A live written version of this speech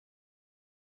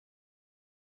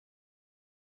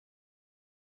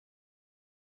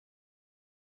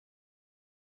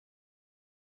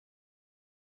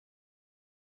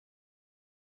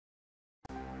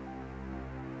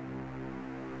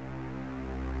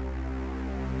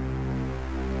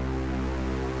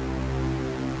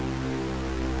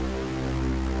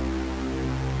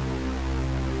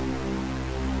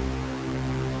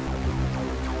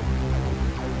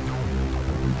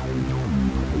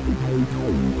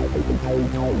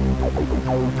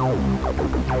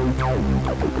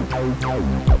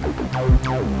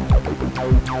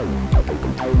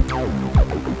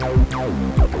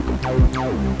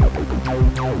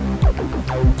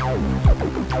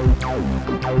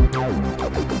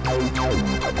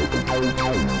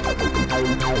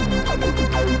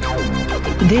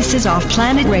This is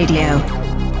OffPlanet Radio.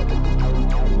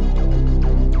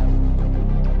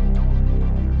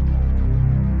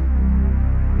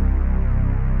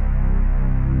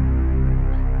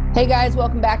 Hey guys,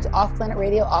 welcome back to OffPlanet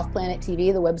Radio, OffPlanet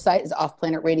TV. The website is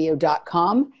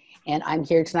offplanetradio.com. And I'm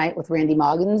here tonight with Randy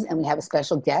Maugans, and we have a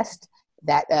special guest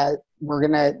that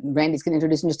Randy's going to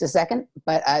introduce in just a second.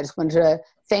 But I just wanted to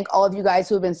thank all of you guys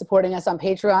who have been supporting us on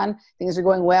Patreon. Things are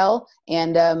going well,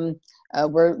 and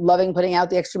we're loving putting out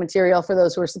the extra material for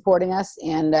those who are supporting us.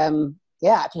 And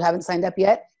if you haven't signed up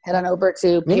yet, head on over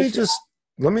to Patreon.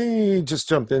 Let me just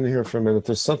jump in here for a minute.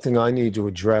 There's something I need to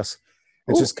address.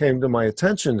 It just came to my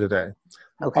attention today.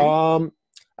 Okay.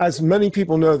 As many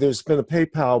people know, there's been a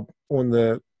PayPal on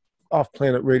the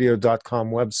offplanetradio.com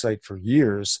website for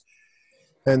years.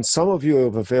 And some of you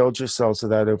have availed yourselves of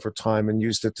that over time and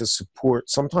used it to support,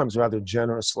 sometimes rather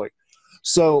generously.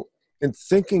 So in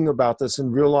thinking about this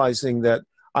and realizing that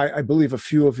I believe a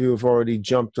few of you have already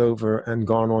jumped over and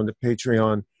gone on to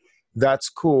Patreon, that's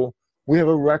cool. We have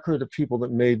a record of people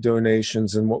that made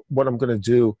donations. And what I'm going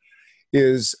to do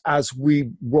is, as we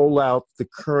roll out the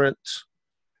current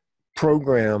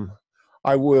program,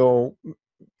 I will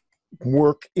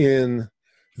work in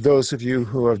those of you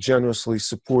who have generously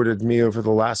supported me over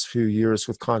the last few years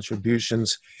with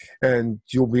contributions, and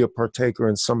you'll be a partaker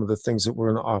in some of the things that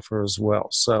we're going to offer as well.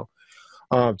 So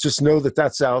just know that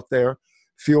that's out there.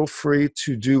 Feel free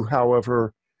to do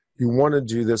however you want to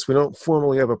do this. We don't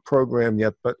formally have a program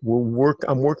yet, but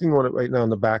I'm working on it right now in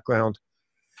the background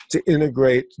to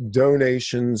integrate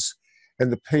donations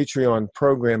and the Patreon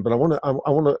program. But I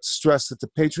want to stress that the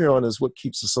Patreon is what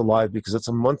keeps us alive, because it's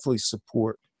a monthly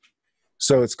support.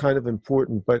 So it's kind of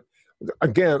important. But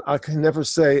again, I can never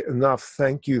say enough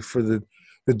thank you for the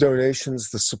donations,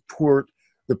 the support,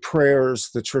 the prayers,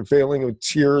 the travailing of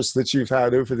tears that you've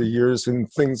had over the years and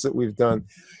things that we've done.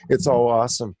 It's all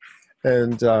awesome.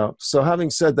 And so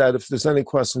having said that, if there's any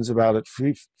questions about it,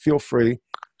 feel free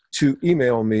to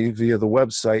email me via the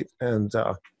website, and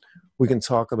we can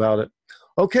talk about it.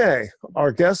 Okay,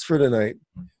 our guest for tonight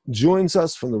joins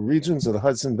us from the regions of the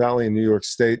Hudson Valley in New York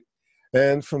State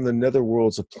and from the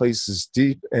netherworlds of places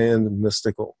deep and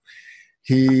mystical.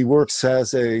 He works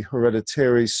as a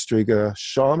hereditary Strega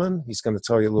Shaman. He's going to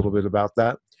tell you a little bit about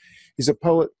that. He's a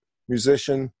poet,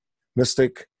 musician,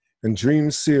 mystic, and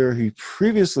dream seer. He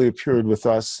previously appeared with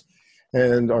us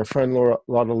and our friend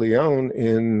Lauda Leon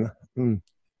in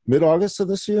mid-August of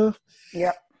this year.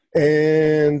 Yep.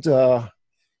 And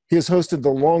he has hosted the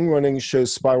long-running show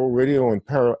Spiral Radio on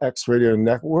ParaX Radio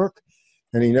Network.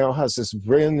 And he now has this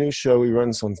brand new show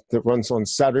that runs on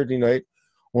Saturday night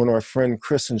on our friend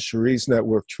Chris and Cherie's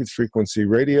network, Truth Frequency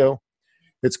Radio.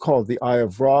 It's called The Eye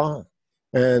of Ra.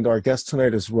 And our guest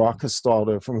tonight is Ra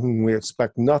Castaldo, from whom we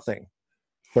expect nothing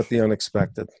but the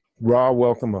unexpected. Ra,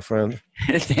 welcome, my friend.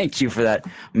 Thank you for that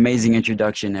amazing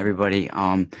introduction, everybody.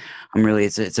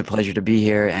 It's a pleasure to be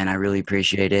here, and I really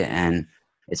appreciate it. And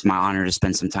it's my honor to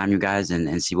spend some time, you guys,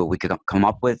 and see what we could come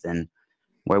up with and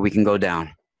where we can go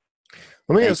down.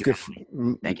 Thank you,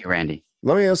 Randy.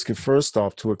 Let me ask you first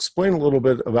off to explain a little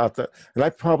bit about that. And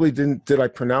I probably did I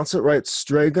pronounce it right?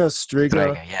 Strega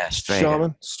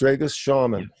Shaman? Strega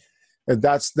Shaman. Yeah. And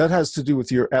that has to do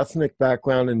with your ethnic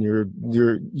background and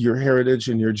your heritage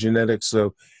and your genetics.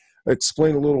 So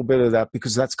explain a little bit of that,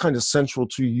 because that's kind of central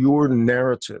to your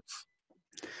narrative.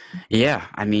 Yeah,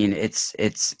 I mean,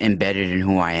 it's embedded in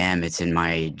who I am. It's in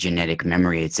my genetic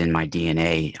memory. It's in my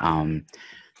DNA.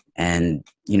 And,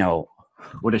 you know,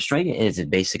 what a Strega is,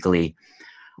 it basically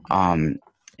an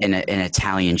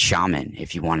Italian shaman,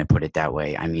 if you want to put it that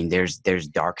way. I mean, there's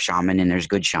dark shaman and there's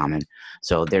good shaman.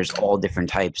 So there's all different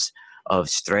types of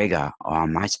Strega.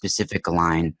 My specific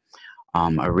line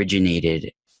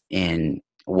originated in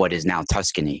what is now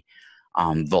Tuscany,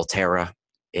 Volterra.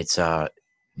 It's a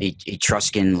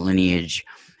Etruscan lineage,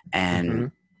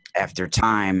 and after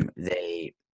time,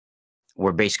 they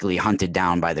were basically hunted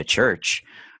down by the church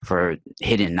for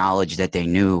hidden knowledge that they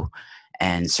knew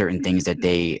and certain things that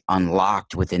they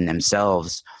unlocked within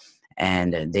themselves,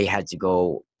 and they had to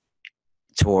go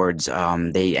towards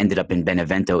they ended up in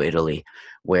Benevento, Italy,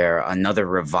 where another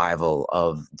revival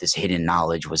of this hidden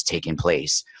knowledge was taking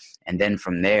place. And then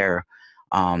from there,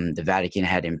 the Vatican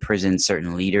had imprisoned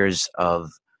certain leaders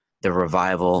of the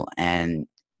revival, and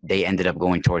they ended up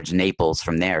going towards Naples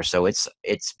from there. So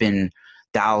it's been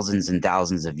thousands and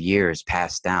thousands of years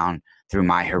passed down through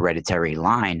my hereditary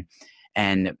line.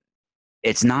 And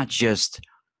it's not just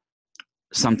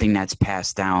something that's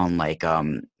passed down like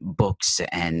books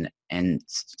and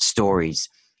stories.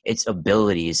 It's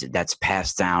abilities that's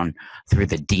passed down through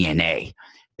the DNA,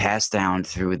 passed down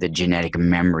through the genetic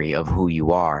memory of who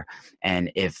you are.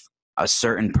 And if a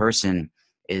certain person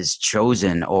is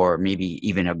chosen or maybe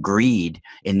even agreed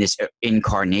in this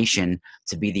incarnation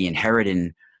to be the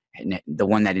inheritant, the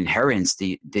one that inherits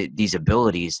these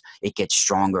abilities, it gets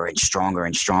stronger and stronger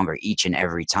and stronger each and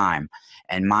every time.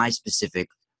 And my specific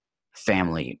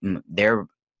family, their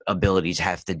abilities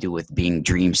have to do with being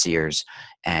dream seers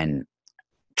and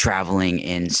traveling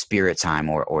in spirit time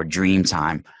or dream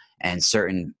time and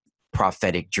certain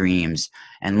prophetic dreams,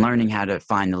 and learning how to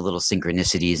find the little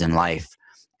synchronicities in life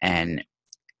and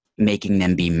making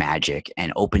them be magic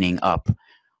and opening up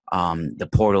the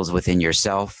portals within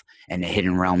yourself and the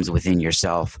hidden realms within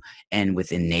yourself and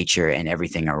within nature and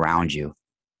everything around you.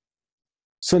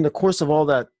 So in the course of all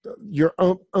that, your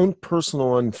own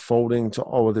personal unfolding to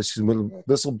all of this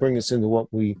will bring us into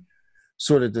what we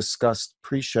sort of discussed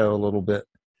pre-show a little bit.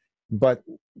 But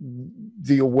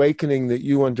the awakening that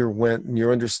you underwent and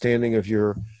your understanding of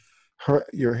your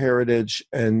heritage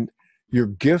and your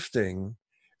gifting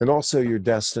and also your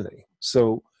destiny.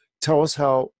 So tell us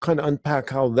kind of unpack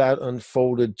how that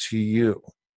unfolded to you.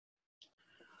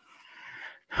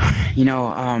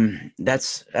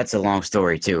 That's a long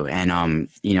story too. And,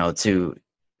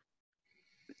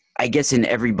 I guess in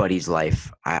everybody's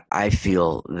life, I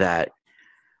feel that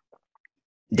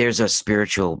there's a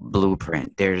spiritual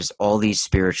blueprint. There's all these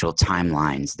spiritual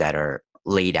timelines that are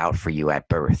laid out for you at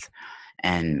birth,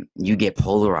 and you get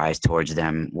polarized towards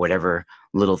them, whatever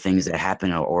little things that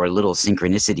happen or little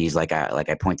synchronicities, like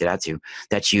I pointed out to,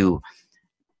 that you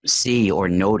see or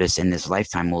notice in this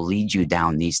lifetime will lead you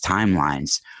down these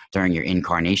timelines during your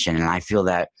incarnation. And I feel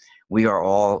that we are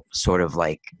all sort of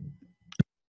like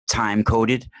time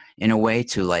coded in a way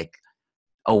to like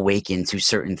awaken to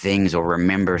certain things or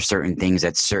remember certain things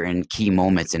at certain key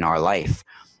moments in our life.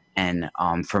 And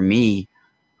for me,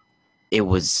 it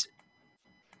was,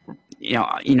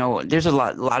 there's a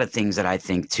lot of things that I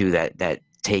think too that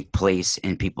take place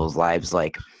in people's lives,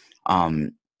 like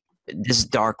this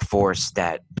dark force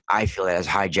that I feel that has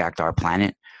hijacked our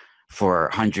planet for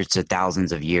hundreds of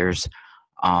thousands of years,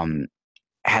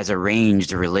 has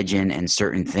arranged religion and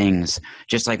certain things.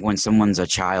 Just like when someone's a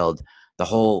child, the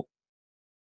whole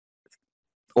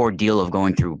ordeal of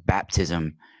going through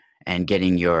baptism and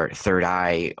getting your third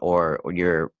eye or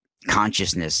your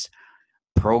consciousness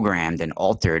programmed and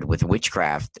altered with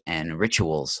witchcraft and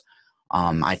rituals.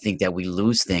 I think that we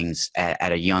lose things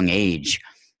at a young age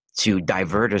to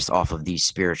divert us off of these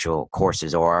spiritual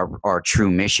courses or our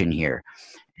true mission here.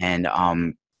 And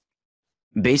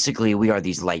basically, we are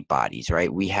these light bodies,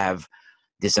 right? We have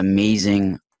this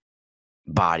amazing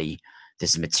body,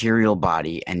 this material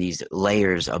body, and these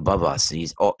layers above us,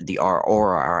 our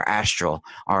aura, our astral,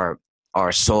 our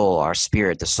soul, our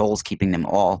spirit. The soul's keeping them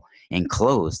all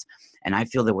enclosed. And I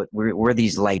feel that we're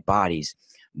these light bodies,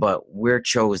 but we're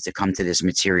chose to come to this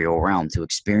material realm to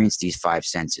experience these five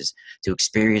senses, to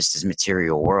experience this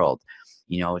material world,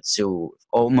 to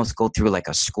almost go through like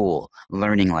a school,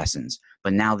 learning lessons.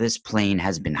 But now this plane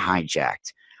has been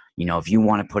hijacked. If you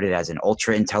want to put it as an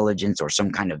ultra intelligence or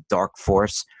some kind of dark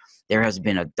force, there has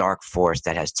been a dark force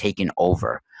that has taken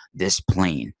over this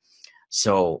plane.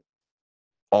 So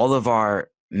all of our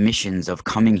missions of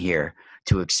coming here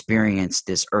to experience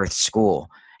this Earth school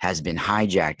has been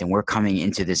hijacked, and we're coming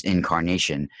into this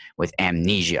incarnation with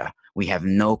amnesia. We have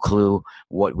no clue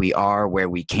what we are, where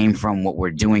we came from, what we're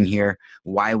doing here,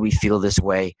 why we feel this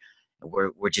way.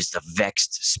 We're just a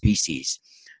vexed species.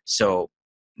 So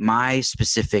my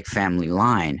specific family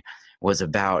line was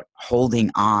about holding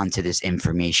on to this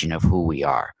information of who we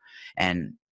are.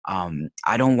 And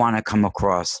I don't want to come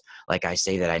across like I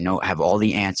say that I have all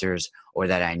the answers or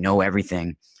that I know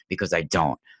everything, because I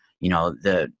don't.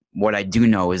 What I do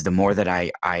know is the more that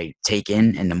I take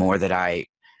in and the more that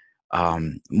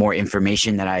more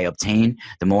information that I obtain,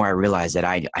 the more I realize that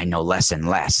I know less and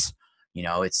less.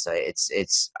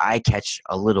 I catch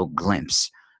a little glimpse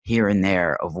here and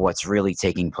there of what's really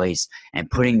taking place,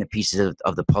 and putting the pieces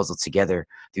of the puzzle together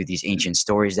through these ancient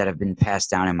stories that have been passed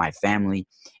down in my family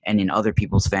and in other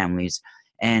people's families.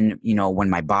 And, when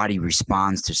my body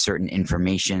responds to certain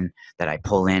information that I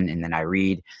pull in and then I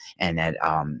read, and that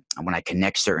when I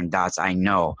connect certain dots, I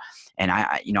know. And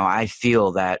I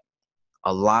feel that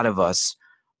a lot of us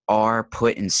are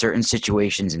put in certain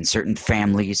situations, in certain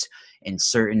families, in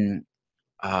certain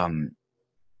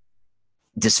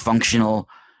dysfunctional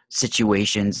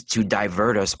situations to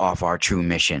divert us off our true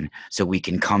mission, so we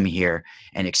can come here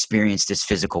and experience this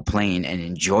physical plane and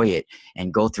enjoy it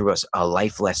and go through a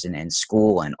life lesson and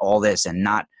school and all this, and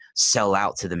not sell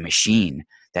out to the machine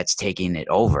that's taking it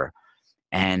over.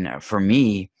 And for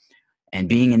me, and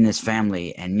being in this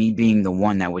family, and me being the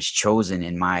one that was chosen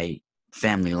in my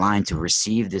family line to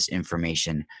receive this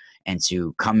information and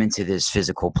to come into this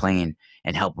physical plane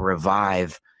and help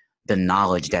revive the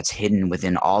knowledge that's hidden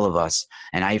within all of us.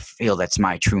 And I feel that's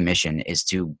my true mission, is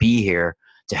to be here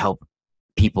to help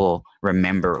people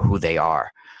remember who they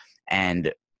are.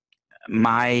 And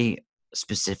my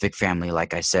specific family,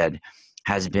 like I said,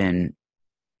 has been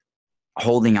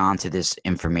holding on to this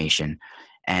information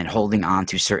and holding on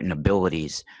to certain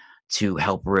abilities to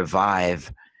help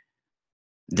revive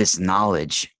this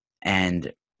knowledge.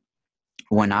 And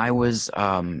when I was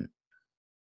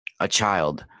a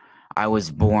child, I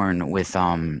was born with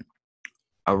a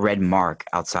red mark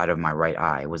outside of my right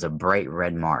eye. It was a bright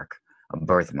red mark, a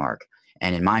birthmark.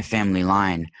 And in my family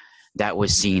line, that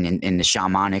was seen in the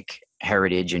shamanic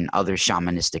heritage and other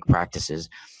shamanistic practices.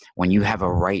 When you have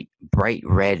a bright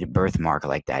red birthmark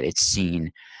like that, it's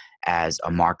seen as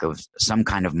a mark of some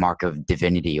kind of mark of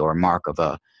divinity, or a mark of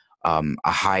a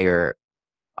higher,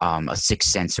 a sixth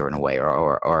sense, or in a way,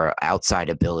 or outside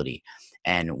ability.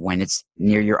 And when it's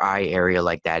near your eye area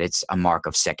like that, it's a mark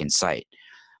of second sight.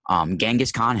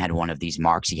 Genghis Khan had one of these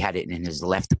marks. He had it in his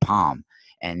left palm,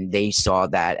 and they saw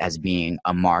that as being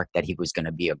a mark that he was going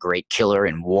to be a great killer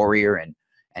and warrior, and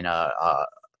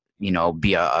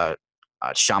be a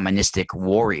shamanistic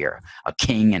warrior, a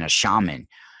king and a shaman.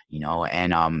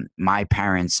 And my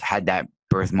parents had that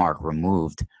birthmark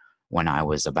removed when I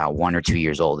was about 1 or 2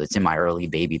 years old. It's in my early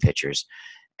baby pictures.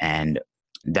 And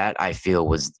that, I feel,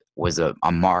 was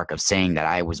a mark of saying that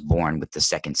I was born with the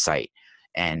second sight.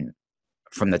 And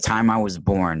from the time I was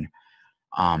born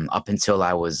up until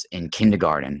I was in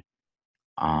kindergarten,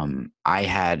 I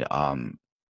had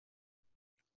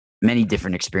many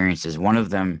different experiences. One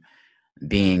of them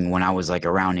being when I was like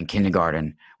around in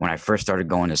kindergarten, when I first started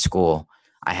going to school,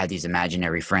 I had these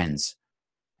imaginary friends,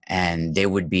 and they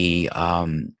would be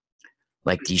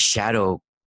like these shadow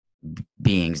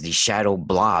beings, these shadow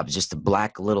blobs, just the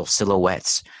black little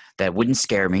silhouettes that wouldn't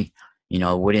scare me,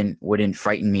 wouldn't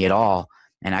frighten me at all.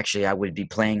 And actually, I would be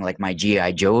playing like my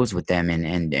G.I. Joes with them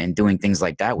and doing things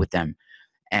like that with them.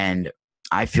 And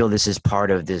I feel this is part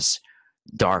of this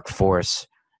dark force,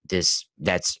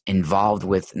 that's involved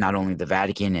with not only the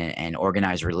Vatican and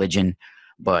organized religion,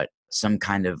 but some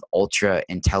kind of ultra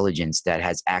intelligence that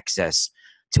has access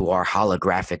to our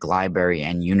holographic library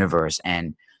and universe,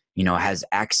 and has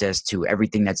access to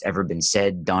everything that's ever been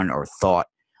said, done, or thought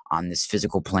on this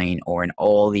physical plane or in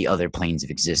all the other planes of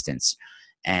existence.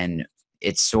 And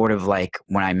it's sort of like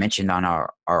when I mentioned on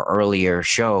our earlier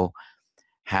show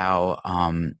how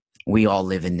we all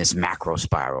live in this macro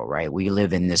spiral, right? We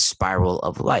live in this spiral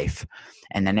of life.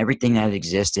 And then everything that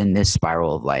exists in this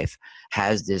spiral of life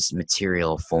has this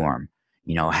material form,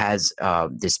 has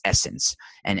this essence.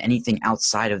 And anything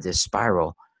outside of this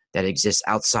spiral that exists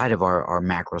outside of our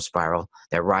macro spiral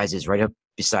that rises right up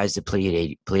besides the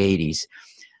Pleiades,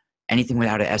 anything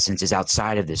without an essence is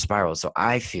outside of this spiral. So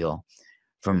I feel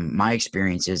from my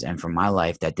experiences and from my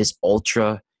life that this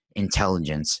ultra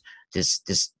intelligence, this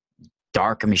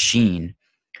dark machine,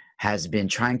 has been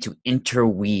trying to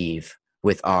interweave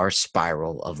with our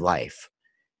spiral of life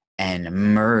and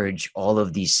merge all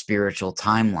of these spiritual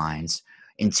timelines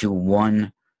into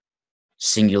one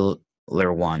singular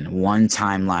one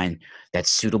timeline that's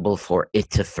suitable for it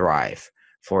to thrive,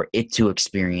 for it to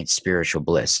experience spiritual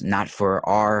bliss, not for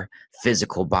our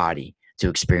physical body to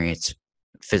experience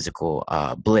physical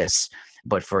bliss,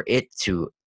 but for it to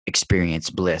experience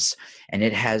bliss. And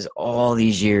it has all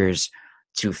these years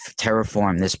to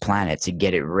terraform this planet, to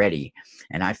get it ready.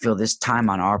 And I feel this time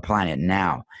on our planet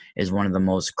now is one of the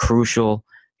most crucial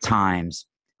times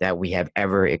that we have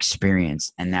ever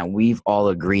experienced, and that we've all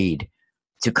agreed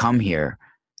to come here,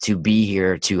 to be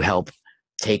here, to help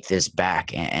take this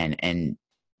back and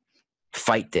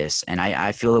fight this. And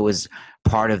I feel it was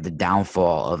part of the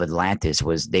downfall of Atlantis,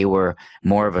 was they were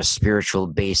more of a spiritual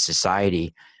based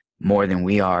society more than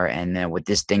we are. And then what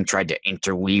this thing tried to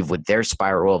interweave with their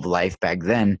spiral of life back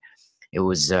then, it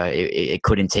was it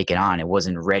couldn't take it on. It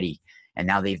wasn't ready. And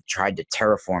now they've tried to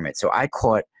terraform it. So I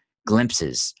caught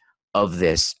glimpses of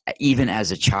this even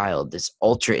as a child, this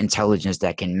ultra intelligence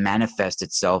that can manifest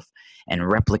itself and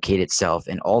replicate itself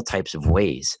in all types of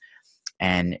ways.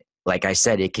 And like I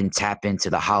said, it can tap into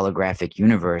the holographic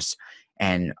universe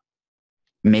and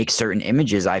make certain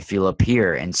images, I feel,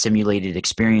 appear, and simulated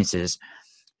experiences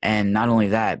And not only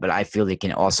that, but I feel they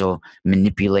can also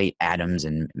manipulate atoms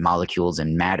and molecules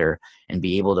and matter and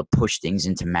be able to push things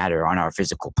into matter on our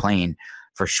physical plane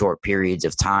for short periods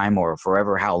of time or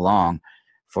forever how long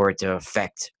for it to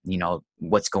affect,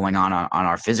 what's going on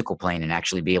our physical plane and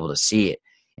actually be able to see it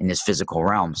in this physical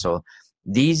realm. So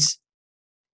these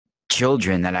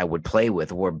children that I would play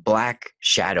with were black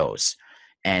shadows,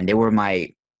 and they were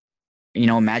my,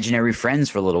 imaginary friends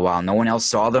for a little while. No one else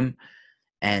saw them.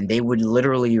 And they would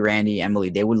literally, Randy, Emily,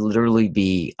 they would literally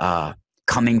be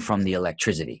coming from the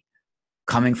electricity,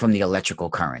 coming from the electrical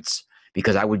currents,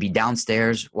 because I would be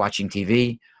downstairs watching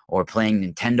TV or playing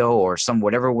Nintendo or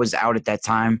whatever was out at that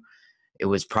time. It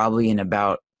was probably in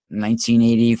about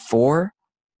 1984,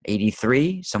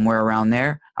 83, somewhere around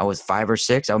there. I was 5 or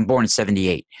 6. I was born in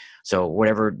 78. So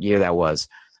whatever year that was,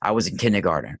 I was in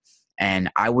kindergarten, and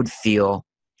I would feel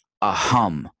a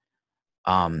hum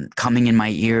coming in my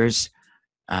ears,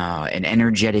 an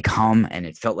energetic hum, and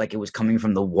it felt like it was coming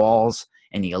from the walls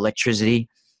and the electricity.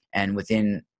 And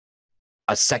within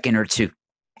a second or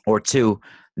two,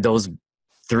 those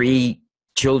 3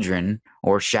 children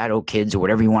or shadow kids or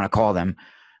whatever you want to call them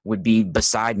would be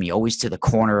beside me, always to the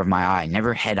corner of my eye,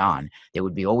 never head on. They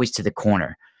would be always to the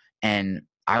corner. And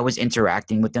I was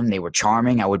interacting with them. They were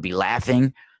charming. I would be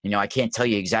laughing. I can't tell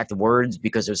you exact words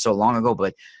because it was so long ago,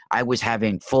 but I was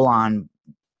having full on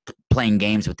playing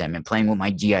games with them and playing with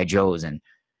my G.I. Joes. And,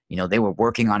 they were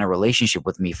working on a relationship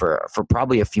with me for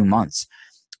probably a few months.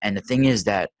 And the thing is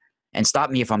that, and stop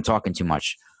me if I'm talking too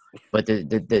much, but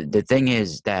the thing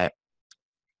is that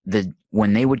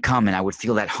when they would come and I would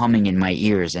feel that humming in my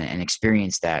ears and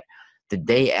experience that, the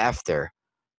day after,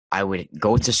 I would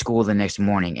go to school the next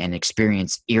morning and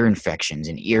experience ear infections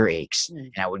and ear aches.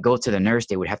 And I would go to the nurse.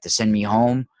 They would have to send me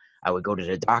home. I would go to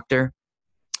the doctor.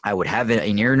 I would have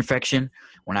an ear infection.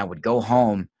 When I would go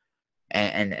home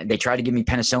and they tried to give me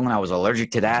penicillin, I was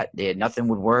allergic to that. Nothing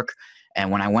would work.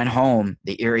 And when I went home,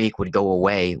 the earache would go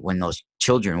away when those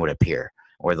children would appear,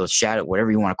 or those shadow,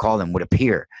 whatever you want to call them, would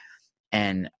appear.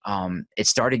 And it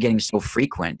started getting so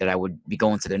frequent that I would be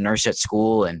going to the nurse at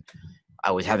school, and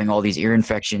I was having all these ear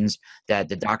infections that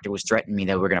the doctor was threatening me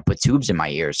that we're going to put tubes in my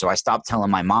ears. So I stopped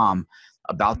telling my mom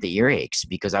about the earaches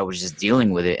because I was just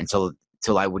dealing with it until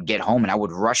I would get home, and I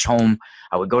would rush home.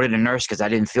 I would go to the nurse because I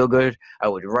didn't feel good. I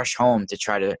would rush home to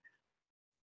try to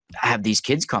have these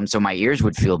kids come so my ears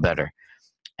would feel better.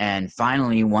 And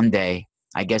finally, one day,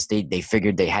 I guess they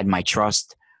figured they had my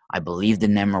trust. I believed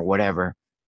in them or whatever.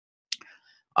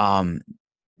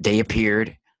 They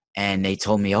appeared and they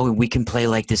told me, "Oh, we can play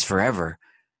like this forever.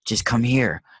 Just come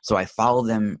here." So I followed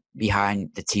them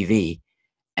behind the TV,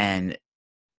 and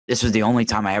this was the only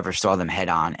time I ever saw them head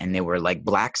on. And they were like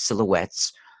black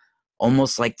silhouettes,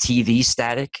 almost like TV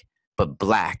static, but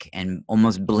black and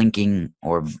almost blinking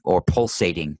or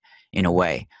pulsating in a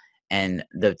way. And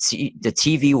the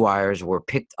TV wires were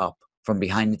picked up from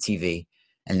behind the TV,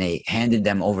 and they handed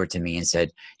them over to me and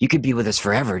said, "You could be with us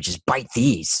forever. Just bite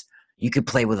these. You could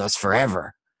play with us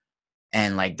forever."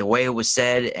 And like the way it was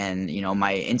said, and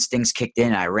my instincts kicked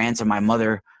in. I ran to my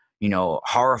mother,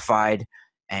 horrified,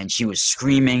 and she was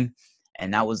screaming.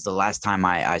 And that was the last time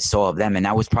I saw of them. And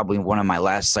that was probably one of my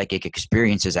last psychic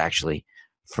experiences, actually,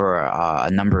 for a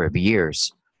number of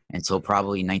years, until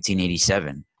probably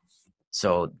 1987.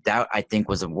 So that, I think,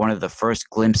 was one of the first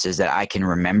glimpses that I can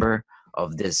remember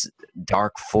of this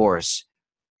dark force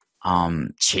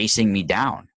chasing me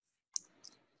down.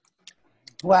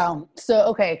 Wow. So,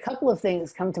 okay, a couple of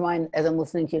things come to mind as I'm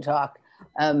listening to you talk.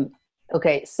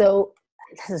 Okay, so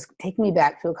this is taking me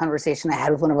back to a conversation I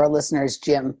had with one of our listeners,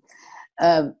 Jim,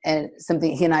 and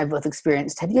something he and I have both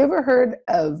experienced. Have you ever heard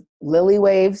of lily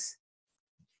waves?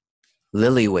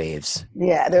 Lily waves.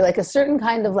 Yeah, they're like a certain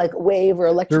kind of like wave or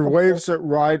electrical. They're waves that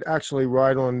ride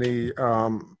on the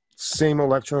same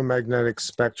electromagnetic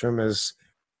spectrum as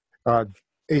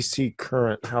AC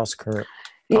current, house current.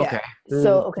 Yeah.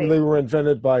 Okay. They were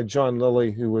invented by John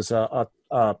Lilly, who was a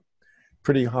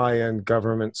pretty high-end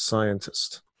government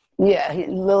scientist. Yeah,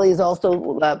 Lilly is also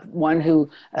one who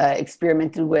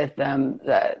experimented with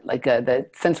the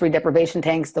sensory deprivation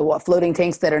tanks, the floating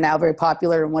tanks that are now very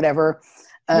popular and whatever.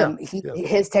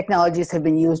 His technologies have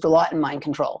been used a lot in mind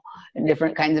control in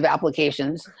different kinds of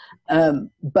applications.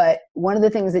 But one of the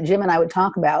things that Jim and I would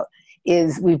talk about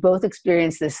is we've both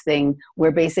experienced this thing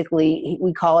where basically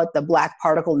we call it the black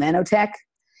particle nanotech.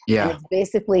 Yeah. And it's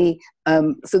basically,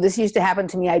 so this used to happen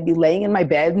to me. I'd be laying in my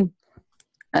bed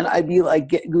and I'd be like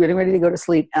getting ready to go to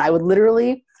sleep. And I would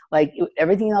literally, like,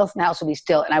 everything else in the house would be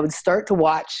still. And I would start to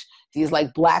watch these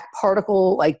like black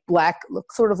particle, like black,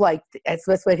 sort of like, that's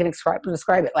the best way I can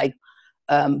describe it, like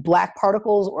black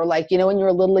particles, or like, you know, when you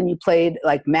were little and you played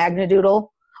like Magnadoodle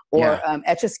or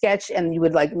Etch-a-Sketch, and you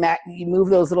would like you move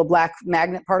those little black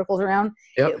magnet particles around.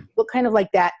 Yep. It looked kind of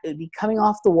like that. It would be coming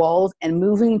off the walls and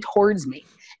moving towards me,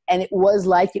 and it was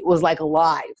like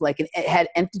alive, like it had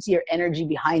entity or energy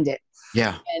behind it.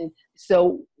 Yeah. And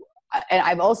so, and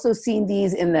I've also seen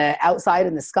these in the outside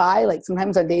in the sky, like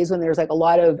sometimes on days when there's like a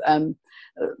lot of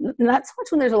not so much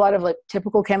when there's a lot of like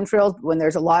typical chemtrails, but when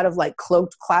there's a lot of like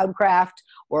cloaked cloud craft,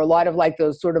 or a lot of like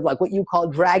those sort of like what you call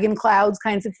dragon clouds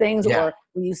kinds of things, or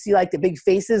when you see like the big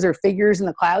faces or figures in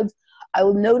the clouds. I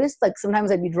will notice like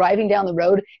sometimes I'd be driving down the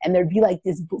road and there'd be like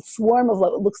this swarm of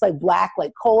what looks like black,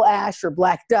 like coal ash or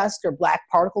black dust or black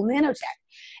particle nanotech.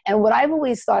 And what I've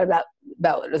always thought about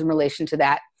in relation to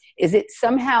that is it's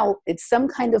some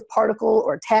kind of particle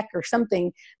or tech or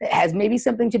something that has maybe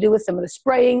something to do with some of the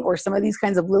spraying or some of these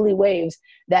kinds of lily waves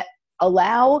that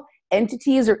allow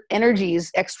entities or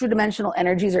energies, extra dimensional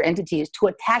energies or entities, to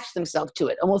attach themselves to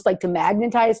it, almost like to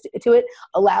magnetize to it,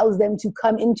 allows them to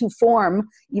come into form,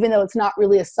 even though it's not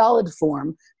really a solid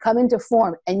form, come into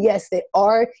form. And yes, it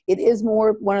is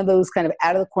more one of those kind of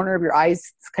out of the corner of your eyes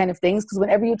kind of things, because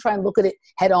whenever you try and look at it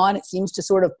head on, it seems to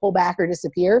sort of pull back or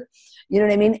disappear. You know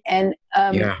what I mean? And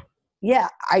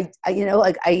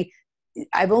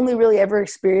I've only really ever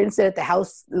experienced it at the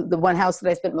house, the one house that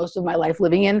I spent most of my life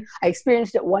living in. I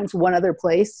experienced it once, one other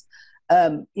place.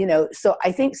 So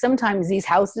I think sometimes these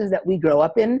houses that we grow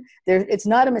up in, it's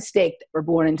not a mistake that we're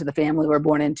born into the family we're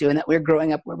born into, and that we're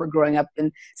growing up where we're growing up.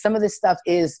 And some of this stuff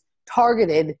is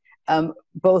targeted,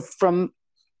 both from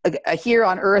a here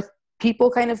on earth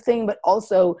people kind of thing, but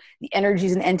also the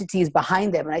energies and entities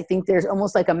behind them. And I think there's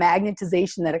almost like a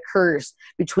magnetization that occurs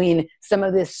between some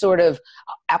of this sort of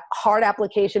hard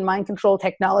application mind control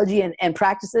technology and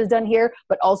practices done here,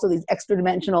 but also these extra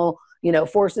dimensional,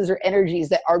 forces or energies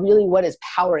that are really what is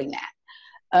powering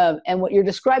that. And what you're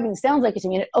describing sounds like it to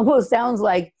me. And it almost sounds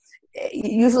like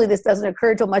usually this doesn't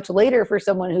occur till much later for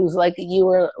someone who's like you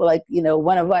or like,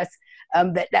 one of us.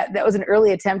 That was an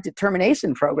early attempt at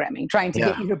termination programming, trying to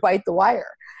get you to bite the wire.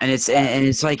 And it's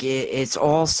like it's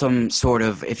all some sort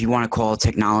of, if you want to call it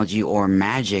technology or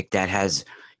magic, that has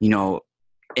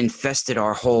infested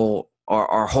our whole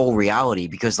reality.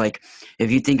 Because like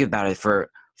if you think about it, for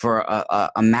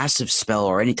a massive spell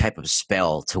or any type of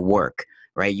spell to work,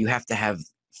 right, you have to have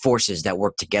forces that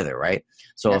work together, right?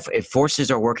 So if forces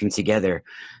are working together,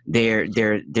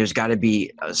 there's got to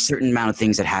be a certain amount of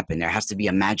things that happen. There has to be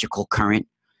a magical current,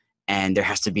 and there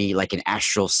has to be like an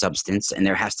astral substance, and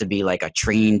there has to be like a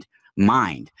trained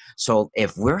mind. So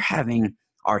if we're having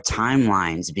our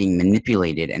timelines being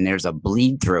manipulated, and there's a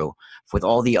bleed through with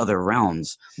all the other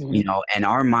realms, and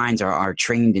our minds are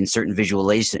trained in certain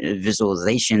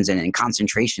visualizations and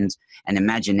concentrations and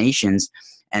imaginations,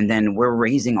 and then we're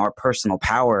raising our personal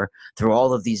power through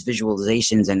all of these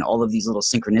visualizations and all of these little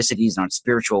synchronicities and our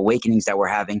spiritual awakenings that we're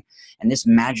having. And this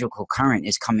magical current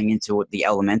is coming into the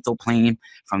elemental plane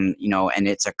from, and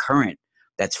it's a current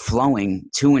that's flowing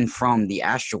to and from the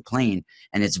astral plane,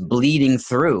 and it's bleeding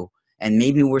through. And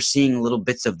maybe we're seeing little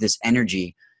bits of this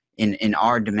energy in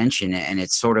our dimension, and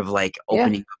it's sort of like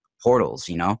opening up portals,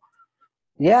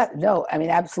 Yeah, no, I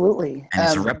mean, absolutely. And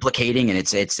it's replicating, and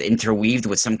it's interweaved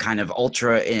with some kind of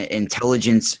ultra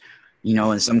intelligence,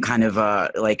 and some kind of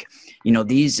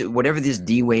these, whatever these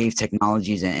D-wave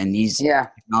technologies and these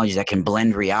technologies that can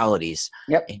blend realities.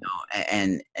 Yep.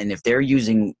 And if they're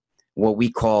using what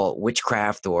we call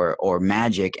witchcraft or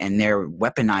magic, and they're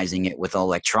weaponizing it with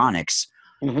electronics,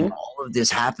 all of this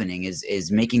happening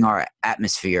is making our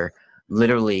atmosphere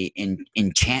literally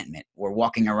enchantment. We're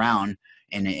walking around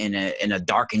in a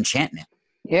dark enchantment.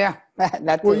 Yeah.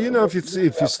 If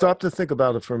you stop to think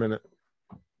about it for a minute,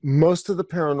 most of the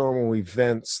paranormal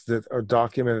events that are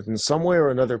documented in some way or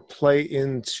another play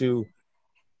into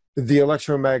the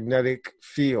electromagnetic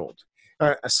field,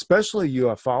 especially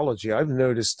ufology. I've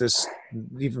noticed this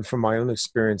even from my own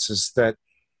experiences, that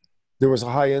there was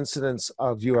a high incidence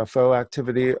of UFO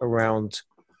activity around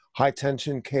high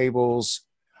tension cables,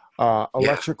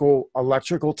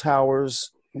 electrical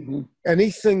towers,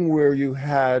 anything where you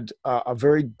had a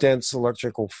very dense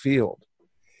electrical field.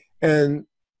 And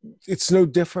it's no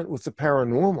different with the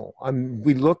paranormal.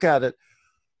 We look at it,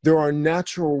 there are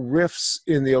natural rifts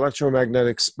in the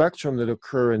electromagnetic spectrum that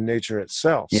occur in nature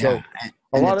itself. Yeah. So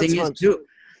and the thing is too,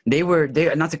 they were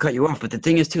not to cut you off, but the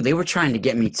thing is too, they were trying to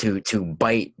get me to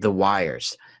bite the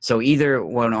wires. So either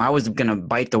when I was going to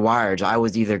bite the wires, I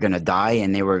was either going to die,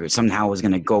 and they were somehow was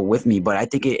going to go with me. But I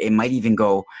think it might even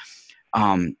go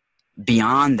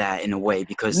beyond that in a way,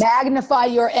 because magnify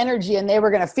your energy and they were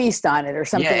going to feast on it or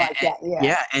something like that.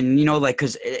 Yeah. And you know, like,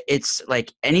 cause it's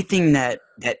like anything that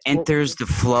enters the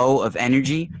flow of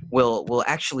energy will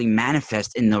actually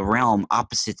manifest in the realm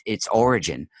opposite its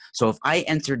origin. So if I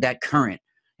entered that current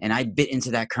and I bit into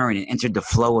that current and entered the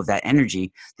flow of that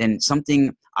energy, then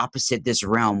something opposite this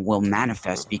realm will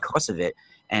manifest because of it.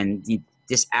 And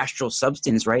this astral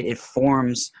substance, right, it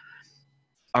forms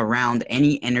around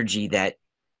any energy that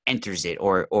enters it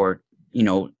or you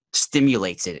know,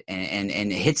 stimulates it and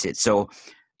it hits it. So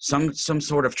some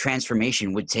sort of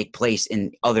transformation would take place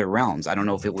in other realms. I don't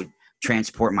know if it would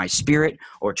transport my spirit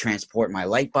or transport my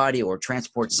light body or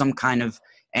transport some kind of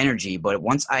energy, but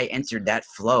once I entered that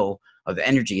flow of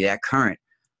energy, that current,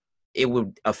 it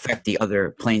would affect the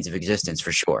other planes of existence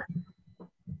for sure.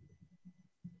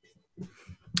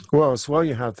 Well, as well,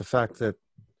 you have the fact that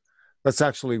that's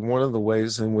actually one of the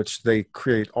ways in which they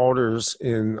create alters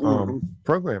in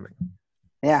programming.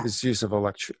 Yeah, is use of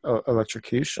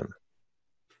electrocution.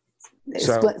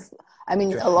 I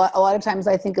mean, a lot of times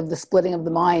I think of the splitting of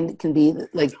the mind can be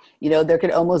like, you know, there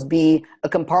could almost be a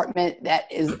compartment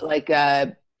that is like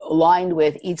aligned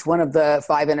with each one of the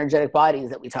 5 energetic bodies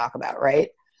that we talk about, right?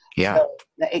 Yeah. So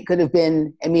it could have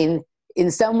been, I mean, in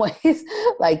some ways,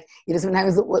 like, you know,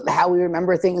 sometimes how we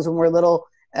remember things when we're little,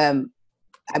 I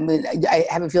mean, I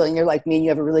have a feeling you're like me and you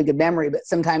have a really good memory, but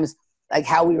sometimes like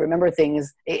how we remember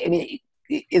things, I mean,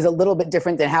 is a little bit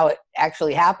different than how it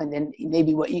actually happened. And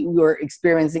maybe what you were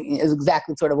experiencing is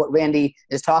exactly sort of what Randy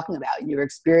is talking about. You're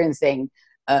experiencing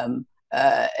an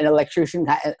electrocution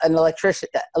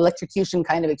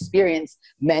kind of experience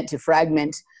meant to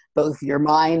fragment both your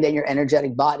mind and your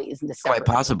energetic bodies. Into quite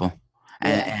possible.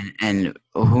 And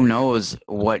who knows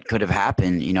what could have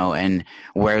happened, you know, and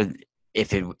where,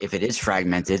 if it is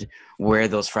fragmented, where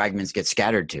those fragments get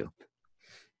scattered to.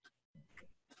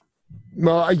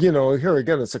 Well, you know, here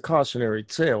again, it's a cautionary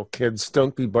tale. Kids,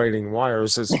 don't be biting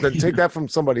wires. Take that from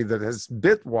somebody that has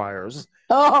bit wires.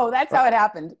 Oh, that's how it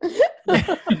happened.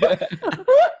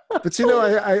 But, you know,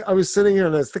 I was sitting here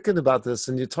and I was thinking about this,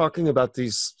 and you're talking about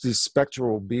these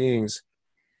spectral beings.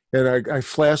 And I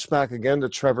flash back again to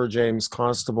Trevor James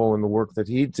Constable and the work that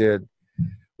he did,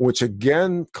 which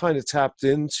again kind of tapped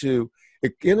into,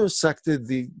 it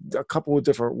intersected a couple of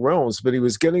different realms, but he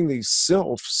was getting these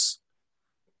sylphs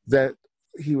that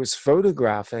he was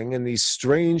photographing and these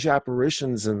strange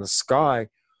apparitions in the sky,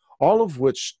 all of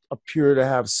which appear to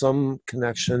have some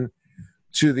connection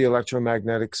to the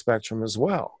electromagnetic spectrum as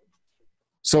well.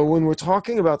 So when we're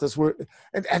talking about this,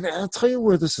 and I'll tell you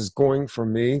where this is going for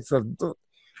me.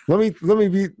 Let me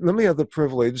have the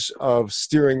privilege of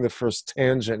steering the first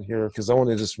tangent here, because I want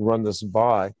to just run this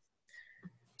by.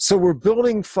 So we're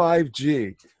building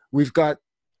 5G. We've got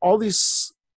all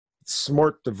these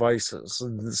smart devices.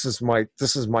 And this is my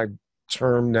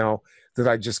term now that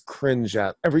I just cringe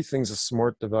at. Everything's a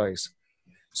smart device.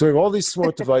 So we have all these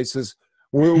smart devices.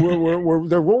 They're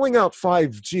rolling out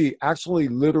 5G actually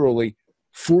literally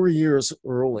 4 years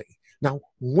early. Now,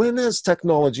 when has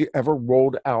technology ever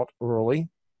rolled out early?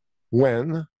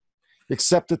 When?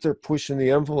 Except that they're pushing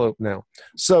the envelope now.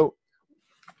 So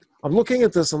I'm looking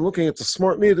at this. I'm looking at the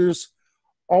smart meters,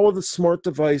 all of the smart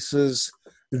devices,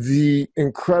 the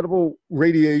incredible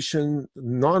radiation,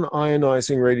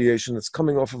 non-ionizing radiation that's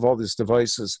coming off of all these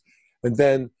devices, and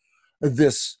then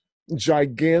this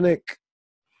gigantic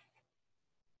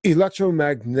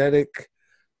electromagnetic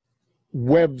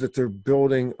web that they're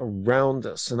building around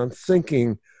us. And I'm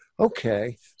thinking,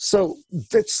 okay, so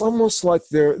it's almost like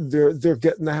they're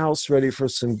getting the house ready for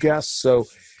some guests. So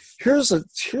here's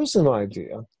an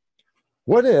idea.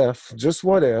 What if, just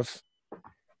what if,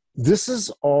 this is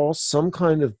all some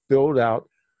kind of build out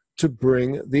to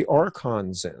bring the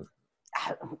archons in?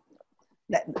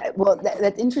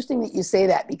 That's interesting that you say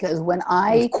that, because when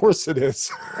Of course it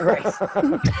is. Right.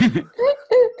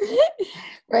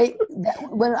 Right.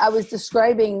 When I was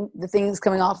describing the things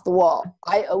coming off the wall,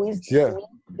 I always,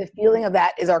 the feeling of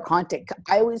that is archontic.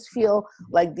 I always feel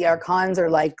like the archons are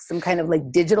like some kind of like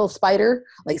digital spider,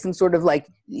 like some sort of like,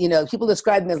 you know, people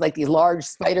describe them as like these large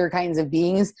spider kinds of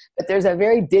beings, but there's a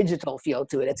very digital feel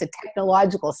to it. It's a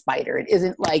technological spider. It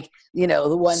isn't like, you know,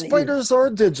 the one. Spiders are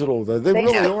digital, though. They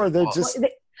really are. They're just.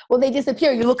 They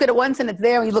disappear. You look at it once and it's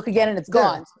there, and you look again and it's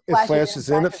gone. It flashes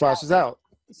in, it flashes out.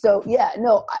 So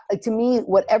to me,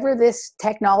 whatever this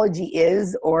technology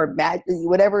is, or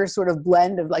whatever sort of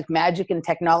blend of like magic and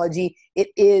technology, it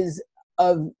is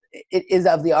of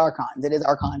the archons. It is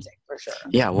archontic for sure.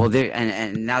 Yeah, well,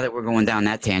 and now that we're going down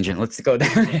that tangent, let's go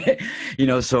down. You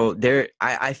know, so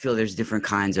I feel there's different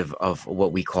kinds of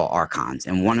what we call archons,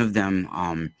 and one of them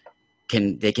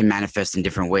they can manifest in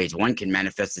different ways. One can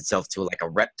manifest itself to like a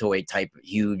reptoid type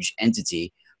huge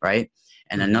entity, right?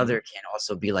 And another can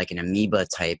also be like an amoeba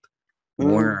type,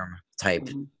 worm type,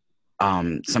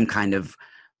 some kind of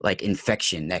like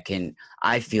infection that can,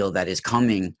 I feel that is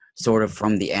coming sort of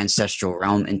from the ancestral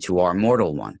realm into our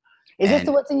mortal one. Is this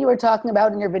the one thing you were talking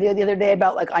about in your video the other day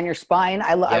about like on your spine?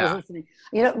 I was listening.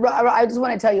 You know, I just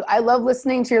want to tell you, I love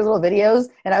listening to your little videos.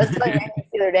 And I was telling Randy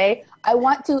the other day, I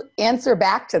want to answer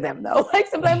back to them though. Like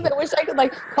sometimes I wish I could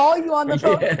like call you on the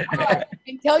phone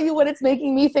and tell you what it's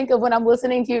making me think of when I'm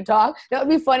listening to you talk. That would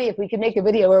be funny if we could make a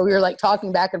video where we were like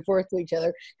talking back and forth to each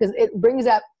other, because it brings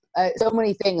up so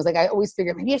many things. Like I always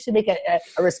figure maybe I should make a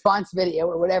response video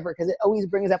or whatever, because it always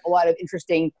brings up a lot of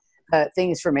interesting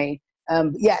things for me.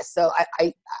 Yes, so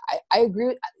I agree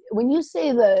with, when you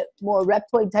say the more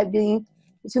reptoid type being,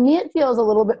 to me it feels a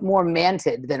little bit more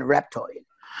mantid than reptoid.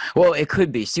 Well, it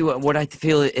could be. See, what I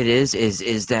feel it is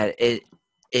that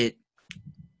it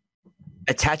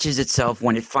attaches itself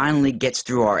when it finally gets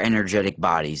through our energetic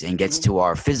bodies and gets to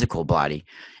our physical body,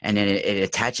 and then it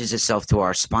attaches itself to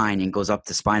our spine and goes up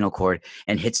the spinal cord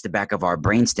and hits the back of our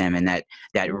brainstem, and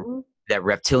that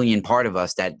reptilian part of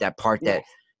us, that part that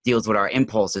deals with our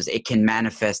impulses, it can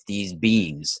manifest these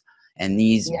beings, and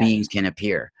these beings can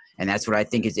appear. And that's what I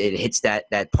think is, it hits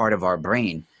that part of our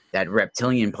brain, that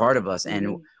reptilian part of us.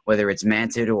 And whether it's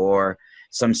mantid or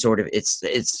some sort of,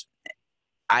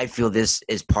 I feel this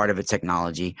is part of a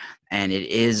technology, and it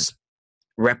is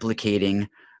replicating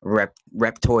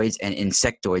reptoids and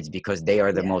insectoids, because they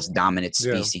are the most dominant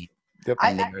species.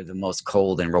 And they are the most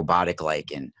cold and robotic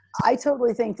like. And I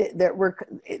totally think that we're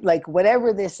like,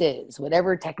 whatever this is,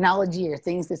 whatever technology or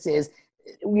things this is,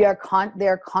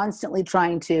 they're constantly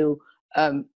trying to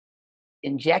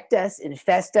inject us,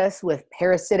 infest us with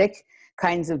parasitic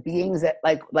kinds of beings that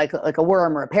like a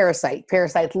worm or a parasite.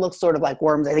 Parasites look sort of like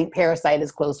worms. I think parasite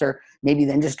is closer maybe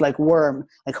than just like worm,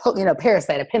 like, you know,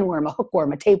 parasite, a pinworm, a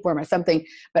hookworm, a tapeworm or something.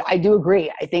 But I do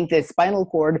agree. I think the spinal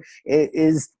cord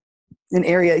is an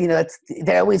area, you know,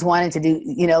 they always wanted to do,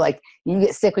 you know, like you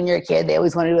get sick when you're a kid, they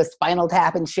always want to do a spinal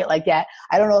tap and shit like that.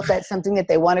 I don't know if that's something that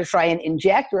they want to try and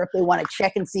inject, or if they want to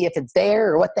check and see if it's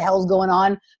there or what the hell's going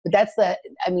on. But that's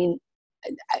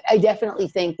I definitely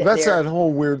think that's that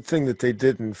whole weird thing that they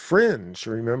did in Fringe.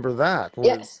 Remember that?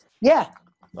 Yes. Yeah.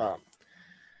 So,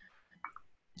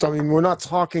 I mean, we're not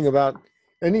talking about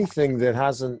anything that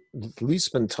hasn't at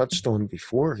least been touched on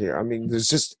before here. I mean,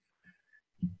 there's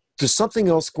something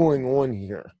else going on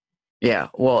here. Yeah,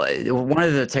 well, one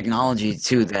of the technology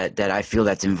too that I feel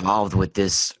that's involved with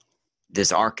this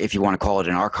arc, if you want to call it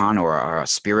an archon or a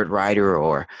spirit rider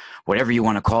or whatever you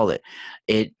want to call it,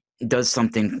 it does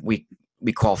something we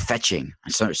call fetching.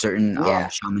 Certain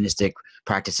shamanistic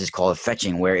practices call it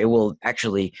fetching, where it will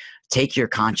actually take your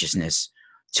consciousness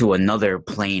to another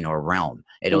plane or realm.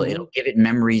 It'll give it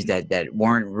memories that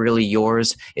weren't really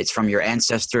yours. It's from your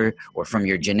ancestor or from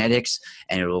your genetics,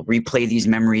 and it'll replay these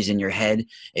memories in your head.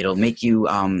 It'll make you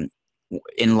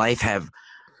in life have,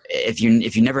 if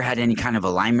you never had any kind of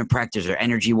alignment practice or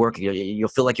energy work, you'll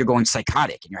feel like you're going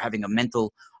psychotic and you're having a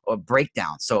mental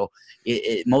breakdown. So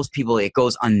most people, it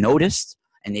goes unnoticed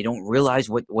and they don't realize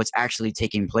what's actually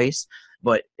taking place.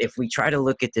 But if we try to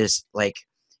look at this like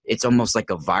it's almost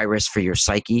like a virus for your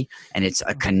psyche, and it's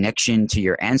a connection to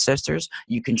your ancestors,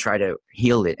 you can try to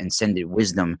heal it and send it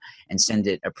wisdom and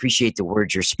appreciate the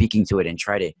words you're speaking to it and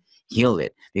try to heal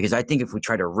it. Because I think if we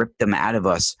try to rip them out of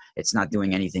us, it's not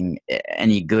doing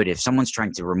any good. If someone's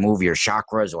trying to remove your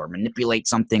chakras or manipulate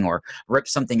something or rip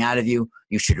something out of you,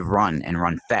 you should run and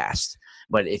run fast.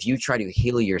 But if you try to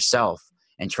heal yourself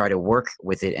and try to work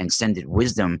with it and send it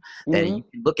wisdom, then you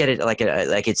can look at it like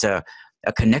it's a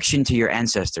connection to your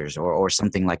ancestors or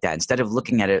something like that, instead of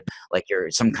looking at it like you're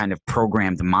some kind of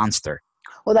programmed monster.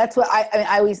 Well, that's what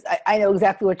I know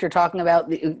exactly what you're talking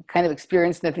about, the kind of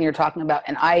experience the thing you're talking about.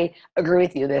 And I agree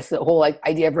with you. The whole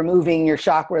idea of removing your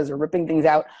chakras or ripping things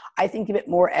out, I think of it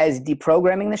more as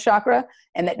deprogramming the chakra.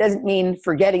 And that doesn't mean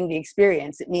forgetting the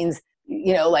experience. It means,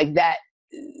 like that,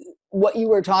 what you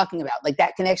were talking about, like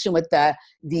that connection with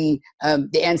the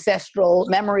ancestral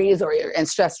memories or your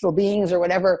ancestral beings or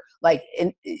whatever,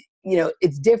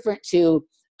 it's different to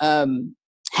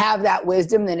have that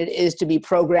wisdom than it is to be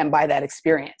programmed by that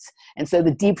experience. And so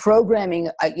the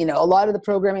deprogramming, a lot of the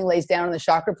programming lays down on the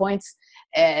chakra points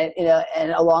and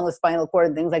along the spinal cord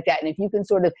and things like that. And if you can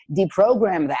sort of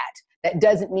deprogram that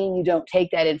doesn't mean you don't take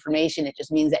that information. It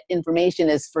just means that information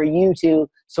is for you to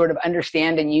sort of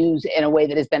understand and use in a way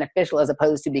that is beneficial as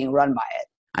opposed to being run by it.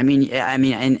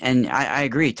 I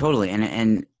agree totally.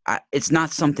 And it's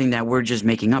not something that we're just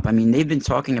making up. I mean, they've been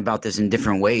talking about this in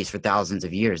different ways for thousands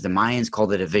of years. The Mayans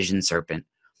called it a vision serpent.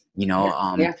 You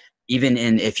know, even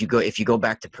if you go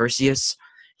back to Perseus,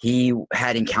 he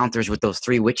had encounters with those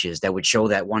three witches that would show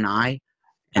that one eye,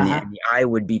 and the eye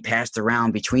would be passed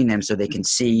around between them so they can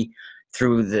see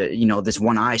through the, you know, this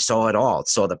one eye saw it all,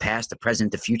 saw the past, the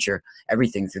present, the future,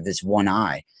 everything through this one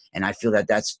eye. And I feel that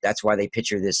that's why they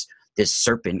picture this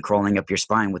serpent crawling up your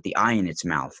spine with the eye in its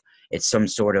mouth. It's some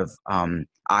sort of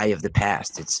eye of the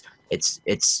past.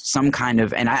 It's some kind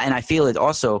of, and I feel it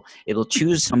also, it'll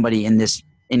choose somebody in this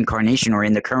incarnation or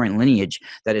in the current lineage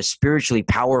that is spiritually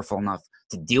powerful enough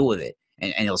to deal with it,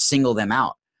 and it'll single them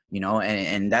out. You know,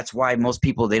 and that's why most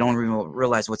people, they don't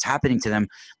realize what's happening to them,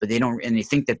 but they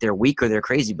think that they're weak or they're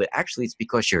crazy, but actually it's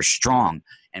because you're strong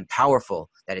and powerful,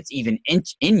 that it's even in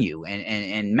you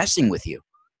and messing with you.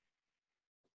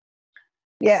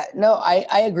 Yeah, no,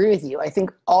 I agree with you. I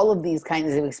think all of these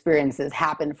kinds of experiences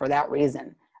happen for that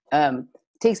reason.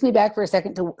 Takes me back for a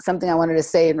second to something I wanted to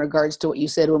say in regards to what you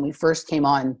said when we first came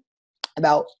on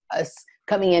about us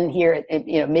coming in here and,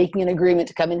 you know, making an agreement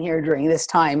to come in here during this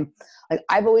time. Like,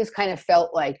 I've always kind of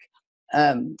felt like,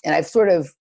 and I've sort of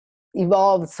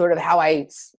evolved sort of how I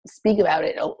speak about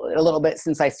it a little bit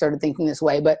since I started thinking this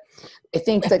way. But I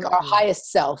think like our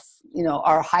highest self, you know,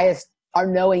 our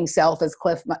knowing self, as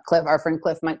Cliff, our friend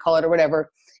Cliff might call it or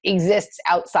whatever, exists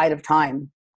outside of time.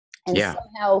 And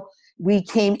somehow we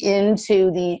came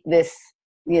into this,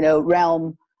 you know,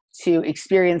 realm to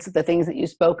experience the things that you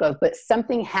spoke of, but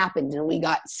something happened and we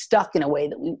got stuck in a way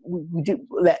that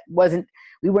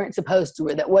we weren't supposed to,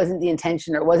 or that wasn't the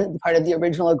intention, or wasn't part of the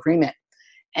original agreement.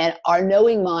 And our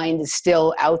knowing mind is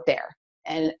still out there.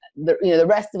 And the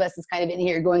rest of us is kind of in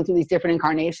here going through these different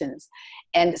incarnations.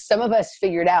 And some of us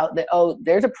figured out that, oh,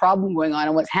 there's a problem going on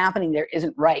and what's happening there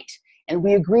isn't right. And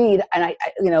we agreed. And I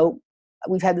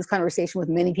we've had this conversation with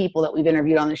many people that we've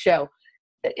interviewed on the show.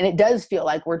 And it does feel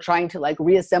like we're trying to like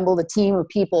reassemble the team of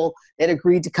people that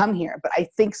agreed to come here. But I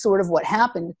think sort of what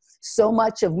happened, so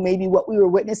much of maybe what we were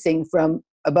witnessing from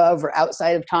above or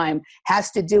outside of time has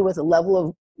to do with a level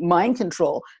of mind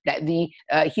control that the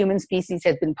human species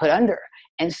has been put under.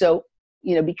 And so,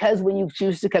 you know, because when you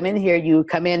choose to come in here, you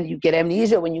come in, you get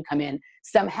amnesia when you come in.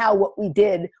 Somehow what we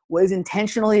did was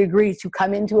intentionally agree to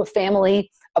come into a family,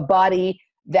 a body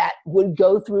that would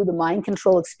go through the mind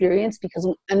control experience, because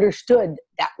we understood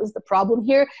that was the problem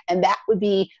here, and that would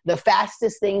be the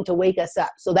fastest thing to wake us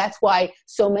up. So that's why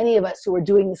so many of us who are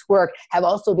doing this work have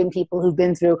also been people who've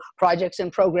been through projects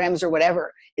and programs or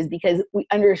whatever, is because we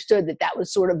understood that that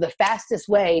was sort of the fastest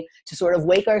way to sort of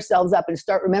wake ourselves up and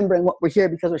start remembering what we're here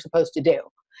because we're supposed to do.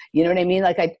 You know what I mean?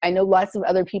 Like I know lots of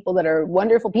other people that are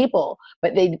wonderful people,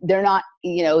 but they're not,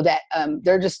 you know, that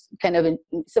they're just kind of,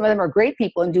 some of them are great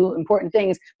people and do important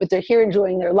things, but they're here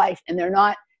enjoying their life, and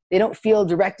they don't feel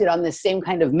directed on the same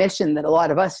kind of mission that a lot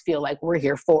of us feel like we're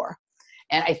here for.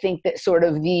 And I think that sort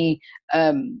of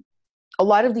a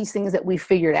lot of these things that we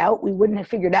figured out, we wouldn't have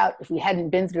figured out if we hadn't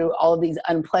been through all of these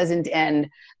unpleasant and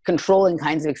controlling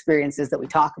kinds of experiences that we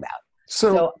talk about.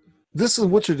 So this is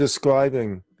what you're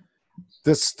describing.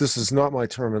 This is not my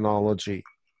terminology.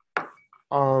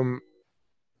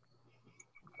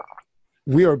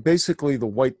 We are basically the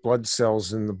white blood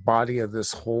cells in the body of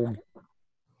this whole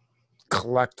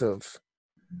collective,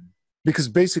 because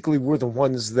basically we're the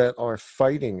ones that are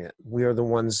fighting it. We are the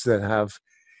ones that have,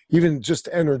 even just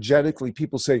energetically,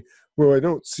 people say, well, I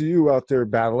don't see you out there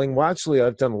battling. Well, actually,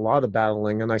 I've done a lot of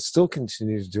battling, and I still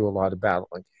continue to do a lot of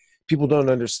battling. People don't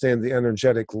understand the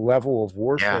energetic level of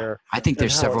warfare. Yeah, I think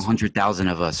there's several 100,000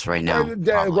 of us right now.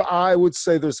 I would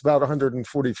say there's about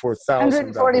 144,000.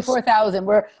 144,000.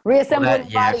 We're reassembling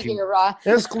the body here, Ra.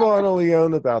 Ask Lauda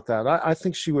Leon about that. I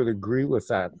think she would agree with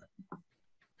that.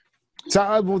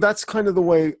 So that's kind of the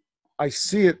way I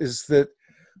see it, is that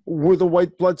we're the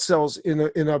white blood cells in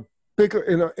a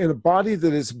body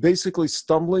that is basically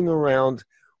stumbling around,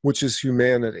 which is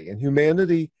humanity. And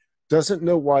humanity doesn't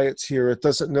know why it's here. It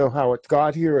doesn't know how it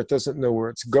got here. It doesn't know where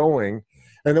it's going.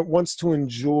 And it wants to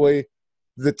enjoy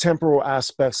the temporal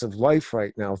aspects of life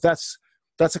right now. That's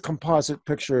a composite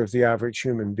picture of the average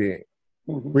human being,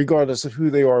 regardless of who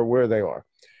they are, where they are.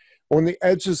 On the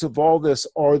edges of all this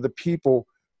are the people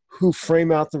who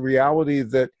frame out the reality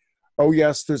that, oh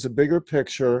yes, there's a bigger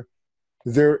picture.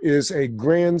 There is a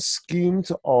grand scheme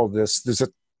to all this. There's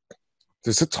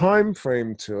a time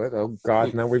frame to it. Oh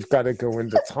God, now we've got to go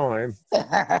into time.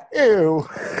 Ew.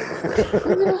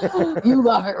 You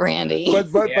love it, Randy.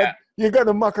 But you got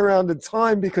to muck around in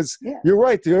time, because you're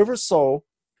right. The oversoul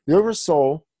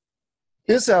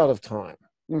is out of time.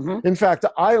 In fact,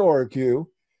 I argue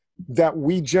that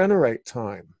we generate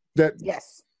time. That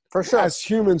For sure. As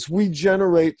humans, we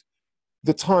generate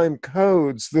the time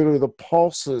codes that are the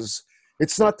pulses.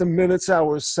 It's not the minutes,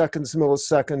 hours, seconds,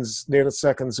 milliseconds,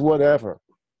 nanoseconds, whatever.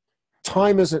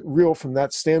 Time isn't real from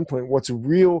that standpoint. What's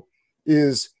real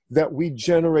is that we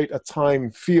generate a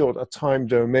time field, a time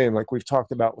domain, like we've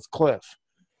talked about with Cliff.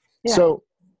 Yeah. So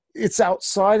it's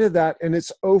outside of that, and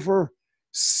it's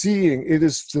overseeing. It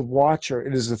is the watcher.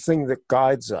 It is the thing that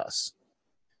guides us.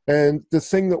 And the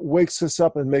thing that wakes us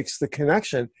up and makes the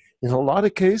connection, in a lot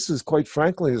of cases, quite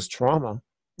frankly, is trauma.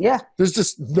 Yeah. There's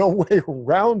just no way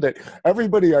around it.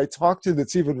 Everybody I talk to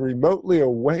that's even remotely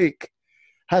awake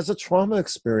has a trauma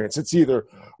experience. It's either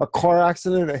a car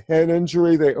accident, a head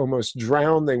injury, they almost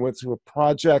drowned, they went through a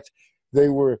project, they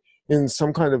were in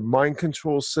some kind of mind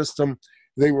control system,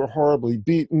 they were horribly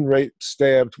beaten, raped,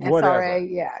 stabbed, whatever. SRA,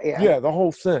 yeah. Yeah, the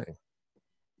whole thing.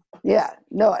 Yeah.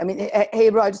 No, I mean, hey,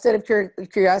 bro, just out of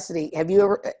curiosity, have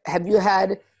you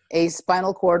had a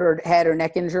spinal cord or head or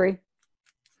neck injury?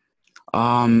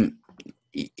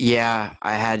 Yeah,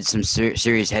 I had some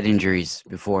serious head injuries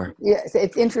before. Yeah,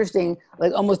 it's interesting.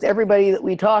 Like almost everybody that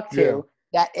we talk to,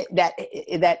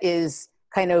 that is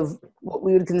kind of what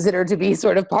we would consider to be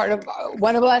sort of part of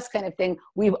one of us kind of thing.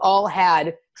 We've all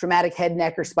had traumatic head,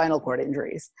 neck, or spinal cord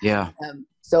injuries. Yeah.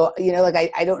 So, like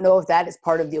I don't know if that is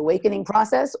part of the awakening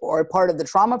process or part of the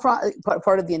trauma,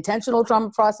 part of the intentional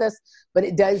trauma process, but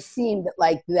it does seem that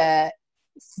like that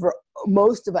for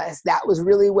most of us, that was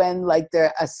really when like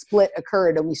a split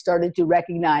occurred and we started to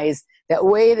recognize that,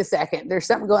 wait a second, there's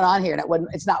something going on here. And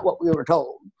it's not what we were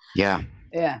told. Yeah.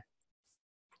 Yeah.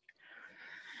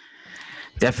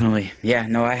 Definitely. Yeah.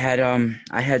 No, I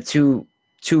had two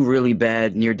really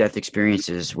bad near-death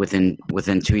experiences within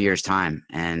 2 years' time.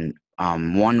 And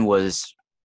one was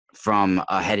from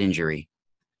a head injury.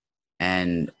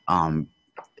 And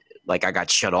like I got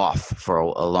shut off for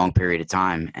a long period of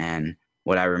time. And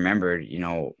what I remembered,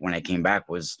 when I came back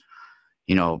was,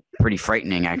 pretty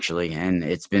frightening actually. And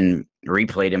it's been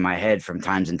replayed in my head from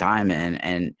times and time.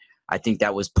 And I think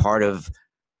that was part of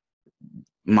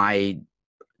my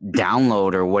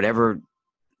download or whatever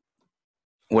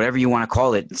you want to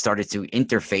call it, started to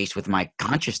interface with my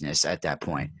consciousness at that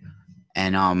point.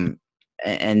 And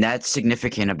that's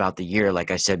significant about the year.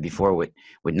 Like I said before, with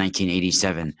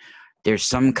 1987, there's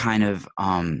some kind of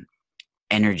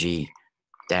energy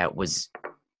that was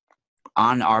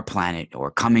on our planet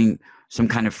or coming, some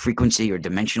kind of frequency or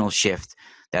dimensional shift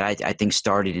that I think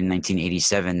started in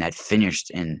 1987 that finished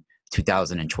in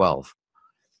 2012.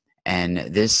 And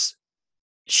this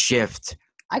shift,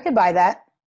 I could buy that.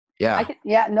 Yeah.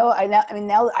 Now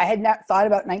I had not thought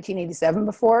about 1987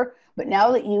 before, but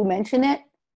now that you mention it,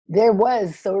 there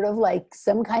was sort of like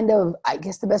some kind of, I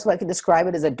guess the best way I could describe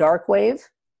it is a dark wave,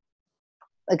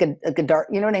 like a dark,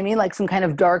 you know what I mean? Like some kind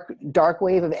of dark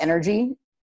wave of energy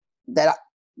that,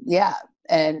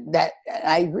 and that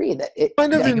I agree that it.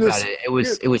 Think about it.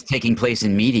 It was taking place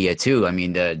in media too. I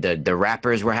mean, the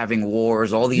rappers were having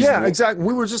wars. All these. Yeah, exactly.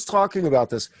 We were just talking about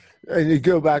this, and you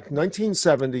go back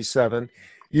 1977.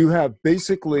 You have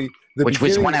basically which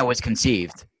was when I was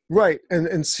conceived. Right,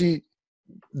 and see,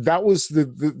 that was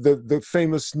the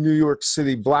famous New York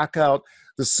City blackout.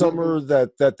 The summer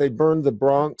that they burned the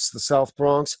Bronx, the South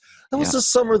Bronx. That was the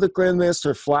summer that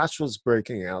Grandmaster Flash was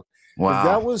breaking out. Wow. And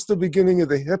that was the beginning of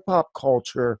the hip-hop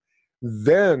culture.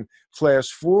 Then flash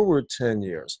forward 10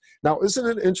 years. Now,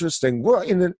 isn't it interesting? We're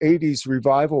in an 80s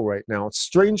revival right now.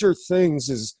 Stranger Things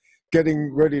is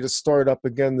getting ready to start up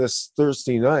again this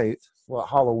Thursday night. Well,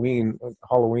 Halloween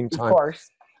time.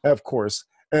 Of course.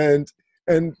 And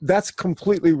that's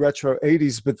completely retro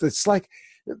 80s, but it's like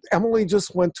Emily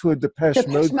just went to a Depeche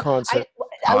Mode concert.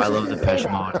 I love Depeche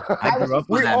Mode. I grew up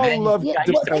with that. We all love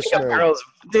Depeche Mode. Girls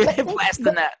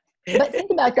blasting that. But think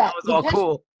about that. That was all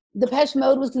cool. Depeche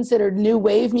Mode was considered new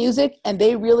wave music, and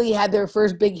they really had their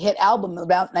first big hit album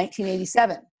about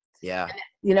 1987. Yeah.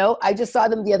 And, I just saw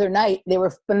them the other night. They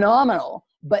were phenomenal,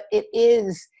 but it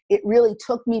really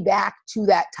took me back to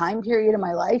that time period of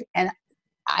my life. And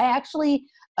I actually,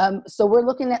 so we're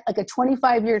looking at like a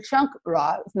 25-year chunk,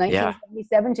 Ra,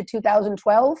 1977 to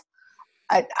 2012.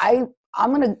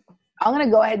 I'm gonna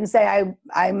go ahead and say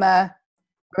I'm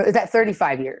is that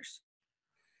 35 years?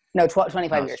 No,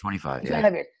 25 years. 25.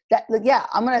 25 years.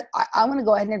 I'm gonna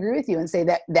go ahead and agree with you and say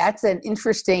that that's an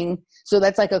interesting. So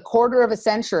that's like a quarter of a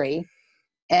century,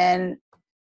 and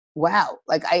wow,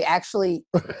 like I actually,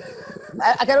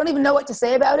 I don't even know what to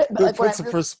say about it. But it puts a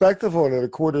perspective on it, a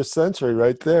quarter century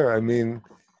right there. I mean,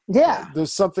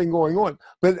 there's something going on.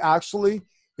 But actually,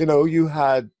 you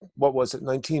had, what was it,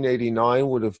 1989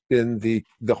 would have been the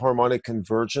harmonic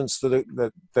convergence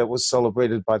that was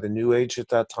celebrated by the New Age at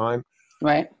that time.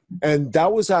 Right. And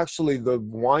that was actually the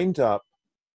wind up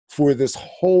for this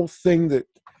whole thing that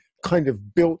kind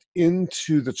of built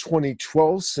into the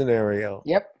 2012 scenario.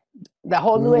 Yep. The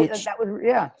whole new Which- that was,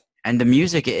 yeah. And the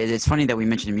music, it's funny that we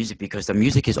mentioned the music because the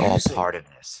music is all part of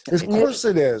this. Of course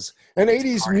it is. And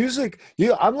 80s music,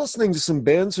 I'm listening to some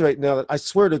bands right now that I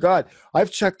swear to God,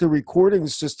 I've checked the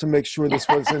recordings just to make sure this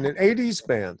wasn't an 80s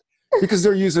band, because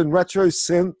they're using retro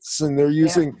synths and they're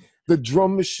using the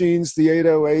drum machines, the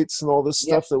 808s and all this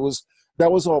stuff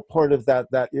that was all part of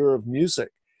that era of music.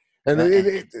 And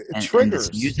it triggers.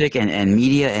 And music and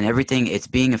media and everything, it's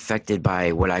being affected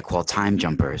by what I call time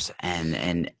jumpers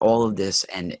and all of this.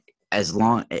 And as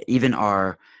long, even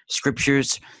our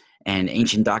scriptures and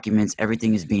ancient documents,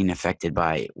 everything is being affected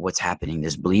by what's happening,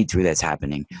 this bleed through that's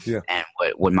happening. Yeah. And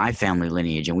what my family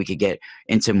lineage, and we could get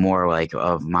into more like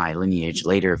of my lineage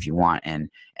later if you want, and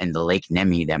the Lake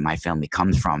Nemi that my family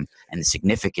comes from and the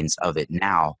significance of it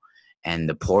now, and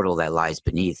the portal that lies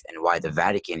beneath, and why the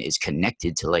Vatican is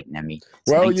connected to Lake Nemi.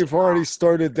 Well, you've already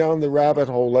started down the rabbit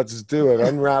hole. Let's do it.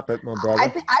 Unwrap it, my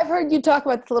brother. I've heard you talk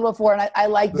about this a little before, and I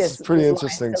like this. This is pretty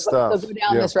interesting stuff. So go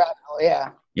down this rabbit hole, yeah.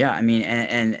 Yeah, I mean,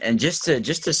 and just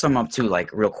to sum up too,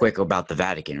 like real quick about the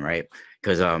Vatican, right?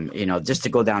 Because just to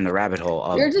go down the rabbit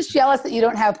hole. You're just jealous that you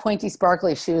don't have pointy,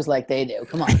 sparkly shoes like they do.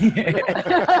 Come on, and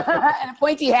a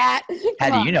pointy hat.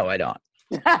 How do you know I don't?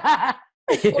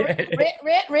 Well,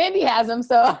 Randy has them,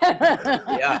 so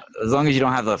yeah. As long as you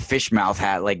don't have a fish mouth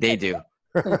hat like they do.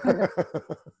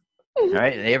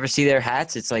 Right? They ever see their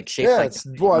hats? It's like shaped like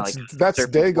that's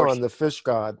Dagon, the fish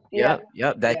god. Yep.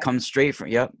 That comes straight from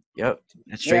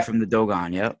That's straight from the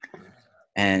Dogon. Yep.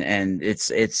 And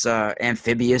it's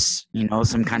amphibious,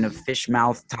 some kind of fish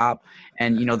mouth top,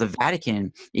 and the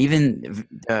Vatican, even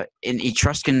in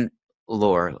Etruscan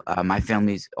lore, my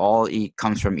family's all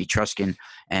comes from Etruscan,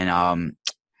 and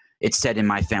it's said in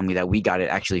my family that we got it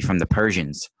actually from the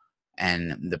Persians,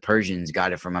 and the Persians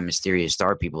got it from a mysterious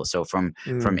star people. So from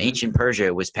ancient Persia,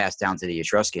 it was passed down to the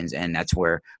Etruscans, and that's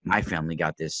where my family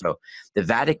got this. So the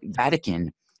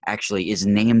Vatican actually is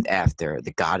named after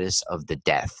the goddess of the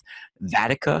death.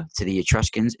 Vatica to the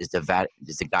Etruscans is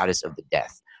the goddess of the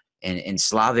death. And in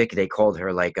Slavic, they called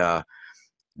her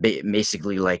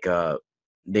basically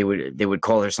they would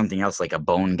call her something else, like a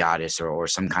bone goddess or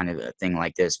some kind of a thing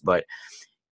like this. But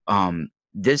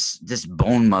this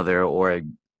bone mother or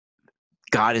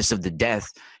goddess of the death,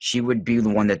 she would be the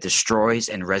one that destroys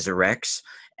and resurrects.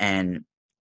 And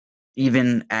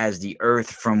even as the earth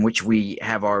from which we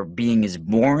have our being is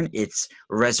born, it's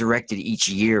resurrected each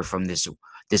year from this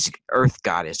earth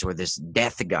goddess or this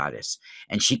death goddess.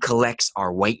 And she collects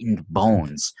our whitened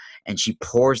bones, and she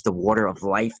pours the water of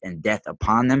life and death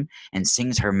upon them and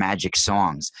sings her magic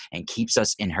songs and keeps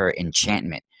us in her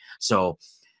enchantment. So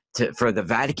for the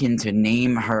Vatican to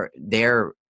name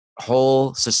their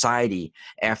whole society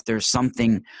after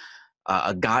something,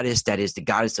 a goddess that is the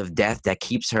goddess of death, that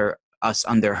keeps us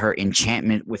under her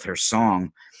enchantment with her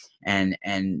song, and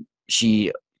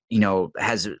she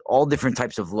has all different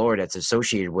types of lore that's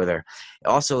associated with her.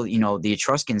 Also, the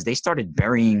Etruscans, they started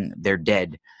burying their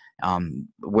dead.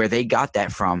 Where they got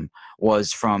that from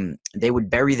was they would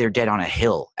bury their dead on a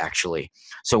hill, actually.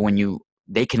 So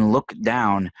they can look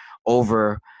down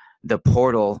over the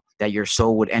portal that your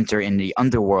soul would enter in the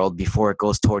underworld before it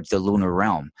goes towards the lunar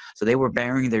realm. So they were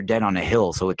burying their dead on a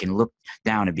hill so it can look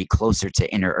down and be closer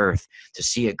to inner earth, to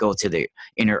see it go to the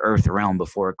inner earth realm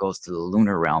before it goes to the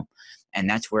lunar realm. And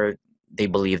that's where they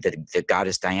believe that the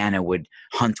goddess Diana would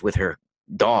hunt with her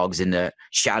dogs in the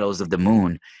shadows of the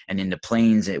moon, and in the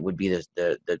plains it would be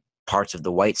the parts of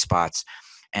the white spots.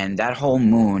 And that whole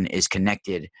moon is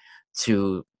connected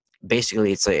to,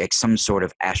 basically it's like some sort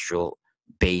of astral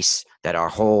base that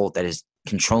is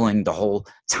controlling the whole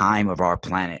time of our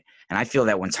planet. And I feel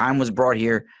that when time was brought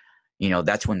here,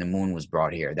 that's when the moon was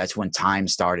brought here. That's when time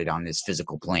started on this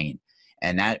physical plane.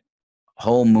 And that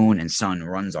whole moon and sun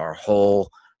runs our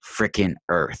whole freaking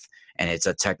earth. And it's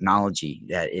a technology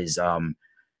that is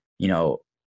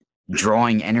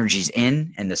drawing energies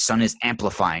in, and the sun is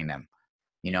amplifying them,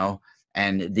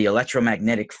 and the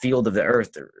electromagnetic field of the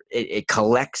earth, it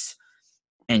collects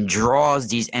and draws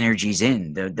these energies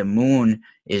in. The moon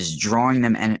is drawing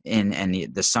them in,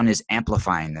 and the sun is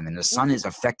amplifying them, and the sun is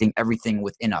affecting everything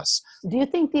within us. Do you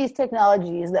think these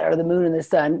technologies that are the moon and the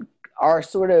sun are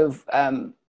sort of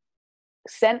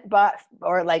sent by,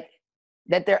 or like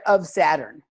that they're of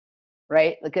Saturn,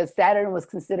 right? Because Saturn is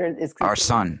considered our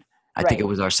sun. I think it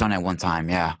was our sun at one time.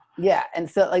 Yeah. Yeah. And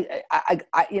so like,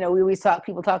 we always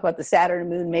people talk about the Saturn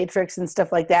moon matrix and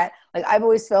stuff like that. Like I've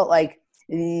always felt like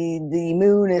the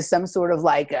moon is some sort of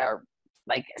like a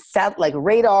like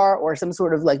radar or some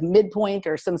sort of like midpoint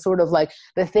or some sort of like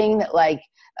the thing that like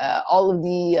all of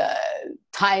the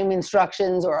time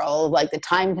instructions or all of like the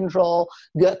time control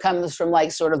comes from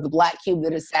like sort of the black cube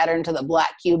that is Saturn to the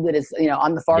black cube that is,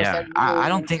 on the far side of the moon. I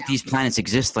don't think these planets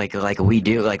exist like we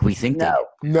do, like we think they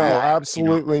do. No,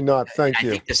 absolutely not. Thank you.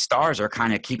 I think the stars are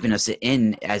kind of keeping us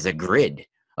in as a grid,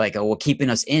 like keeping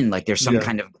us in, like there's some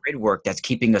kind of grid work that's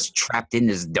keeping us trapped in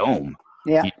this dome.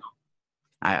 Yeah.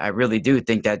 I really do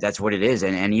think that that's what it is.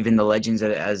 And even the legends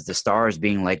as the stars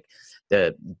being like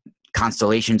the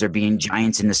constellations are being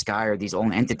giants in the sky or these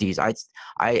own entities.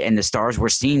 And the stars were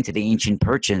seen to the ancient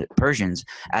Persians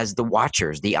as the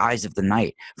watchers, the eyes of the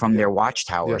night from their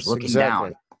watchtowers, looking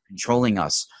down, controlling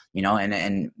us,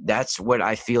 and that's what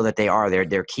I feel that they are.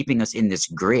 They're keeping us in this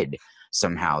grid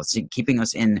somehow, keeping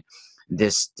us in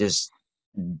this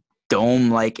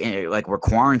dome, like we're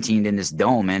quarantined in this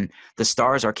dome, and the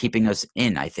stars are keeping us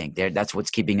in. I think that's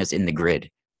what's keeping us in the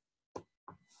grid.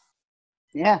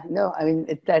 Yeah, no, I mean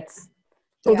that's.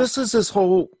 So this is this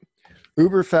whole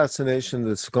uber fascination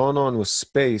that's gone on with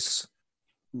space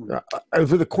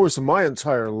over the course of my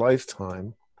entire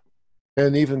lifetime,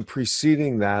 and even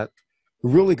preceding that. It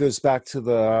really goes back to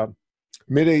the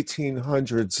mid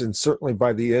 1800s, and certainly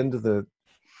by the end of the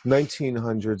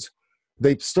 1900s.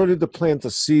 They started to plant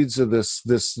the seeds of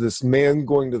this man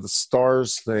going to the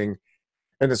stars thing,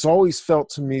 and it's always felt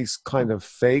to me kind of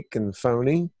fake and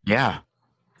phony. Yeah.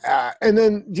 And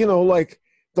then, like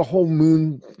the whole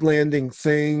moon landing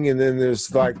thing, and then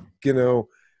there's like,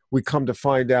 we come to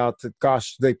find out that,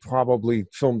 gosh, they probably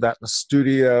filmed that in a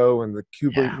studio, and the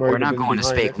Kubrick. We're not going to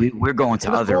space. We're going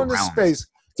to other realms. Space.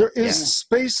 There is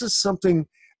space is something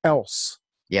else.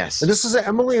 Yes. And this is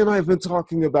Emily and I have been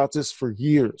talking about this for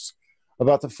years.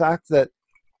 About the fact that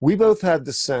we both had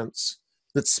the sense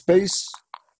that space,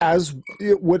 as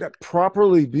it would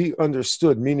properly be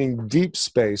understood, meaning deep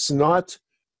space, not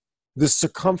the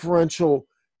circumferential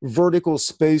vertical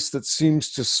space that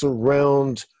seems to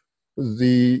surround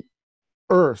the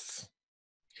Earth,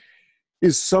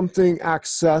 is something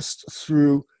accessed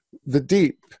through the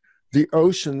deep, the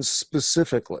oceans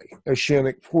specifically,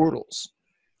 oceanic portals,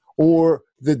 or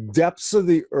the depths of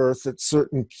the earth at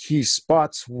certain key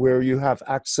spots where you have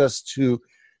access to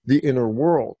the inner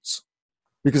worlds.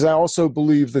 Because I also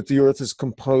believe that the earth is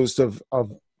composed of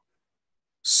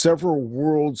several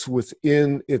worlds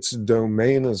within its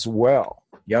domain as well.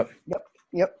 Yep.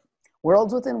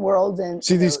 Worlds within worlds. And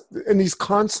see, these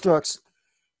constructs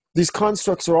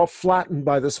are all flattened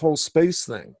by this whole space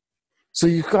thing. So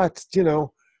you've got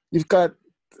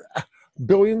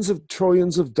billions of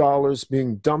trillions of dollars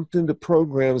being dumped into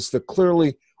programs that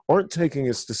clearly aren't taking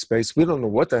us to space. We don't know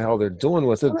what the hell they're doing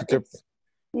with it.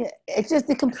 It's just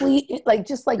the complete,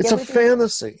 it's a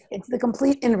fantasy. It's the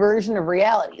complete inversion of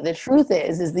reality. The truth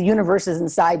is the universe is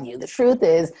inside you. The truth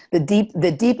is the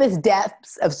deepest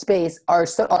depths of space are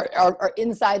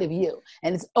inside of you,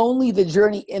 and it's only the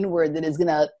journey inward that is going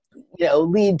to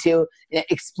lead to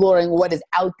exploring what is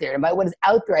out there. And by what is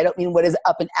out there, I don't mean what is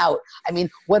up and out. I mean,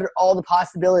 what are all the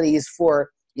possibilities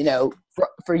for you?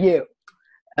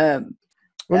 Even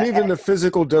the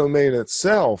physical domain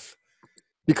itself,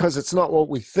 because it's not what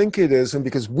we think it is, and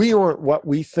because we aren't what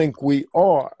we think we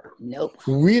are. Nope.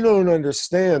 We don't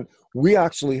understand. We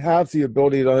actually have the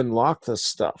ability to unlock this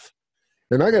stuff.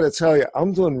 And I got to tell you,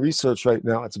 I'm doing research right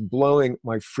now. It's blowing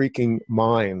my freaking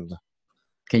mind.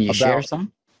 Can you share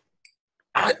some?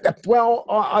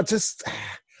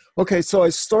 Okay, so I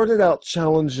started out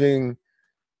challenging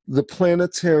the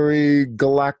planetary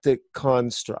galactic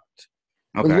construct.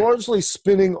 Okay. Largely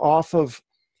spinning off of,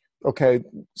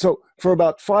 so for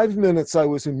about 5 minutes I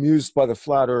was amused by the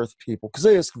flat earth people because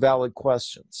they ask valid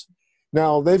questions.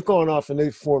 Now they've gone off and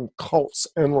they've formed cults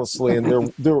endlessly,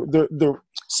 and they're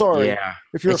sorry. Yeah.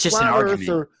 If you're a flat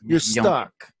earther, you're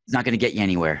stuck. It's not going to get you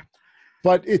anywhere.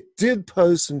 But it did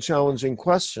pose some challenging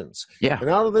questions. Yeah. And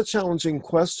out of the challenging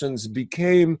questions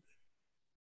became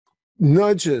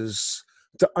nudges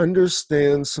to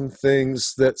understand some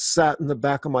things that sat in the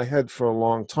back of my head for a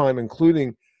long time,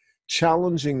 including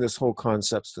challenging this whole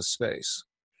concept of space.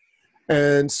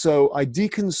 And so I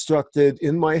deconstructed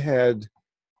in my head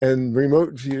and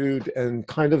remote viewed and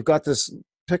kind of got this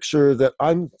picture that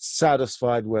I'm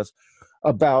satisfied with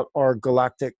about our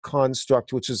galactic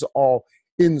construct, which is all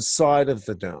inside of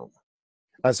the dome,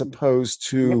 as opposed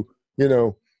to,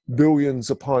 billions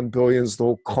upon billions, the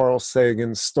old Carl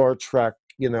Sagan, Star Trek,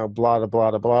 blah, blah,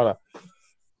 blah, blah.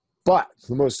 But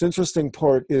the most interesting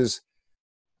part is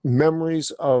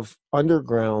memories of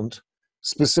underground,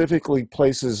 specifically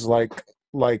places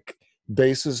like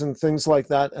bases and things like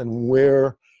that, and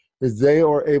where is they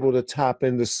are able to tap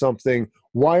into something.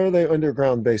 Why are they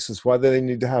underground bases? Why do they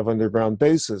need to have underground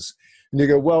bases? And you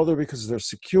go, well, they're because they're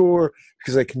secure,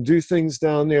 because they can do things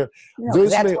down there.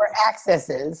 That's where access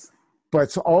is. But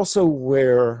it's also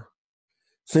where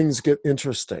things get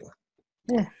interesting.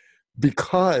 Yeah.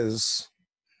 Because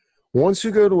once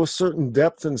you go to a certain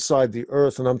depth inside the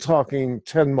earth, and I'm talking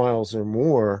 10 miles or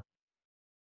more,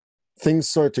 things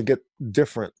start to get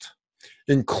different,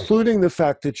 including the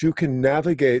fact that you can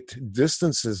navigate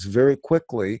distances very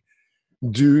quickly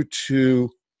due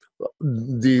to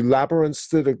the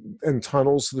labyrinths and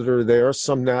tunnels that are there,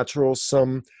 some natural,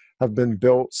 some have been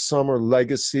built, some are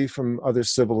legacy from other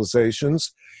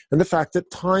civilizations, and the fact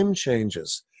that time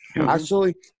changes. Mm-hmm.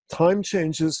 Actually, time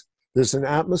changes. There's an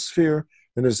atmosphere,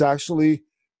 and there's actually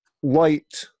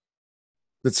light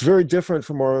that's very different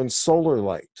from our own solar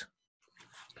light.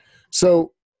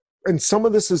 So, and some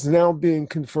of this is now being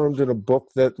confirmed in a book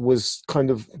that was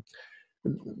kind of,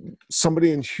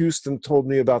 somebody in Houston told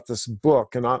me about this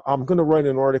book, and I'm going to write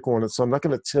an article on it, so I'm not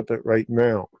going to tip it right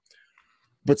now.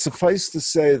 But suffice to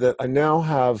say that I now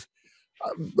have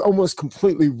almost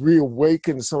completely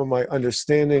reawakened some of my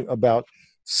understanding about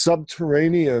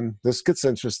subterranean. This gets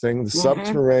interesting. The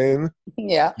subterranean.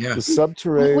 Yeah. The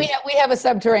subterranean. We have a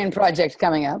subterranean project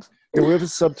coming up. Yeah, we have a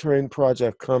subterranean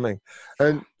project coming.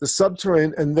 And the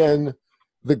subterranean, and then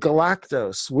the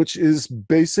galactos, which is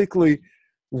basically,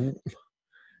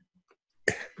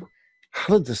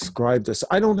 how to describe this?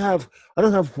 I don't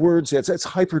have words yet. It's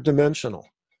hyperdimensional.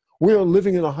 We are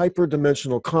living in a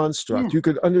hyperdimensional construct. Yeah. You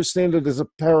could understand it as a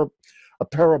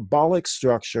parabolic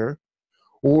structure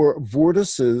or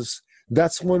vortices.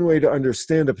 That's one way to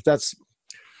understand it, but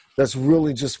that's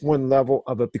really just one level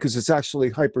of it, because it's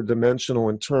actually hyperdimensional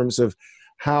in terms of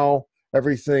how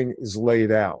everything is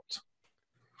laid out.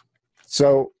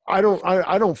 So I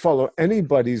don't follow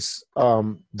anybody's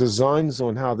designs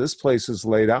on how this place is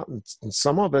laid out, and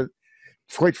some of it,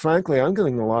 quite frankly, I'm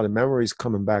getting a lot of memories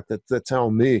coming back that tell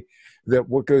me that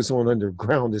what goes on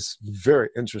underground is very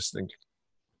interesting.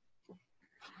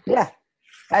 Yeah.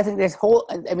 I think there's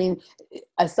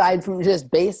aside from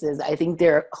just bases, I think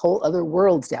there are whole other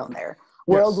worlds down there.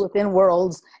 Worlds within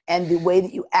worlds, and the way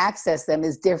that you access them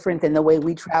is different than the way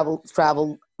we travel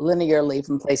linearly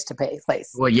from place to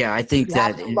place. Well, yeah, I think you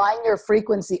that have to line your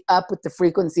frequency up with the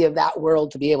frequency of that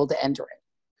world to be able to enter it.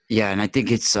 Yeah, and I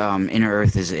think it's inner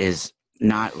Earth is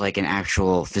not like an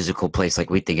actual physical place like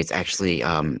we think. It's actually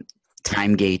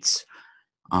time gates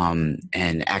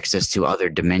and access to other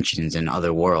dimensions and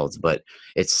other worlds, but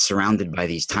it's surrounded by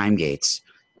these time gates.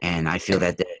 And I feel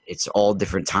that it's all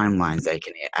different timelines that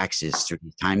can access through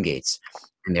these time gates,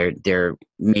 and they're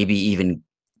maybe even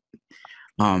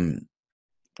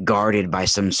guarded by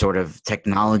some sort of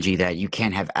technology that you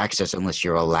can't have access unless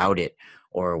you're allowed it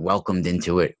or welcomed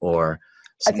into it. Or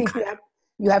I think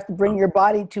you have to bring your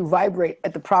body to vibrate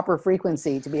at the proper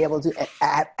frequency to be able to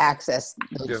access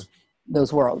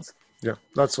those worlds. Yeah,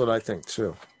 that's what I think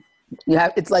too.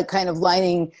 It's like kind of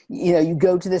lining, you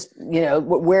go to this,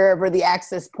 wherever the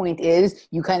access point is,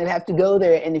 you kind of have to go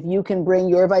there. And if you can bring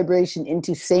your vibration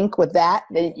into sync with that,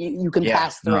 then you can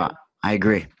pass through. No, I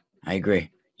agree.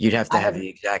 You'd have to have the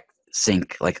exact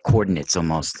sync, like coordinates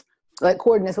almost. Like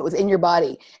coordinates, but within your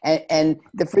body. And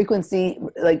the frequency,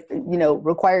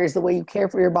 requires the way you care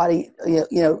for your body,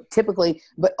 typically,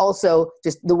 but also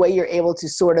just the way you're able to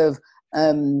sort of,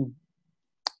 with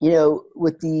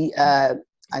the,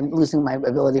 I'm losing my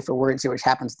ability for words here, which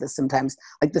happens to this sometimes.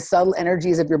 Like the subtle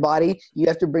energies of your body, you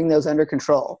have to bring those under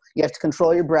control. You have to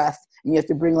control your breath, and you have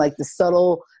to bring like the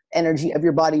subtle energy of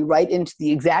your body right into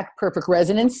the exact perfect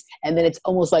resonance. And then it's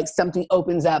almost like something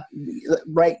opens up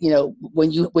right,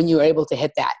 when you are able to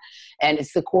hit that. And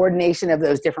it's the coordination of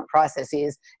those different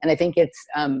processes. And I think I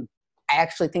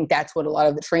actually think that's what a lot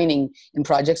of the training in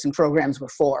projects and programs were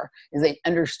for, is they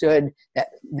understood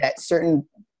that certain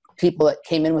people that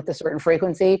came in with a certain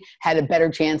frequency had a better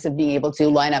chance of being able to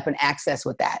line up and access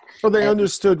with that. Well, they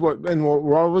understood what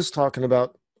Ra was talking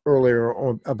about earlier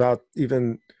about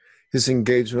even his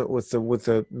engagement with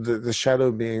the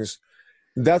shadow beings.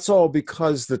 That's all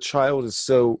because the child is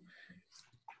so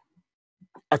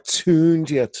attuned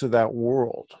yet to that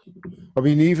world. I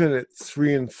mean, even at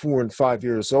 3 and 4 and 5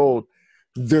 years old,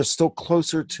 they're still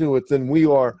closer to it than we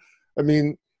are. I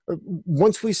mean,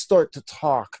 once we start to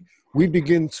talk, we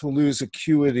begin to lose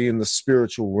acuity in the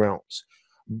spiritual realms.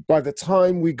 By the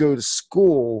time we go to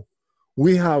school,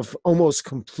 we have almost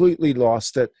completely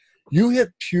lost it. You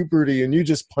hit puberty and you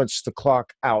just punch the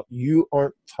clock out. You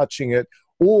aren't touching it,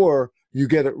 or you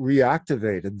get it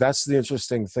reactivated. That's the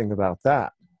interesting thing about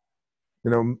that.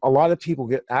 A lot of people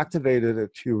get activated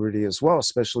at puberty as well,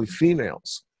 especially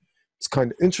females. It's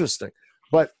kind of interesting.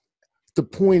 But the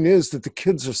point is that the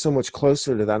kids are so much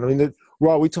closer to that. I mean,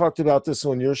 Ra, we talked about this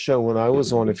on your show when I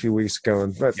was on a few weeks ago.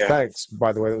 And thanks,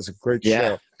 by the way. That was a great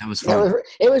show. That was fun.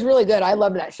 It was really good. I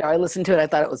loved that show. I listened to it. I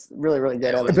thought it was really, really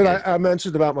good. But I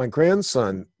mentioned about my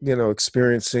grandson,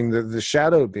 experiencing the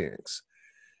shadow beings.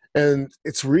 And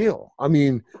it's real. I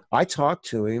mean, I talked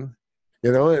to him,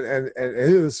 and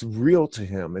it was real to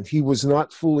him. And he was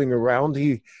not fooling around.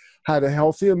 He had a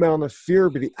healthy amount of fear,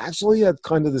 but he actually had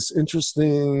kind of this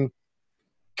interesting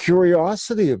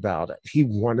curiosity about it. He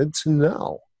wanted to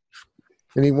know,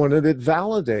 and he wanted it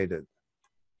validated.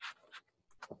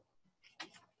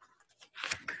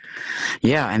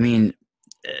 Yeah, I mean,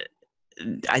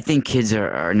 I think kids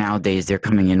are nowadays, they're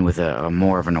coming in with a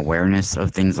more of an awareness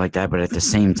of things like that, but at the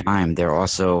same time, they're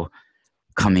also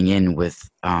coming in with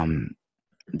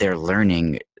they're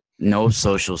learning no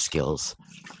social skills.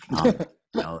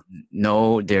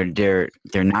 No, they're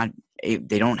not. They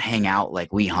don't hang out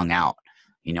like we hung out.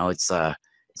 It's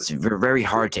very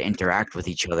hard to interact with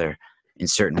each other in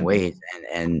certain ways,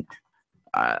 and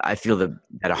I feel that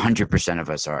 100% of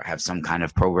us have some kind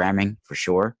of programming for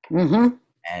sure,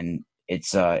 and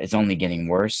it's only getting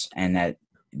worse. And that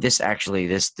this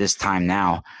time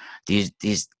now,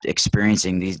 these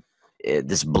experiencing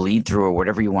this bleed through, or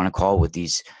whatever you want to call it,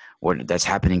 with that's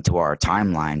happening to our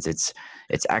timelines.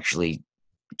 It's actually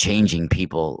changing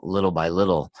people little by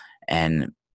little,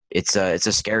 and it's a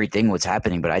scary thing what's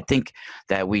happening. But I think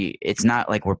that it's not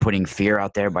like we're putting fear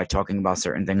out there by talking about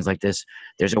certain things like this.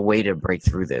 There's a way to break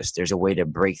through this. There's a way to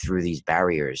break through these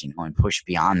barriers, and push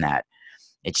beyond that.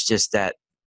 It's just that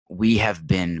we have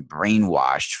been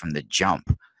brainwashed from the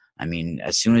jump. I mean,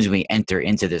 as soon as we enter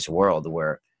into this world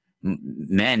where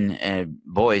men and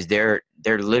boys, they're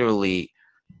literally,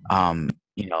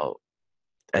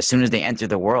 as soon as they enter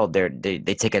the world, they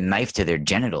take a knife to their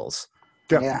genitals.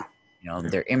 Yeah.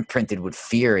 They're imprinted with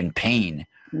fear and pain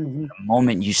the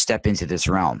moment you step into this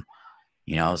realm.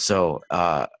 So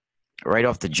right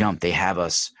off the jump, they have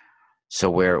us. So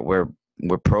we're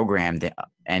programmed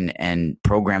and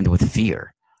programmed with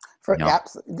fear.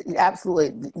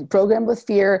 Absolutely. Programmed with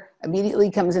fear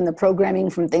immediately comes in the programming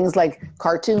from things like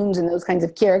cartoons and those kinds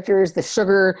of characters, the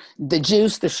sugar, the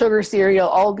juice, the sugar cereal,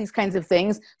 all these kinds of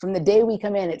things. From the day we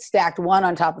come in, it's stacked one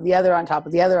on top of the other, on top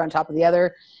of the other, on top of the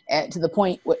other, to the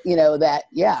point, that,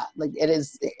 like it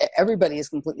is, everybody is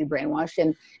completely brainwashed.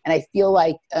 And I feel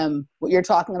like what you're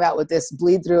talking about with this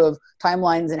bleed through of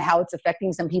timelines and how it's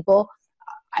affecting some people,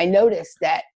 I noticed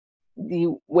that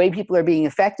the way people are being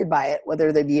affected by it,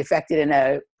 whether they be affected in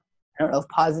I don't know if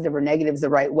positive or negative is the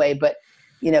right way, but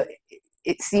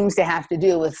it seems to have to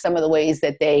do with some of the ways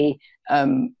that they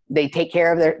take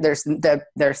care of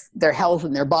their health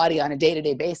and their body on a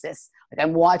day-to-day basis. Like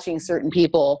I'm watching certain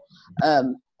people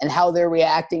and how they're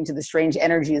reacting to the strange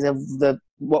energies of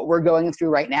what we're going through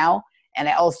right now. And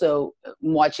I also am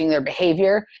watching their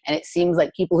behavior, and it seems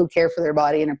like people who care for their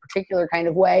body in a particular kind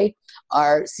of way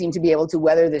seem to be able to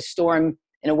weather this storm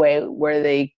in a way where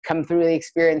they come through the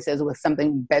experiences with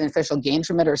something beneficial gained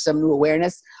from it or some new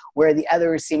awareness, where the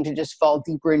others seem to just fall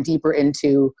deeper and deeper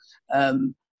into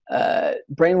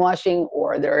brainwashing,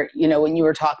 or they're, when you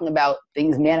were talking about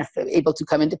things able to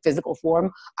come into physical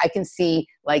form, I can see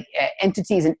like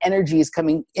entities and energies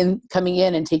coming in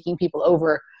and taking people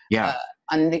over. Yeah.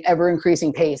 On an ever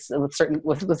increasing pace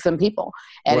with some people.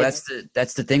 And well,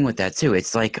 that's the thing with that too.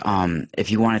 It's like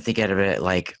if you want to think of it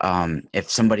like if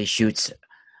somebody shoots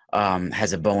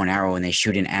has a bow and arrow and they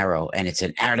shoot an arrow, and it's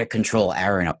an out of control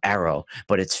arrow,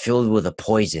 but it's filled with a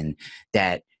poison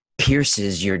that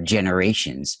pierces your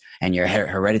generations and your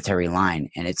hereditary line,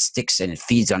 and it sticks and it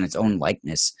feeds on its own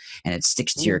likeness, and it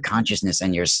sticks to your consciousness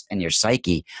and your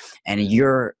psyche, and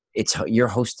you're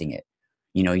hosting it.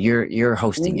 You're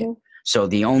hosting it. So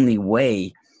the only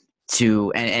way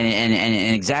to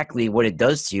and exactly what it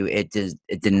does to you, it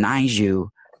denies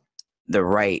you the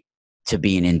right to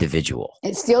be an individual.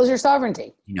 It steals your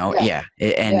sovereignty. And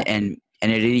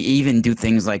it even do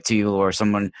things like to you, or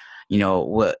someone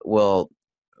will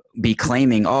be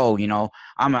claiming,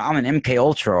 I'm an MK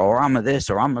Ultra, or I'm a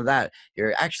this, or I'm a that.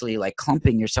 You're actually like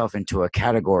clumping yourself into a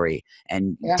category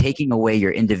and taking away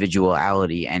your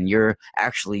individuality, and you're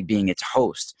actually being its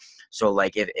host. So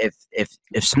like if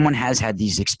someone has had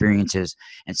these experiences,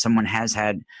 and someone has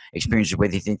had experiences where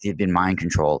they think they've been mind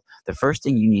controlled, the first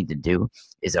thing you need to do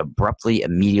is abruptly,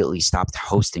 immediately stop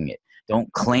hosting it.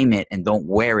 Don't claim it, and don't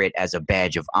wear it as a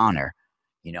badge of honor.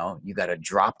 You got to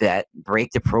drop that,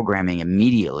 break the programming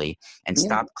immediately, and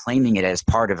stop claiming it as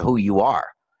part of who you are.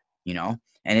 And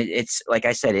it's like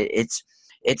I said, it's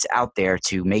out there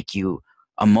to make you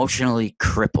emotionally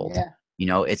crippled. You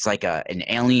know, it's like an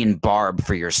alien barb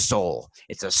for your soul.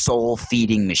 It's a soul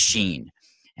feeding machine,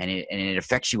 and it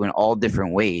affects you in all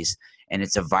different ways. And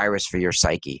it's a virus for your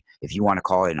psyche. If you want to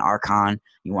call it an archon,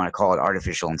 you want to call it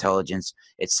artificial intelligence,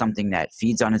 it's something that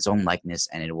feeds on its own likeness,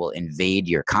 and it will invade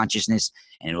your consciousness,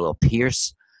 and it will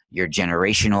pierce your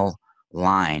generational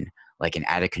line like an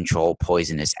out of control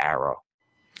poisonous arrow.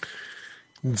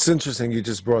 It's interesting you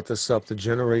just brought this up, the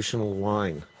generational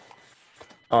line.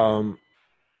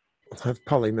 I've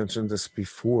probably mentioned this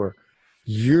before.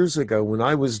 Years ago, when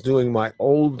I was doing my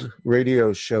old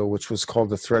radio show, which was called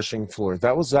The Threshing Floor,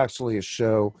 that was actually a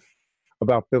show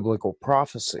about biblical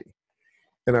prophecy.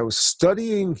 And I was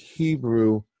studying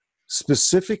Hebrew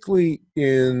specifically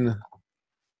in...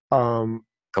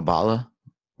 Kabbalah?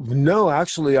 No,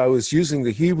 actually, I was using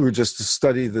the Hebrew just to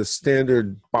study the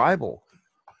standard Bible.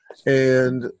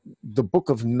 And the book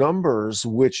of Numbers,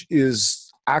 which is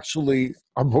actually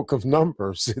a book of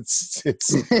numbers. It's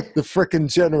the frickin'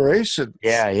 generations.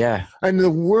 Yeah. And the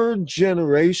word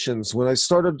generations, when I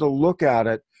started to look at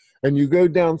it, and you go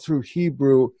down through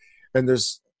Hebrew, and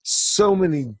there's so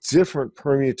many different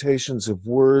permutations of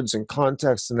words and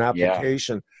context and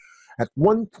application. Yeah. At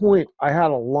one point, I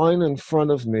had a line in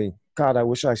front of me. God, I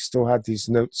wish I still had these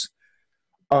notes.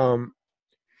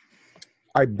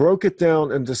 I broke it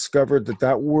down and discovered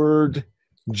that word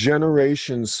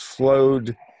generations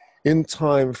flowed in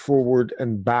time forward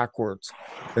and backwards.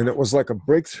 And it was like a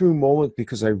breakthrough moment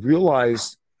because I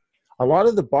realized a lot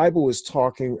of the Bible is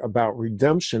talking about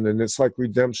redemption, and it's like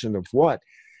redemption of what?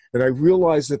 And I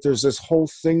realized that there's this whole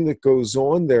thing that goes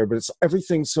on there, but it's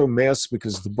everything's so masked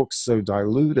because the book's so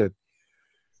diluted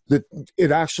that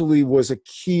it actually was a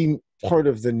key part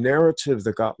of the narrative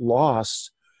that got lost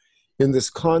in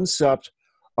this concept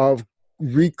of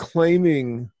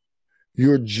reclaiming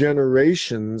your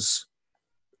generations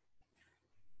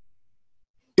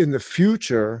in the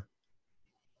future.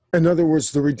 In other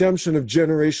words, the redemption of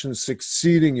generations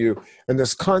succeeding you, and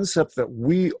this concept that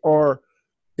we are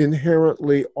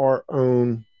inherently our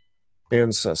own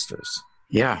ancestors.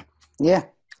 Yeah.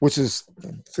 Which is,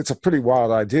 it's a pretty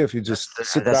wild idea if you just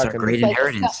sit that's back a great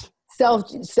inheritance.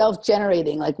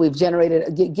 Self-generating, like we've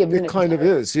generated. It kind of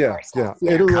is, yeah.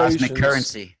 Cosmic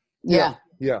currency. Yeah.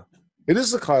 It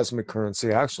is the cosmic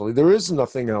currency, actually. There is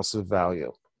nothing else of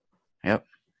value. Yep.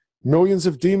 Millions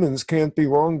of demons can't be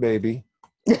wrong, baby.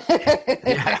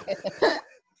 Yeah.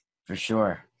 For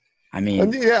sure. I mean...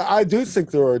 And yeah, I do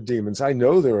think there are demons. I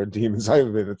know there are demons. I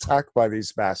have been attacked by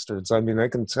these bastards. I mean, I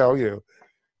can tell you,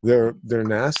 they're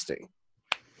nasty.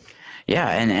 Yeah,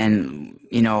 and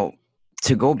you know,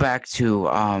 to go back to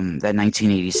that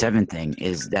 1987 thing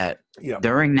is that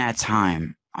during that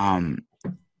time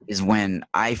is when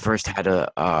I first had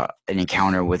an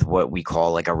encounter with what we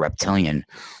call like a reptilian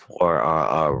or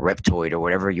a reptoid or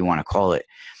whatever you want to call it.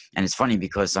 And it's funny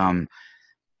because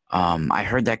I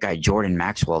heard that guy Jordan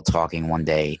Maxwell talking one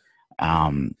day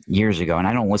years ago, and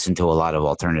I don't listen to a lot of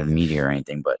alternative media or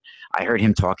anything, but I heard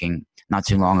him talking not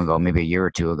too long ago, maybe a year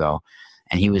or two ago,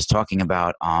 and he was talking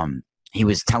about he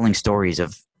was telling stories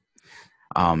of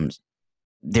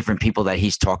different people that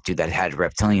he's talked to that had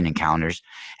reptilian encounters,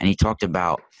 and he talked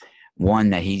about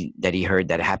one that he heard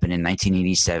that happened in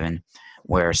 1987,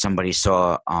 where somebody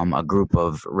saw a group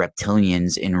of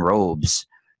reptilians in robes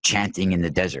chanting in the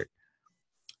desert.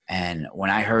 And when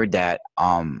I heard that,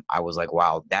 I was like,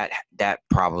 wow, that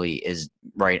probably is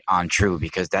right on true,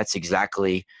 because that's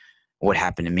exactly what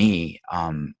happened to me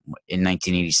in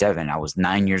 1987. I was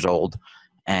 9 years old,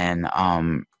 and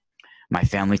my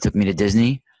family took me to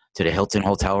Disney, to the Hilton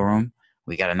hotel room.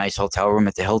 We got a nice hotel room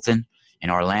at the Hilton in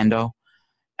Orlando.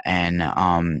 And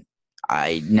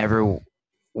I never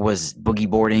was boogie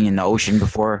boarding in the ocean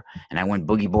before, and I went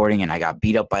boogie boarding, and I got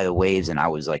beat up by the waves, and I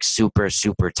was like super,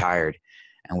 super tired.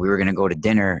 And we were going to go to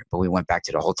dinner, but we went back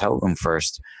to the hotel room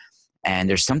first. And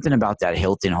there's something about that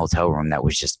Hilton hotel room that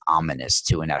was just ominous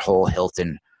too. And that whole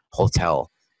Hilton hotel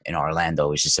in Orlando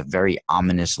was just a very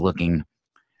ominous looking.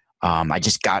 I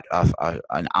just got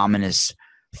an ominous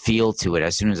feel to it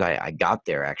as soon as I got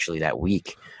there, actually, that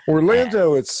week.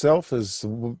 Orlando itself is,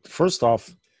 first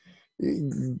off,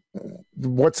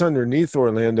 what's underneath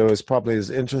Orlando is probably as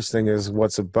interesting as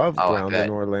what's above ground in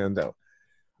Orlando.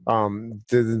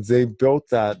 They built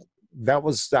that. That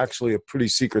was actually a pretty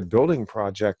secret building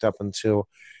project up until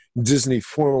Disney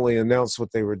formally announced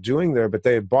what they were doing there, but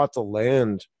they had bought the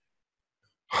land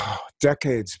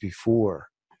decades before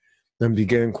and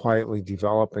began quietly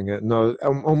developing it. No,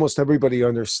 almost everybody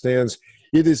understands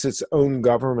it is its own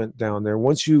government down there.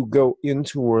 Once you go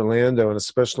into Orlando, and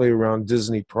especially around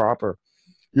Disney proper,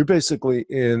 you're basically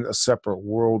in a separate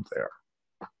world there.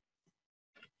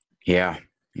 Yeah,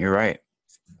 you're right.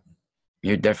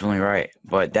 You're definitely right.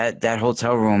 But that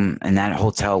hotel room and that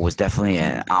hotel was definitely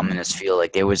an ominous feel.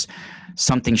 Like there was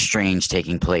something strange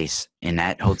taking place in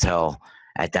that hotel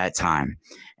at that time.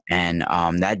 And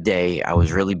that day, I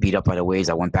was really beat up by the waves.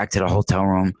 I went back to the hotel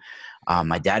room.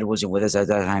 My dad wasn't with us at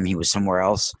that time. He was somewhere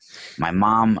else. My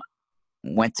mom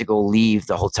went to go leave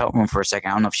the hotel room for a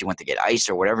second. I don't know if she went to get ice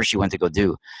or whatever she went to go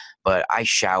do. But I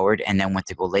showered and then went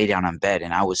to go lay down on bed.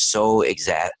 And I was so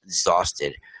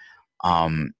exhausted.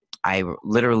 I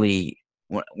literally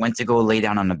went to go lay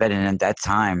down on the bed, and at that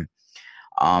time,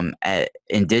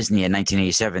 in Disney in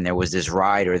 1987, there was this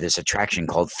ride or this attraction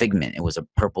called Figment. It was a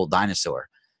purple dinosaur,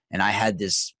 and I had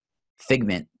this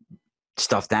Figment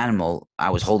stuffed animal. I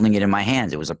was holding it in my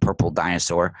hands. It was a purple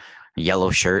dinosaur, a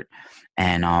yellow shirt,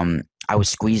 and I was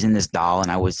squeezing this doll, and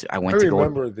I went to go. I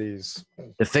remember these.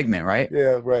 The Figment, right?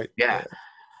 Yeah, right. Yeah.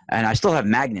 And I still have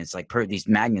magnets, like these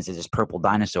magnets of this purple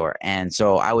dinosaur. And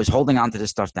so I was holding on to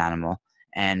this stuffed animal,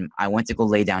 and I went to go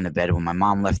lay down in bed when my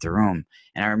mom left the room.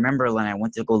 And I remember when I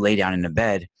went to go lay down in the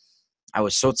bed, I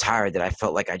was so tired that I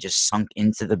felt like I just sunk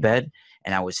into the bed,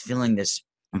 and I was feeling this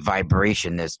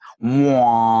vibration, this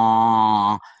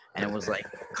wah, and it was like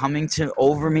coming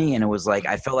over me. And it was like,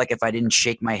 I felt like if I didn't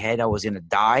shake my head, I was going to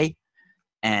die.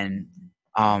 And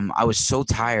I was so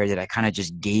tired that I kind of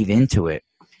just gave into it.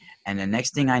 And the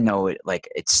next thing I know, it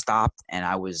stopped, and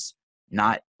I was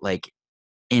not like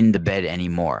in the bed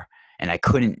anymore. And I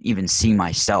couldn't even see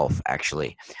myself,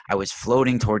 actually. I was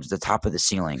floating towards the top of the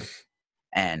ceiling,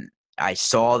 and I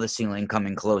saw the ceiling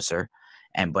coming closer,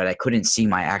 but I couldn't see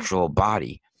my actual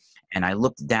body. And I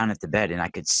looked down at the bed, and I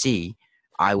could see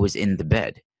I was in the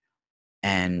bed.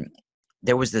 And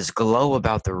there was this glow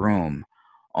about the room,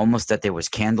 almost that there was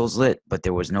candles lit, but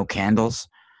there was no candles.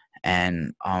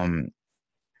 And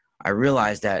I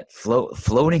realized that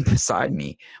floating beside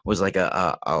me was like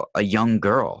a young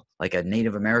girl, like a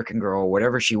Native American girl,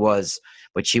 whatever she was,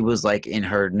 but she was like in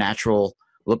her natural,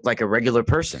 looked like a regular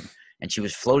person, and she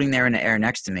was floating there in the air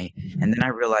next to me. And then I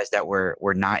realized that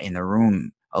we're not in the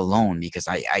room alone, because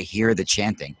I hear the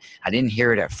chanting. I didn't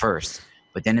hear it at first,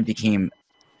 but then it became,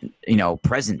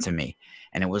 present to me,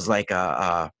 and it was like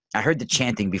I heard the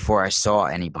chanting before I saw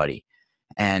anybody,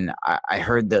 and I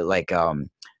heard that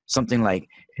something like,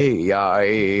 hey,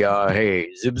 hey,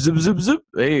 zip, zip, zip, zip,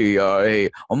 hey, hey,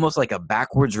 almost like a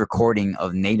backwards recording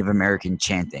of Native American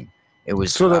chanting. It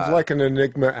was sort of like an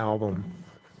Enigma album.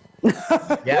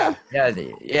 yeah,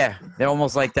 they're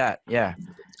almost like that. Yeah.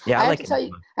 I have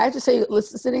to tell you,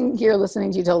 sitting here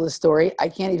listening to you tell this story, I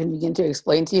can't even begin to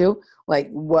explain to you like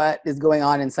what is going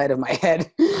on inside of my head.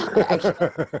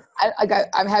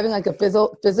 I'm having like a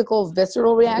physical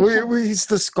visceral reaction. He's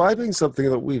describing something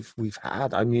that we've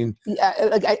had. I mean,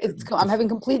 I'm having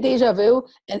complete deja vu,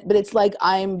 but it's like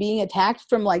I'm being attacked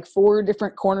from like 4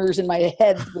 different corners in my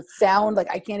head with sound.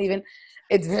 Like I can't even.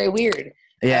 It's very weird.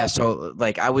 Yeah. So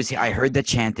like I heard the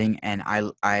chanting, and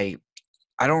I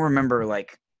don't remember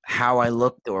like how I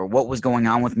looked or what was going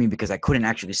on with me, because I couldn't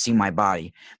actually see my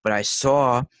body. But I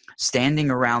saw standing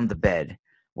around the bed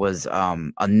was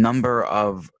a number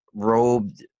of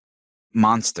robed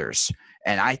monsters,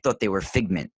 and I thought they were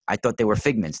figments. I thought they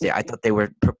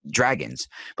were dragons,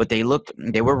 but they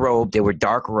were robed, they were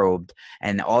dark robed,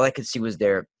 and all I could see was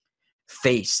their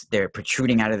face. They're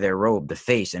protruding out of their robe, the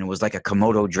face, and it was like a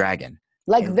Komodo dragon.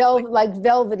 Like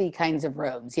velvety kinds of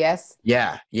robes, yes?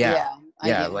 Yeah,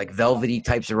 like velvety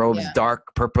types of robes, dark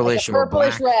purplish, like a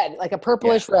purplish or black. Red, like a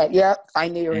purplish red. Yep, I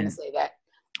knew you were going to say that.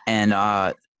 And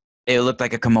it looked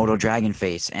like a Komodo dragon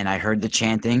face, and I heard the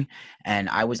chanting, and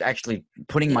I was actually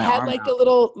putting my arm like out. the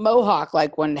little mohawk,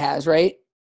 like one has, right?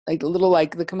 Like the little,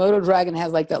 like the Komodo dragon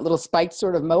has like that little spiked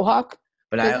sort of mohawk.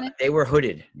 But they were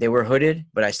hooded. They were hooded,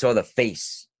 but I saw the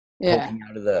face poking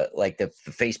out of the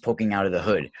face poking out of the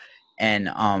hood. And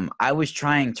I was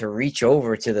trying to reach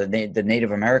over to the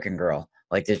Native American girl,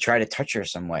 like to try to touch her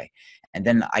some way. And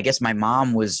then I guess my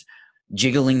mom was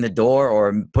jiggling the door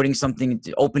or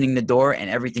opening the door, and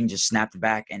everything just snapped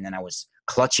back. And then I was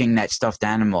clutching that stuffed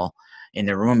animal in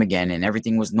the room again, and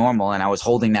everything was normal. And I was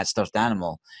holding that stuffed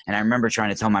animal. And I remember trying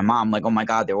to tell my mom, like, oh my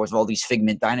God, there was all these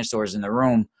figment dinosaurs in the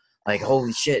room. Like,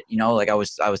 holy shit, like I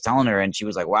was telling her, and she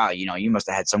was like, wow, you must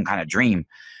have had some kind of dream.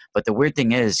 But the weird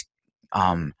thing is,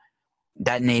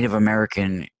 that Native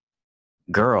American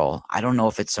girl, I don't know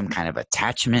if it's some kind of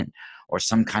attachment or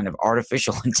some kind of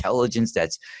artificial intelligence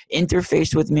that's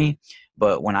interfaced with me,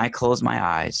 but when I close my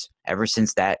eyes, ever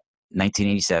since that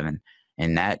 1987,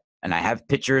 and I have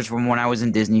pictures from when I was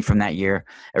in Disney from that year,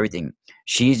 everything,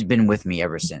 she's been with me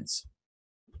ever since.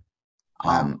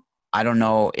 Wow. I don't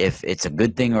know if it's a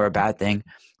good thing or a bad thing,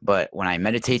 but when I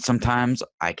meditate sometimes,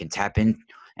 I can tap in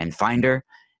and find her.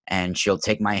 and she'll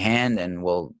take my hand and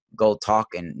we'll go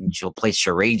talk, and she'll play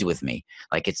charades with me.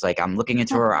 Like, it's like I'm looking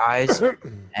into her eyes,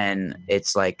 and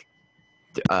it's like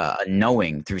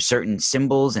knowing through certain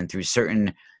symbols and through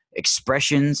certain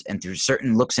expressions and through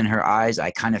certain looks in her eyes,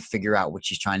 I kind of figure out what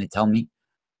she's trying to tell me,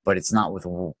 but it's not with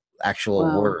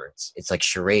actual words. It's like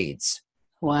charades.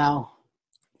 Wow.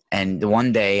 And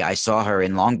one day I saw her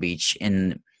in Long Beach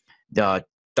in the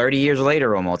 30 years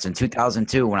later, almost in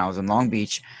 2002, when I was in Long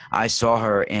Beach, I saw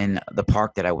her in the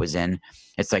park that I was in.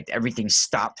 It's like everything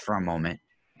stopped for a moment,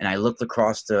 and I looked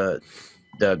across the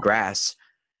grass,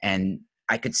 and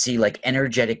I could see like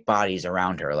energetic bodies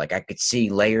around her. Like, I could see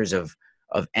layers of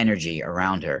energy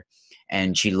around her.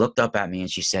 And she looked up at me and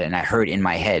she said, and I heard in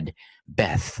my head,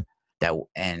 Beth.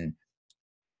 And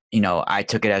I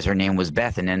took it as her name was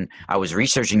Beth. And then I was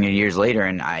researching it years later,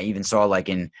 and I even saw, like,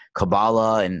 in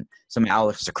Kabbalah and some of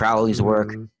Alex Crowley's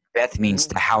work, Beth means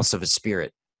the house of a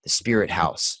spirit, the spirit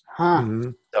house. Huh.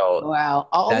 So wow.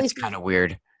 that's kind of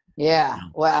weird. Yeah.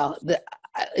 Wow.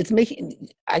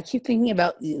 I keep thinking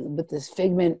about with this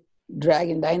Figment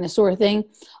dragon dinosaur thing.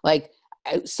 Like,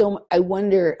 I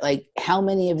wonder, like, how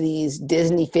many of these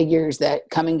Disney figures that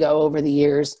come and go over the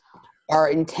years are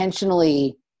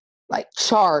intentionally, like,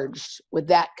 charged with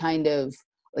that kind of,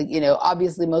 like,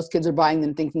 obviously most kids are buying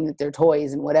them thinking that they're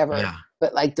toys and whatever. Yeah.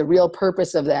 But, like, the real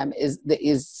purpose of them is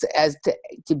as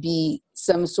to be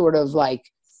some sort of, like,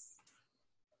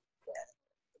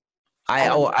 I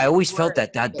always felt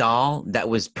that doll that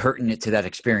was pertinent to that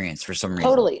experience for some reason.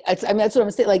 Totally. That's what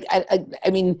I'm saying. Like, I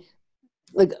mean,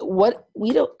 like, what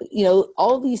we don't,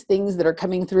 all these things that are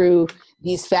coming through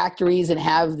these factories and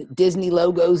have Disney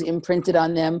logos imprinted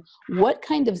on them. What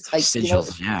kind of, like,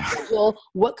 sigils,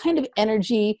 what kind of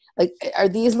energy, like, are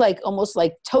these, like, almost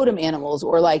like totem animals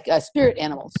or like spirit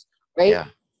animals, right?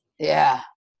 Yeah.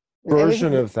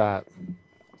 Version of that.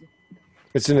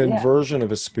 It's an inversion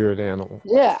of a spirit animal.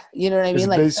 Yeah. You know what I mean?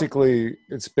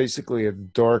 It's basically a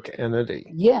dark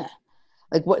entity. Yeah.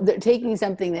 Like, what they're taking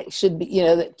something that should be,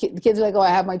 the kids are like, oh, I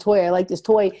have my toy. I like this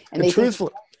toy. And they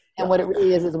truthfully, and what it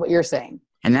really is what you're saying.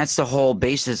 And that's the whole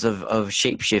basis of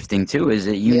shape-shifting too, is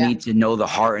that you need to know the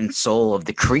heart and soul of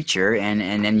the creature, and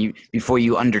then before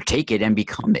you undertake it and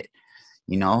become it,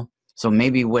 So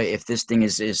maybe if this thing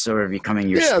is sort of becoming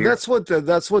your spirit.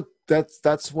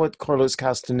 That's what Carlos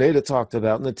Castaneda talked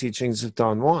about in the teachings of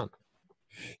Don Juan.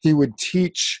 He would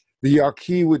teach the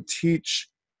Yaqui would teach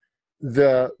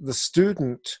the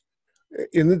student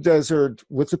in the desert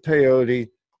with the peyote,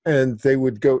 and they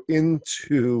would go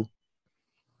into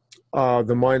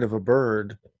the mind of a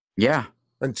bird. Yeah.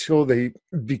 Until they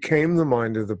became the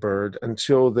mind of the bird,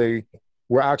 until they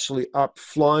were actually up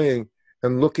flying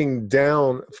and looking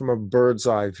down from a bird's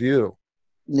eye view.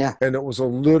 Yeah. And it was a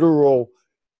literal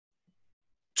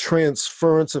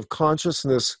transference of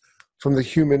consciousness from the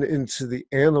human into the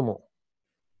animal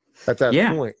at that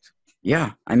point.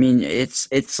 Yeah. I mean,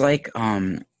 it's like,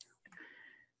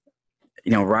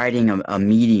 riding a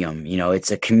medium,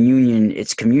 it's a communion.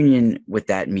 It's communion with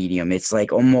that medium. It's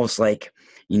like almost like,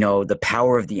 the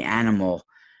power of the animal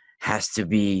has to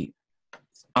be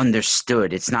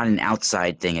understood. It's not an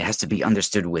outside thing. It has to be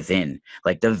understood within.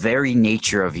 Like, the very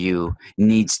nature of you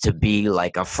needs to be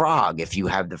like a frog if you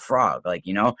have the frog, like,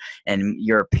 and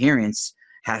your appearance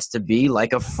has to be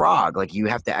like a frog. Like, you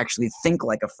have to actually think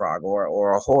like a frog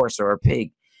or a horse or a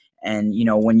pig. And,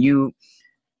 when you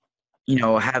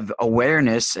have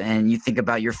awareness and you think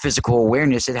about your physical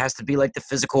awareness, it has to be like the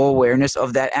physical awareness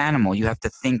of that animal. You have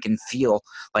to think and feel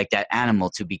like that animal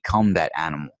to become that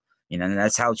animal. And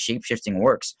that's how shapeshifting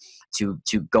works. To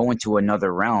go into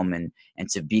another realm and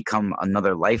to become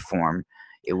another life form,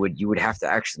 you would have to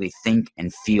actually think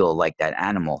and feel like that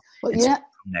animal. Well,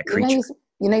 that creature.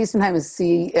 You sometimes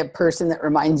see a person that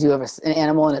reminds you of an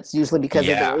animal, and it's usually because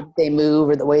of the way that they move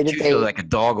or the way that they like a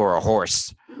dog or a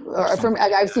horse.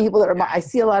 I've seen people I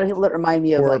see a lot of people that remind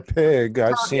me of, or like, a pig.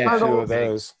 I've seen a few of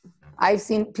those. I've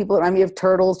seen people that remind me of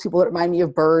turtles, people that remind me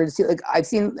of birds. Like, I've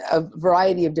seen a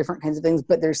variety of different kinds of things,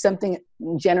 but there's something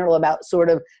general about sort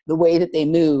of the way that they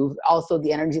move, also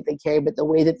the energy that they carry, but the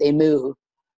way that they move.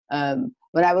 When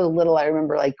I was little, I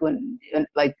remember, like,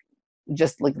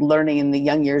 just like learning in the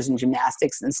young years in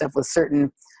gymnastics and stuff with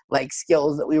certain, like,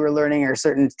 skills that we were learning or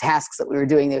certain tasks that we were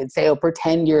doing. They would say, oh,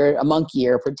 pretend you're a monkey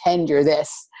or pretend you're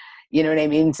this, you know what I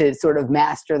mean? To sort of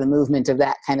master the movement of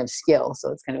that kind of skill.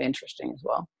 So it's kind of interesting as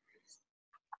well.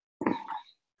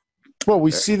 Well,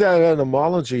 we see that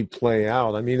etymology play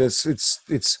out. I mean, it's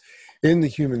in the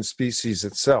human species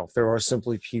itself. There are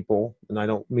simply people, and I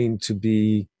don't mean to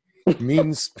be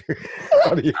mean spirit.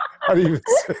 How do you even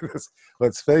say this?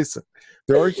 Let's face it.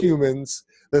 There are humans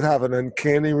that have an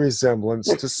uncanny resemblance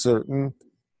to certain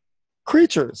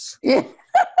creatures. Yeah.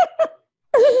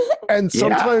 And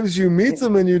sometimes you meet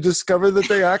them and you discover that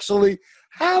they actually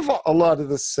have a lot of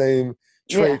the same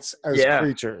traits as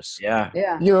creatures. Yeah.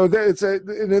 You know,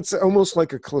 it's almost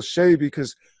like a cliche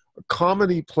because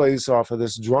comedy plays off of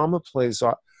this, drama plays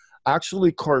off.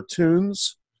 Actually,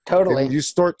 cartoons. Totally. And you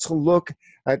start to look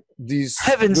at these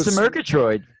Heavens to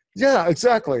Murgatroyd. Yeah,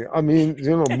 exactly. I mean,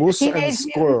 you know, moose and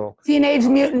squirrel. Teenage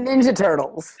Mutant Ninja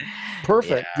Turtles.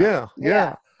 Perfect.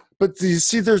 Yeah. But you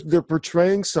see, they're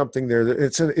portraying something there.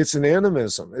 It's an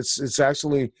animism. It's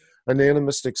actually an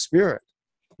animistic spirit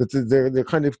that they're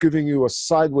kind of giving you a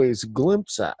sideways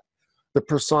glimpse at the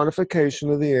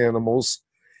personification of the animals,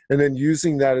 and then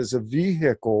using that as a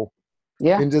vehicle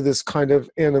into this kind of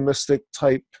animistic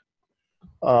type.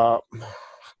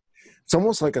 It's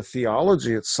almost like a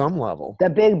theology at some level. The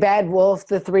big bad wolf,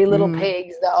 the three little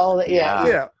pigs,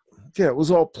 Yeah. It was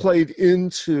all played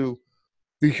into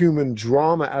the human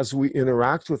drama as we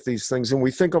interact with these things, and we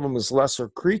think of them as lesser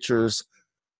creatures.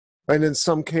 And in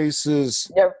some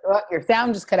cases, your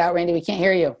sound just cut out, Randy. We can't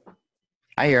hear you.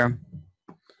 I hear him.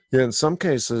 Yeah, in some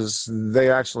cases, they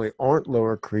actually aren't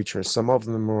lower creatures. Some of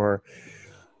them are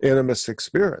animistic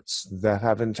spirits that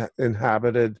have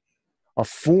inhabited a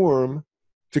form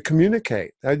to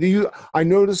communicate. I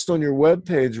noticed on your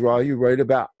webpage, Ra, you write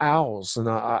about owls, and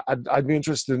I'd be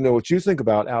interested to know what you think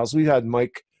about owls. We had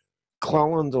Mike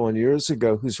Cleland on years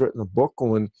ago, who's written a book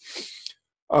on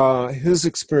his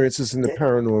experiences in the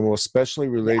paranormal, especially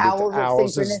related to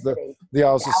owls. The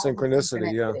owls of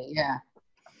synchronicity.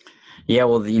 Yeah,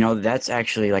 well, you know, that's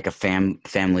actually like a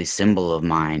family symbol of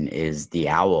mine is the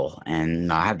owl.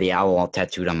 And I have the owl all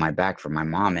tattooed on my back for my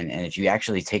mom. And if you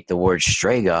actually take the word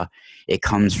strega, it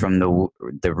comes from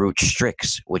the root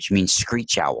strix, which means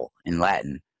screech owl in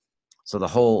Latin. So the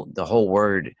whole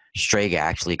word strega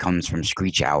actually comes from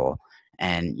screech owl.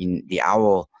 And the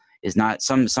owl is not,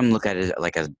 some look at it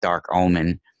like a dark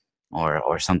omen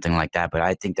or something like that. But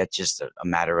I think that's just a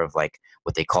matter of like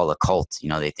what they call a cult. You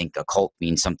know, they think a cult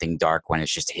means something dark when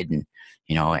it's just hidden,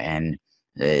 you know, and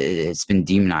it's been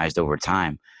demonized over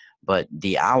time. But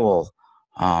the owl,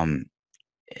 on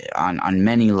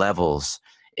many levels,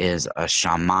 is a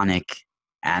shamanic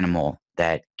animal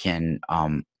that can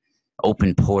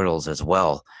open portals as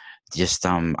well. Just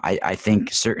I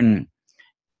think certain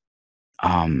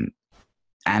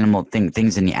animal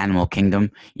things in the animal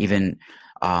kingdom, even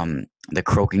the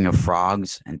croaking of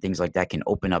frogs and things like that, can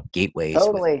open up gateways.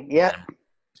 Totally.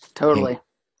 Totally.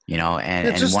 You know,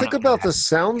 and just think about the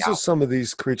sounds of some of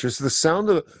these creatures. The sound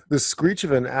of the screech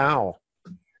of an owl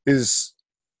is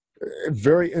a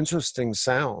very interesting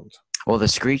sound. Well, the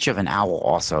screech of an owl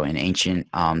also in ancient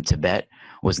Tibet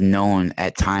was known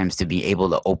at times to be able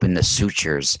to open the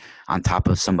sutures on top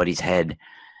of somebody's head,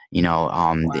 you know,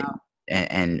 wow.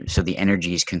 and so the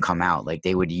energies can come out. Like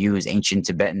they would use, ancient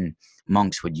Tibetan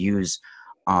monks would use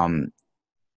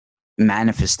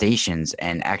manifestations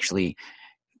and actually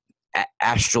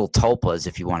astral tulpas,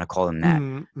 if you want to call them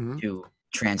that, to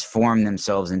transform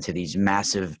themselves into these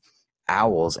massive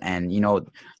owls. And, you know,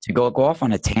 to go off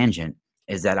on a tangent,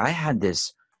 is that I had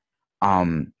this, I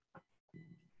don't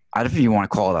know if you want to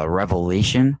call it a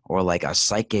revelation or like a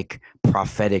psychic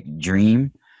prophetic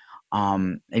dream.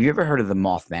 Have you ever heard of the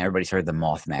Mothman? Everybody's heard of the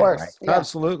Mothman, right? Yeah.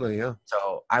 Absolutely, yeah.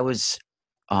 So I was,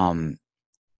 I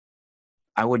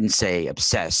wouldn't say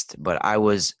obsessed, but I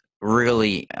was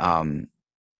really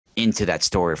into that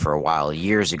story for a while,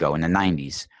 years ago in the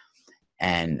 90s.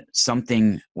 And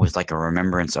something was like a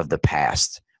remembrance of the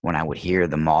past when I would hear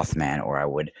the Mothman, or I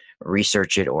would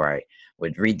research it, or I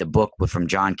would read the book from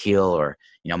John Keel, or,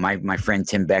 you know, my friend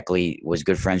Tim Beckley was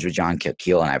good friends with John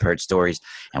Keel, and I've heard stories.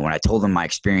 And when I told him my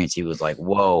experience, he was like,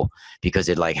 whoa, because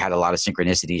it like had a lot of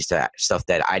synchronicities to stuff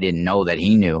that I didn't know that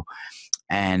he knew.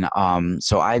 And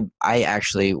so I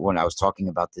actually, when I was talking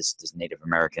about this Native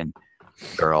American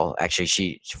girl, actually,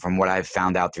 she, from what I've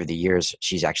found out through the years,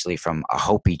 she's actually from a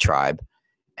Hopi tribe.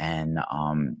 And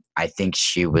I think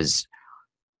she was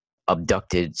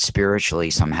abducted spiritually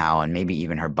somehow, and maybe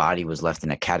even her body was left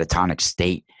in a catatonic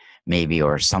state, maybe,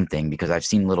 or something, because I've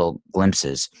seen little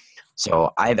glimpses.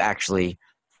 So I've actually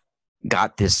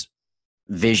got this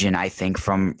vision, I think,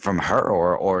 from her,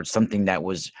 or something that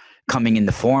was coming in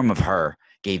the form of her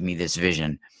gave me this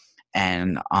vision.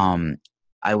 And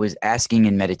I was asking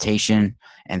in meditation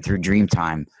and through dream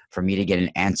time for me to get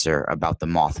an answer about the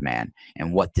Mothman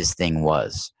and what this thing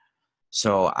was.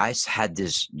 So I had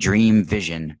this dream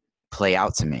vision play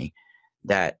out to me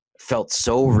that felt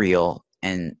so real.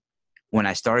 And when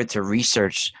I started to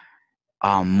research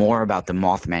more about the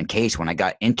Mothman case, when I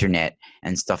got internet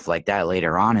and stuff like that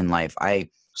later on in life, I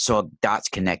saw dots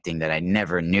connecting that I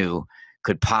never knew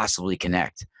could possibly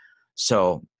connect.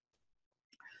 So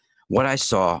what I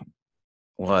saw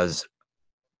was,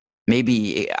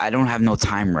 maybe, I don't have no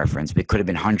time reference, but it could have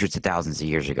been hundreds of thousands of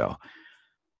years ago.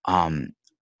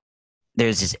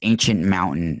 There's this ancient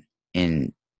mountain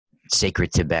in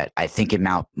sacred Tibet. I think it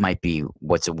might be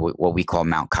what we call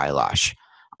Mount Kailash.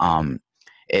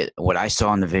 What I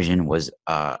saw in the vision was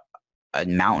a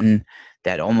mountain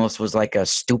that almost was like a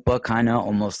stupa, kind of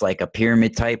almost like a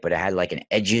pyramid type, but it had like an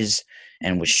edges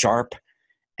and was sharp.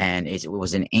 And it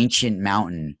was an ancient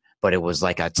mountain, but it was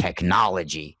like a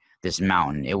technology, this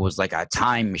mountain. It was like a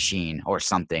time machine or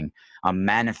something, a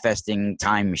manifesting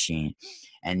time machine.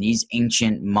 And these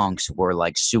ancient monks were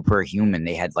like superhuman.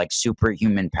 They had like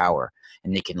superhuman power,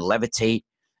 and they can levitate.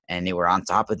 And they were on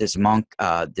top of this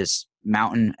this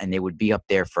mountain, and they would be up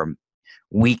there for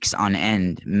weeks on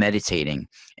end, meditating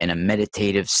in a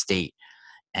meditative state.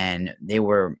 And they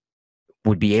would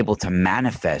be able to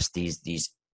manifest these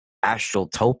astral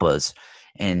topas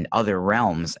in other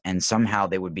realms, and somehow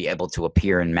they would be able to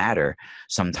appear in matter,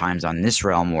 sometimes on this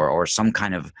realm, or some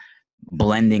kind of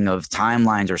blending of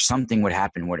timelines, or something would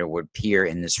happen where it would appear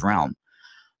in this realm.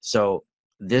 So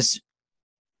this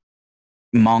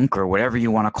monk, or whatever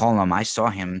you want to call him, I saw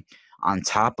him on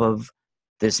top of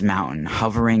this mountain,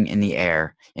 hovering in the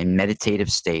air in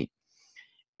meditative state,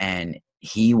 and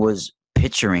he was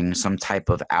picturing some type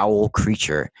of owl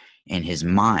creature in his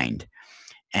mind.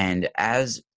 And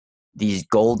as these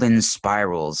golden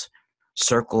spirals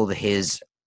circled his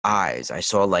eyes, I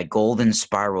saw like golden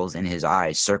spirals in his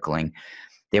eyes circling.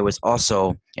 There was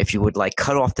also, if you would like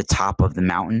cut off the top of the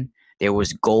mountain, there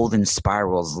was golden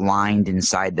spirals lined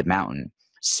inside the mountain,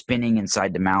 spinning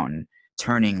inside the mountain,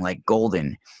 turning like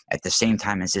golden at the same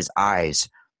time as his eyes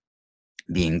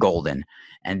being golden.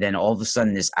 And then all of a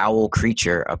sudden this owl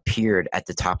creature appeared at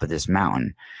the top of this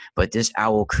mountain. But this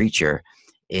owl creature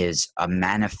is a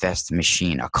manifest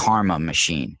machine, a karma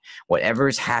machine. Whatever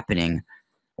is happening,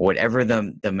 whatever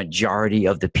the majority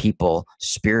of the people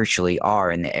spiritually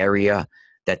are in the area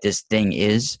that this thing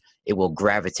is, it will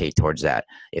gravitate towards that.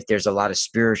 If there's a lot of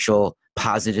spiritual,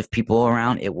 positive people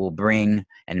around, it will bring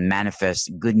and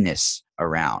manifest goodness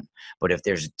around. But if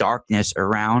there's darkness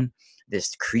around,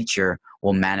 this creature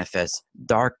will manifest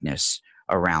darkness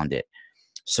around it.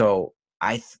 So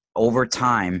over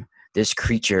time, this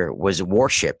creature was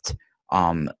worshipped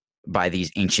by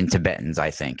these ancient Tibetans,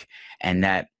 I think, and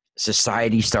that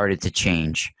society started to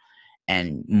change,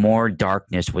 and more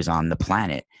darkness was on the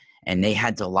planet, and they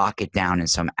had to lock it down in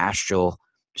some astral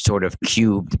sort of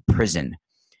cubed prison,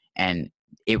 and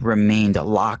it remained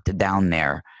locked down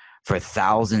there for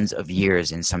thousands of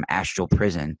years in some astral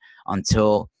prison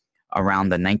until around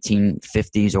the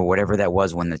 1950s or whatever that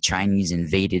was, when the Chinese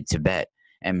invaded Tibet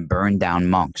and burned down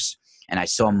monks. And I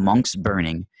saw monks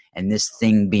burning and this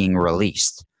thing being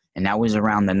released. And that was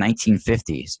around the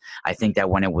 1950s. I think that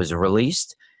when it was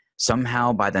released,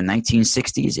 somehow by the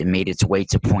 1960s, it made its way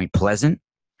to Point Pleasant.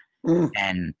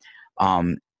 And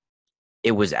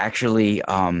it was actually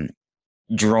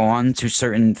drawn to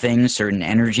certain things, certain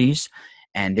energies.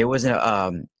 And there was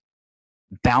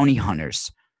bounty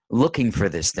hunters looking for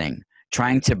this thing,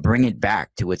 trying to bring it back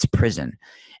to its prison.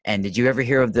 And did you ever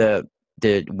hear of the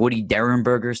Woody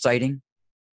Derenberger sighting?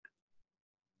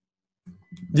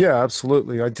 Yeah,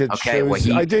 absolutely. I did. Okay, shows.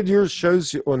 I did your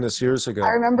shows on this years ago. I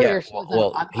remember your shows.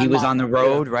 Well, he was on the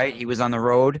road, right? He was on the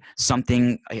road.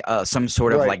 Something, some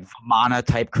sort of like Vamana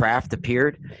type craft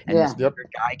appeared, and this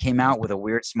guy came out with a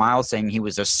weird smile, saying he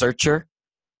was a searcher,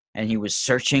 and he was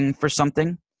searching for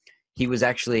something. He was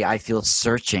actually, I feel,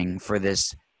 searching for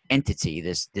this entity,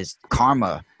 this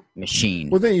karma machine.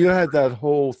 Well, then you had that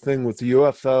whole thing with the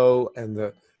UFO and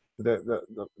the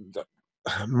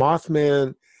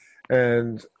Mothman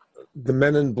and the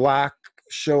Men in Black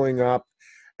showing up,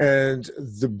 and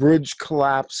the bridge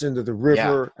collapse into the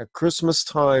river at Christmas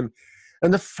time,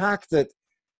 and the fact that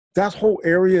that whole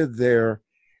area there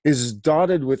is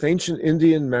dotted with ancient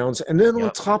Indian mounds, and then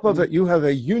on top of it you have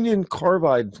a Union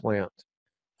Carbide plant.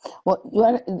 Well,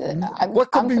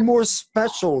 what could be more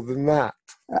special than that?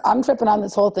 I'm tripping on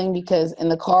this whole thing because in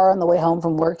the car on the way home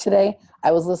from work today,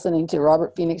 I was listening to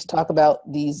Robert Phoenix talk about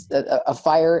a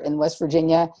fire in West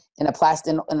Virginia in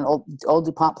an old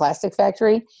DuPont plastic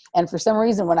factory. And for some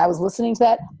reason, when I was listening to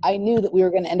that, I knew that we were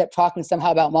going to end up talking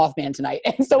somehow about Mothman tonight.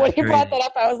 And so when he brought that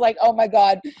up, I was like, oh my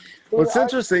God. Well, it's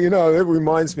interesting. It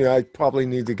reminds me, I probably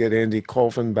need to get Andy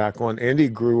Colvin back on. Andy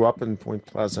grew up in Point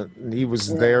Pleasant, and he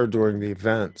was there during the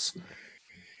events.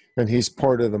 And he's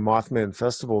part of the Mothman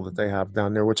Festival that they have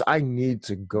down there, which I need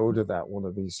to go to that one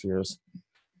of these years.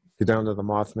 Go down to the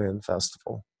Mothman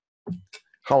Festival.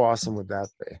 How awesome would that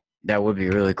be? That would be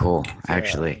really cool,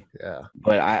 actually. Yeah.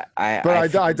 But I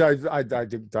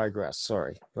digress.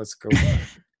 Sorry. Let's go back.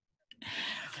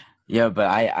 Yeah, but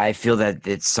I feel that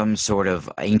it's some sort of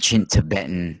ancient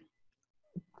Tibetan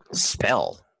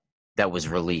spell that was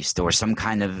released, or some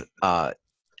kind of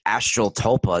astral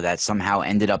tulpa that somehow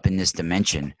ended up in this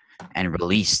dimension and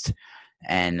released.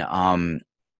 And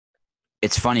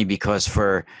it's funny because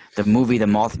for the movie The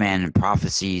Mothman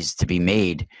Prophecies to be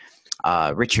made,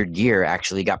 Richard Gere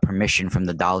actually got permission from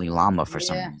the Dalai Lama for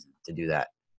some reason to do that.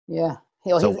 Yeah.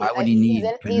 So why would he need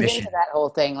permission? He's into that whole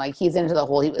thing. Like he was into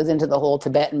the whole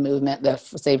Tibetan movement, the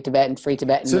Save Tibetan, Free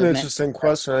Tibetan movement. It's an interesting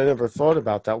question. I never thought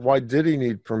about that. Why did he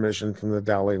need permission from the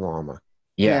Dalai Lama?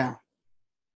 Yeah.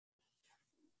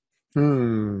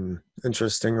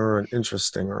 Interesting.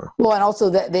 Well, and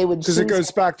also that they would, because it goes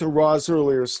back to Ra's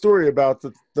earlier story about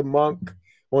the monk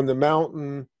on the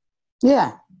mountain.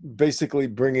 Yeah. Basically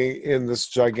bringing in this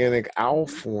gigantic owl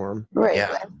form. Right.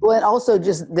 Yeah. Well, and also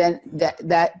just then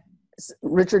that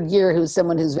Richard Gere, who's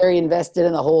someone who's very invested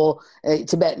in the whole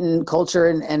Tibetan culture,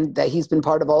 and that he's been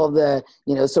part of all of the,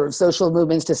 sort of social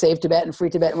movements to save Tibet, Free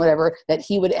Tibet, and whatever, that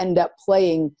he would end up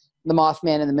playing the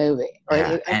Mothman in the movie.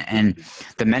 Right? Yeah. And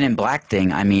the Men in Black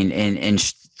thing, I mean,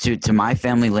 to my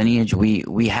family lineage,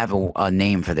 we have a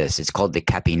name for this. It's called the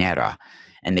Capinera.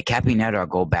 And the Capinera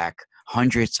go back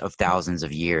hundreds of thousands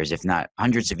of years, if not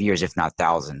hundreds of years, if not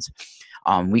thousands.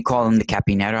 We call them the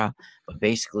Capinera, but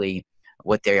basically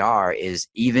what they are is,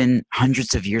 even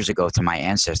hundreds of years ago to my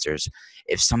ancestors,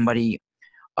 if somebody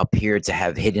appeared to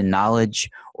have hidden knowledge,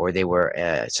 or they were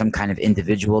some kind of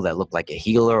individual that looked like a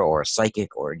healer or a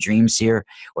psychic or a dream seer,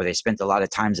 or they spent a lot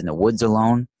of times in the woods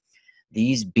alone,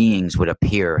 these beings would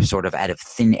appear sort of out of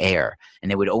thin air, and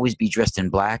they would always be dressed in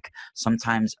black,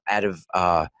 sometimes out of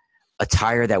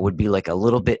attire that would be like a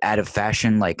little bit out of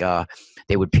fashion, like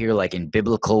they would appear like in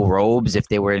biblical robes. If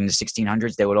they were in the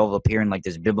 1600s, they would all appear in like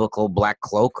this biblical black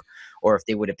cloak, or if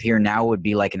they would appear now, it would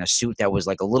be like in a suit that was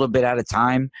like a little bit out of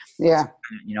time,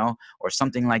 or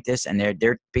something like this. And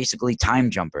they're basically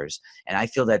time jumpers, and I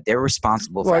feel that they're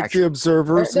responsible for the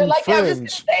observers. They're like, I was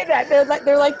just gonna say that. They're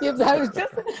like the observers.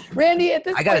 Randy, at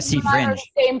this I gotta point, see you and I are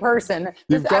Fringe. the same person.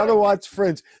 You've got to watch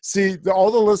Fringe. See, all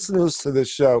the listeners to this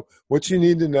show, what you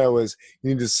need to know is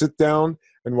you need to sit down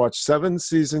and watch 7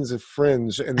 seasons of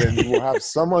Fringe, and then you will have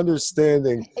some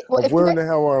understanding of where in the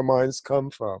hell our minds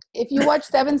come from. If you watch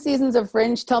 7 seasons of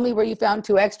Fringe, tell me where you found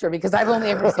 2 extra, because I've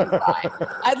only ever seen 5.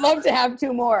 I'd love to have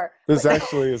 2 more. There's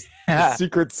actually a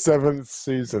secret 7th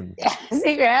season. Yeah,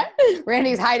 secret.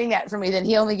 Randy's hiding that from me. Then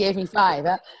he only gave me 5.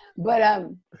 Huh? But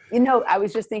I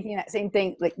was just thinking that same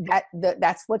thing. Like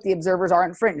that's what the observers are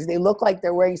in Fringe. They look like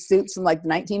they're wearing suits from like the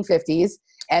 1950s,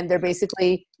 and they're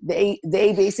basically they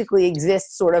basically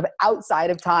exist sort of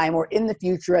outside of time or in the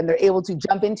future, and they're able to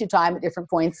jump into time at different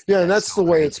points. Yeah, and that's the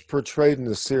way it's portrayed in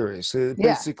the series.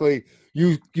 Basically,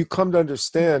 you come to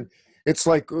understand. It's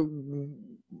like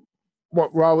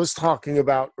what Ra was talking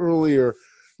about earlier.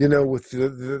 With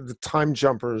the time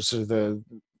jumpers, or the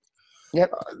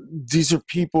these are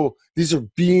people, these are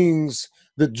beings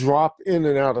that drop in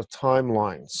and out of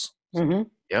timelines. Mm-hmm.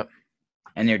 Yep.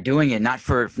 And they're doing it not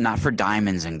for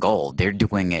diamonds and gold. They're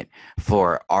doing it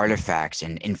for artifacts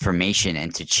and information,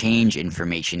 and to change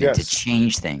information and to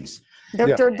change things.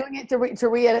 They're doing it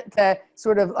to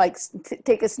sort of like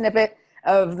take a snippet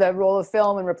of the roll of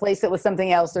film and replace it with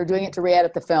something else. They're doing it to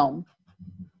re-edit the film.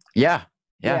 Yeah.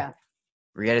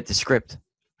 Re-edit the script.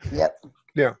 Yep.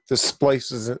 Yeah, the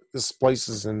splices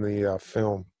in the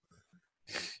film.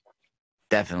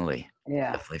 Definitely.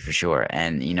 Yeah. Definitely, for sure.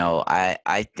 And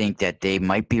I think that they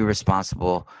might be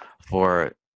responsible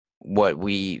for when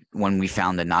we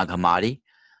found the Nag Hammadi,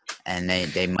 and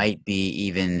they might be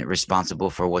even responsible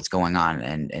for what's going on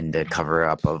and the cover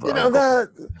up of.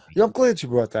 I'm glad you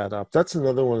brought that up. That's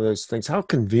another one of those things. How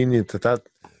convenient that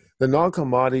the Nag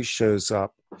Hammadi shows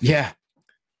up. Yeah.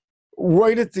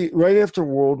 Right after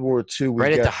World War II,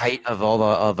 at the height of all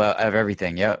of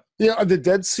everything. Yep. Yeah, the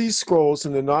Dead Sea Scrolls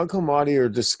and the Nag Hammadi are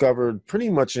discovered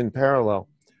pretty much in parallel.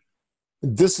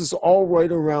 This is all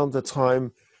right around the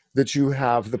time that you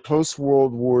have the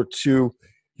post-World War II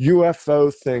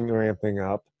UFO thing ramping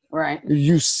up. Right.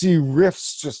 You see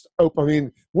rifts just open. I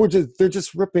mean, they're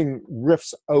just ripping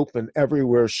rifts open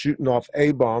everywhere, shooting off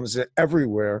A-bombs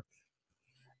everywhere,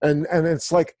 and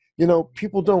it's like,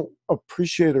 people don't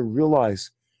appreciate or realize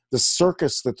the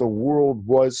circus that the world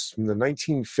was from the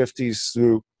 1950s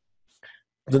through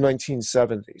the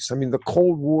 1970s. I mean, the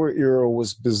Cold War era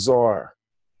was bizarre.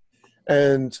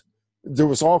 And there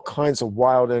was all kinds of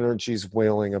wild energies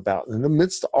wailing about. In the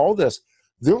midst of all this,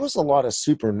 there was a lot of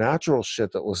supernatural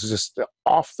shit that was just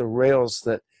off the rails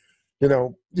that, you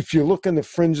know, if you look in the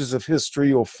fringes of history,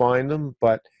 you'll find them,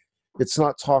 but it's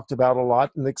not talked about a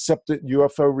lot. And except that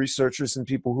UFO researchers and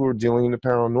people who are dealing in the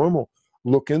paranormal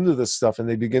look into this stuff, and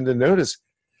they begin to notice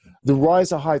the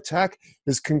rise of high tech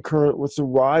is concurrent with the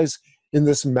rise in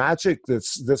this magic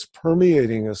that's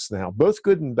permeating us now, both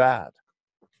good and bad.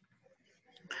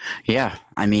 Yeah,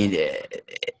 I mean,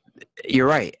 you're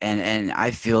right, and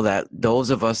I feel that those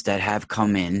of us that have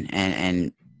come in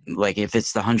and like if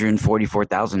it's the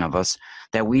 144,000 of us,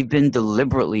 that we've been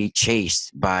deliberately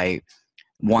chased by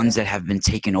ones that have been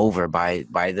taken over by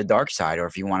the dark side, or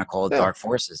if you want to call it dark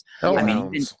forces. Hellhounds. I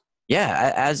mean,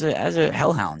 as a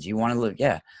hellhounds, you want to look,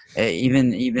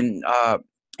 even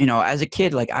you know, as a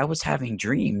kid, like I was having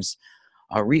dreams,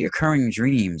 reoccurring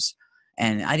dreams,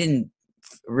 and I didn't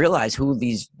realize who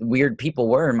these weird people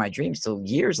were in my dreams till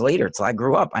years later, till I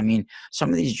grew up. I mean, some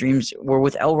of these dreams were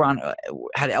with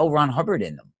had L. Ron Hubbard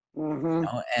in them. Mm-hmm. You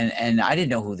know? And I didn't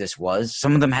know who this was.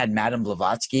 Some of them had Madame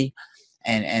Blavatsky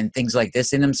and things like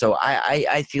this in them. So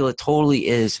I feel it totally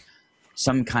is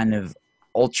some kind of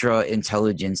ultra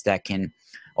intelligence that can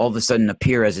all of a sudden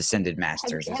appear as ascended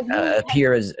masters,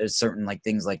 appear as certain like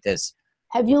things like this.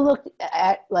 Have you looked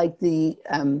at like the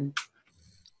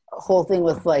whole thing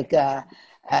with like L.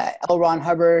 Ron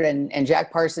Hubbard and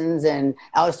Jack Parsons and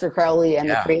Aleister Crowley and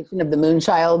the creation of the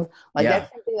Moonchild? Like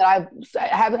that's something that I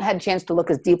haven't had a chance to look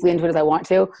as deeply into it as I want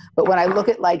to. But when I look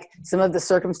at like some of the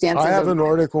circumstances, I have an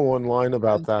article online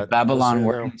about that. Babylon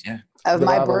workings, of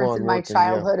my birth and my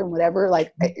childhood and whatever,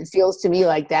 like it feels to me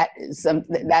like that is some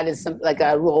like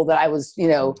a role that I was, you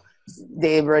know,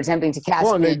 they were attempting to cast.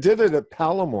 Well, and they did it at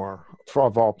Palomar,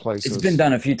 of all places. It's been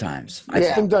done a few times.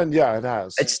 It's been done, it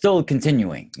has. It's still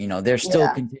continuing. You know, they're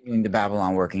still continuing the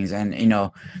Babylon workings, and you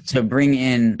know, to bring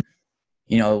in,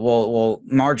 you know, well,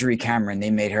 Marjorie Cameron, they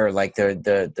made her like the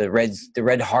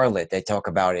red harlot they talk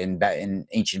about in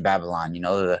ancient Babylon. You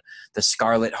know, the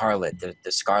scarlet harlot,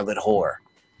 the scarlet whore.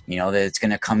 You know, that it's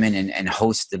going to come in and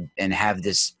host and have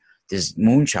this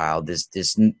moonchild,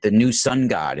 the new sun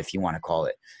god, if you want to call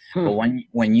it. But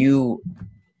when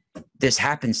this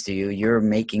happens to you, you're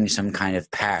making some kind of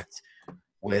pact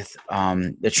with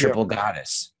the triple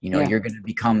goddess. You know, you're going to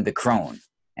become the crone,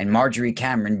 and Marjorie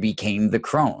Cameron became the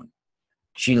crone.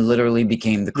 She literally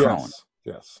became the crone.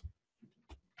 Yes.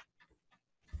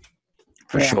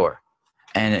 For sure.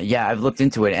 And I've looked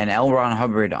into it. And L. Ron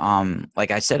Hubbard,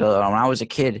 like I said, when I was a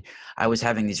kid, I was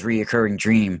having this reoccurring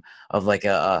dream of like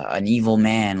an evil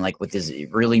man, like with this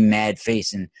really mad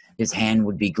face, and his hand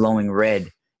would be glowing red,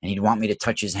 and he'd want me to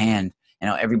touch his hand. And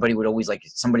everybody would always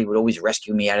somebody would always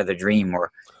rescue me out of the dream or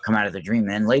come out of the dream.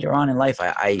 And then later on in life,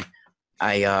 I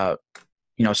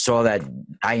you know, saw that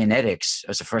Dianetics. It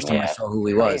was the first time I saw who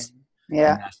he was.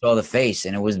 Yeah. And I saw the face,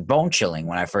 and it was bone chilling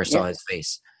when I first saw his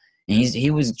face. And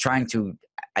he was trying to,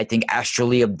 I think,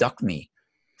 astrally abduct me.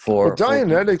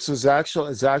 Dianetics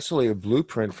is actually a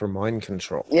blueprint for mind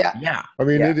control. Yeah. I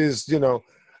mean, it is, you know,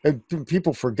 and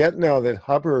people forget now that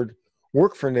Hubbard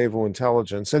worked for naval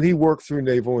intelligence, and he worked through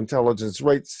naval intelligence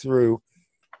right through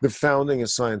the founding of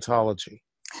Scientology.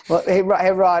 Well, hey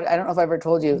Rod, I don't know if I ever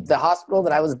told you, the hospital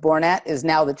that I was born at is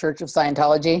now the Church of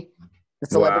Scientology, the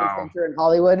Celebrity Center in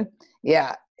Hollywood.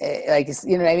 Yeah. Like,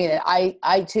 you know what I mean?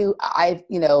 I too,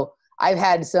 you know, I've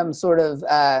had some sort of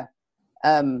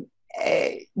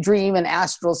dream and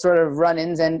astral sort of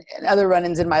run-ins and other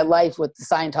run-ins in my life with the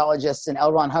Scientologists and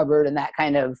L. Ron Hubbard and that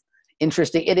kind of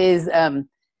interesting. It is,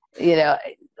 you know,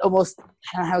 almost,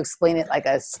 I don't know how to explain it, like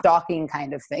a stalking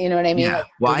kind of thing. You know what I mean? Yeah. Like,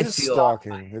 Well, I feel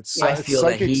stalking. It's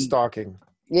psychic stalking.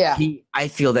 Yeah. I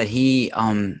feel that he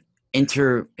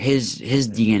his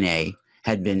DNA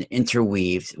had been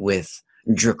interweaved with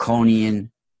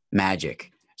draconian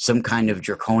magic, some kind of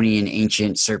draconian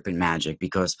ancient serpent magic,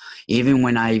 because even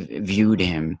when I viewed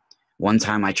him, one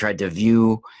time I tried to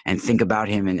view and think about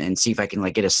him and see if I can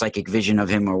like get a psychic vision of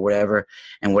him or whatever,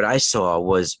 and what I saw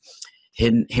was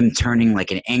him turning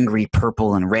like an angry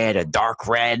purple and red, a dark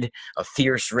red, a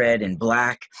fierce red and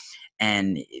black,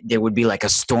 and there would be like a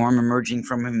storm emerging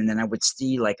from him, and then I would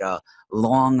see like a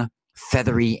long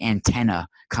feathery antenna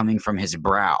coming from his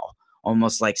brow,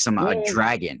 almost like a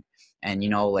dragon. And you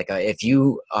know, like if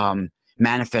you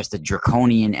manifest a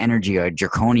draconian energy or a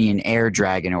draconian air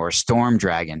dragon or a storm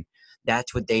dragon,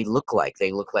 that's what they look like.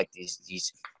 They look like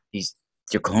these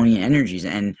draconian energies,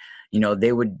 and you know,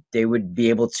 they would be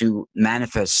able to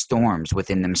manifest storms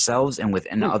within themselves and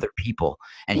within other people.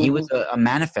 And he was a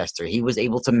manifester. He was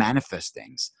able to manifest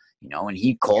things, you know, and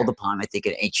he called upon, I think,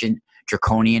 an ancient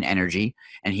draconian energy,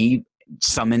 and he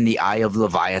summoned the Eye of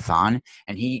Leviathan,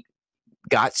 and he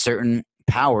got certain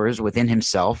powers within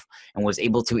himself and was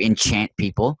able to enchant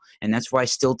people. And that's why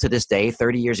still to this day,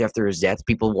 30 years after his death,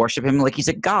 people worship him like he's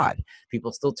a god.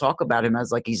 People still talk about him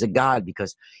as like he's a god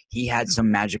because he had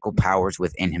some magical powers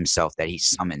within himself that he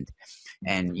summoned.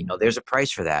 And, you know, there's a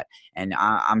price for that. And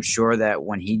I'm sure that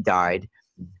when he died,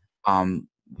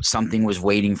 something was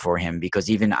waiting for him, because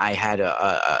even I had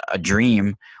a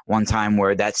dream one time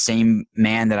where that same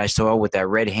man that I saw with that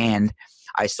red hand,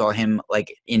 I saw him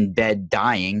like in bed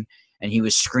dying, and he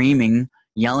was screaming,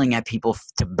 yelling at people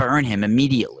to burn him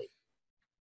immediately.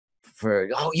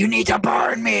 Oh, you need to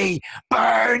burn me!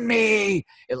 Burn me!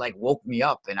 It like woke me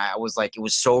up, and I was like, it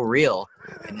was so real.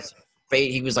 And his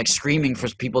fate, he was like screaming for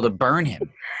people to burn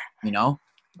him, you know?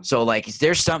 So like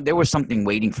there was something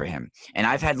waiting for him. And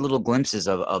I've had little glimpses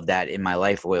of that in my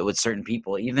life with certain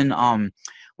people, even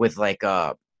with like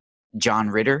John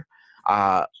Ritter.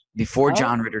 Before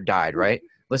John Ritter died, right?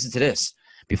 Listen to this.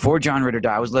 Before John Ritter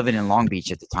died, I was living in Long Beach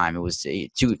at the time. It was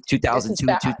 2002,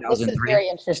 2003. This is very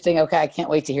interesting. Okay, I can't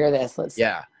wait to hear this.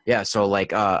 Yeah. So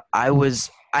like I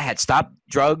had stopped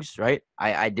drugs, right?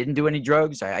 I didn't do any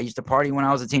drugs. I used to party when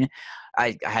I was a teen.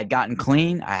 I had gotten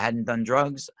clean. I hadn't done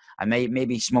drugs. I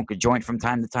maybe smoke a joint from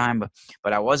time to time,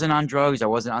 but I wasn't on drugs. I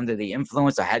wasn't under the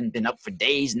influence. I hadn't been up for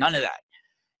days. None of that.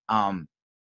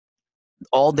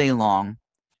 All day long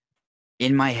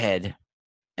in my head.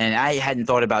 And I hadn't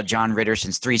thought about John Ritter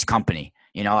since Three's Company.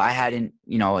 You know, I hadn't,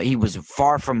 you know, he was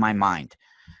far from my mind.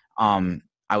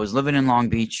 I was living in Long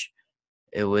Beach.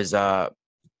 It was, I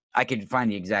could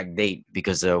find the exact date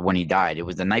because when he died, it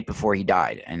was the night before he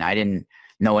died. And I didn't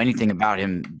know anything about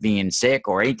him being sick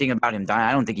or anything about him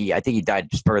dying. I think he died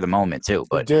spur of the moment too.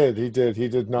 But he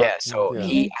did not. Yeah. So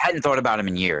I hadn't thought about him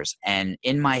in years. And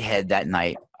in my head that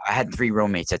night, I had 3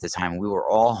 roommates at the time. We were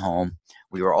all home.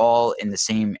 We were all in the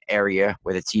same area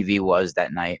where the TV was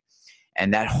that night.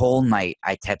 And that whole night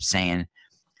I kept saying,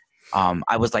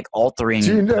 I was like altering.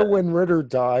 Do you know when Ritter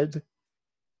died?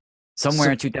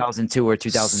 Somewhere in 2002 or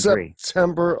 2003.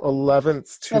 September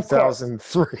 11th,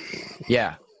 2003.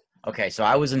 Yeah. Okay. So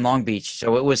I was in Long Beach.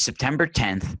 So it was September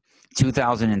 10th,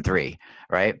 2003.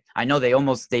 Right. I know they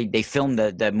filmed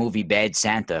the movie Bad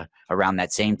Santa around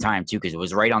that same time too, because it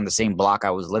was right on the same block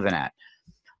I was living at.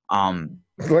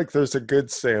 Like there's a good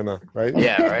Santa, right?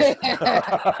 Yeah, right.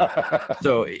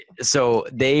 So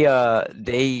they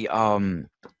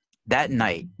that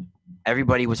night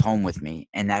everybody was home with me,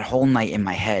 and that whole night in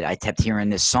my head I kept hearing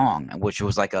this song, which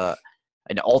was like an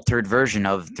altered version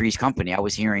of Three's Company. I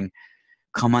was hearing,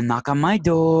 "Come on, knock on my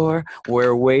door,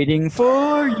 we're waiting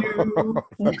for you. Come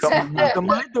on, knock on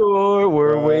my door,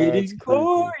 we're waiting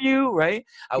for you." Right?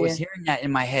 I was hearing that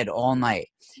in my head all night,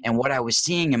 and what I was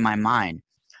seeing in my mind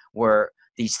were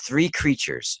these 3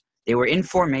 creatures. They were in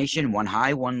formation, one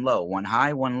high, one low, one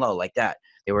high, one low, like that.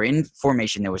 They were in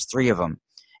formation. There was 3 of them.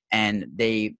 And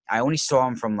I only saw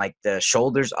them from like the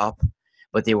shoulders up,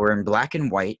 but they were in black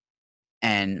and white,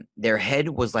 and their head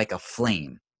was like a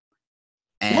flame.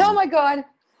 And oh my God.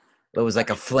 It was like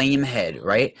a flame head,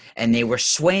 right? And they were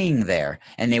swaying there,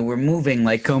 and they were moving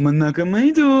like, "Come and knock on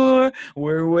my door,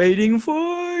 we're waiting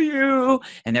for you."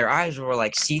 And their eyes were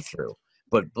like see-through,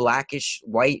 but blackish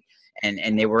white.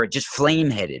 And they were just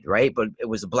flame-headed, right? But it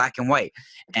was black and white.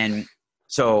 And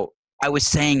so I was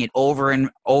saying it over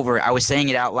and over. I was saying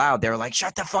it out loud. They were like,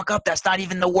 "Shut the fuck up. That's not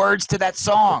even the words to that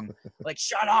song." Like,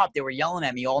 shut up. They were yelling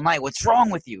at me all night. "What's wrong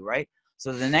with you?" Right?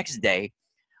 So the next day,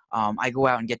 I go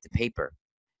out and get the paper.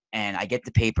 And I get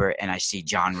the paper, and I see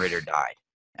John Ritter died.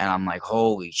 And I'm like,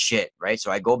 holy shit, right?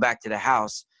 So I go back to the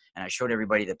house, and I showed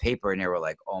everybody the paper, and they were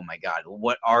like, "Oh, my God,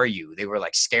 what are you?" They were,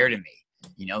 like, scared of me.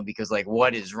 You know, because like,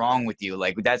 what is wrong with you?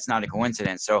 Like, that's not a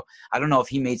coincidence. So I don't know if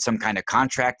he made some kind of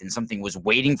contract and something was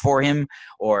waiting for him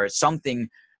or something,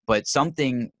 but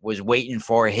something was waiting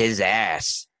for his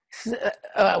ass.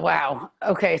 Wow.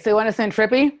 Okay. So you want to send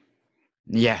Trippy?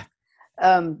 Yeah.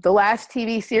 The last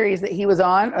TV series that he was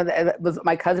on,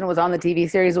 my cousin was on the TV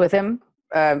series with him.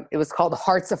 It was called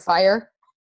Hearts of Fire.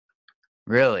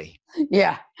 Really?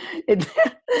 Yeah. It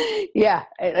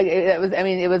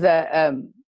was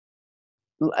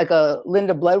like a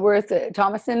Linda Bloodworth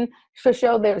Thomason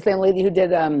show. There was the lady who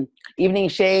did Evening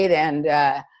Shade and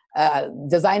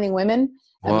Designing Women.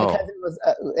 And my cousin was,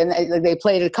 and they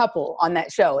played a couple on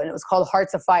that show, and it was called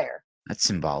Hearts of Fire. That's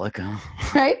symbolic, huh?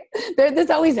 Right? There's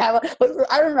always but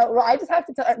I don't know. I just have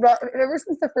to tell. Ever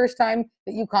since the first time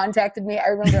that you contacted me, I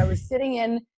remember I was sitting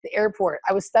in the airport.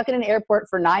 I was stuck in an airport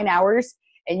for 9 hours,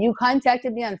 and you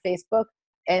contacted me on Facebook.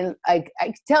 And I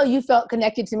could tell you felt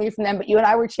connected to me from them, but you and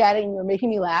I were chatting and you were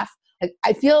making me laugh. Like,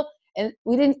 I feel and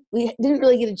we didn't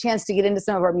really get a chance to get into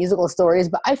some of our musical stories,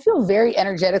 but I feel very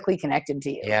energetically connected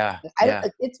to you. Yeah.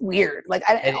 It's weird. Like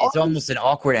It's almost an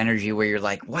awkward energy where you're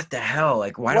like, what the hell?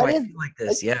 Like, why do I feel like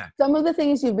this? Like, some of the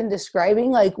things you've been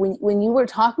describing, like when you were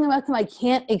talking about them, I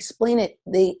can't explain it.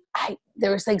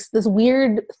 There was like this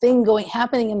weird thing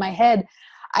happening in my head.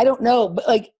 I don't know, but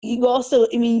like you also,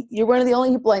 I mean, you're one of the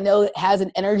only people I know that has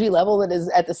an energy level that is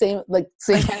at the same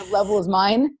kind of level as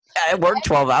mine. I work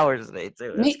 12 hours a day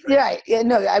too. Yeah,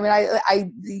 no, I mean,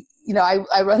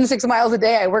 I run 6 miles a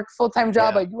day. I work a full-time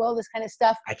job. I do all this kind of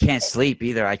stuff. I can't sleep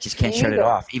either. I just can't shut it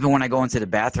off. Even when I go into the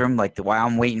bathroom, like while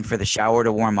I'm waiting for the shower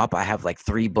to warm up, I have like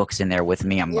 3 books in there with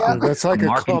me. That's like a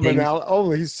commonality.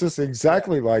 Oh, he's just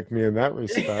exactly like me in that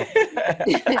respect.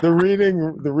 the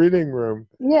reading room.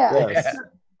 Yeah. Yes.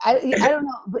 I don't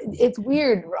know, but it's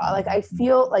weird. Like I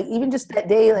feel like even just that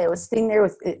day, like I was sitting there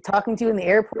talking to you in the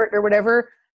airport or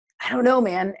whatever. I don't know,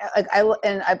 man. Like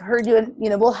I've heard you, and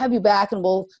we'll have you back, and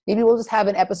we'll just have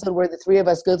an episode where the 3 of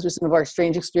us go through some of our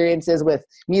strange experiences with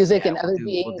music and other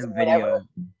beings and whatever.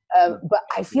 But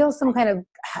I feel some kind of,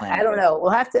 I don't know. We'll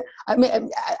have to. I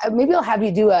mean, maybe I'll have you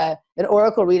do an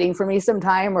oracle reading for me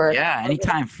sometime, or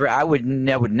anytime. I would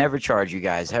never charge you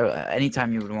guys.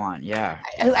 Anytime you would want. Yeah.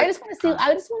 I just want to see.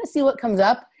 I just want to see what comes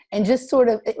up, and just sort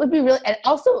of. It would be really, and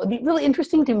also it'd be really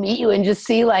interesting to meet you and just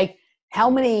see like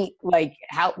what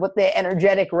the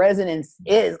energetic resonance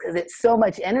is, because it's so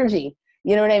much energy.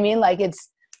 You know what I mean? Like it's.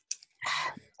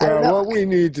 What we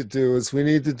need to do is we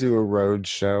need to do a road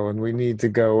show, and we need to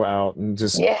go out and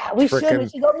just we should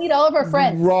go meet all of our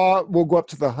friends. We'll go up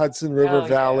to the Hudson River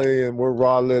Valley and where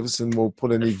Ra lives, and we'll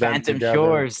put an event together.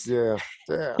 Shores. Yeah.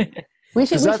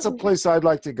 Because that's a place I'd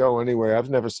like to go anyway. I've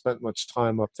never spent much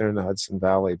time up there in the Hudson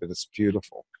Valley, but it's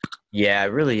beautiful. Yeah,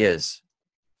 it really is.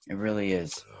 It really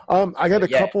is. I got a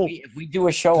couple. If we do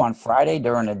a show on Friday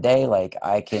during the day, like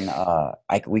I'll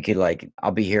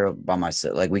be here by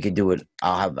myself. Like we could do it.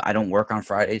 I don't work on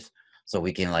Fridays, so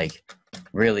we can like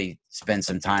really spend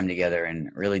some time together and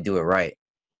really do it right.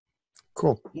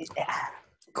 Cool. Yeah.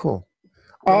 Cool.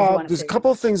 There's a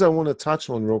couple of things I want to touch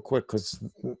on real quick because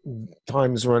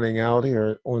time's running out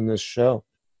here on this show.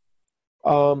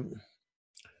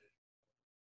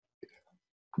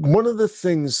 One of the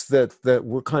things that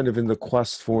we're kind of in the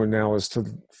quest for now is to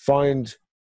find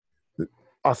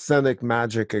authentic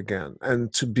magic again,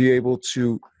 and to be able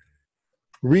to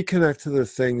reconnect to the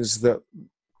things that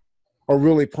are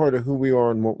really part of who we are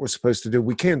and what we're supposed to do.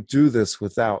 We can't do this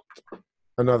without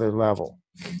another level.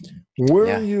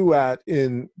 Where are you at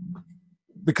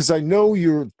because I know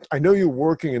you're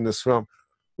working in this realm.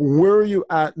 Where are you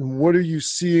at, and what are you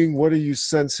seeing? What are you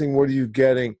sensing? What are you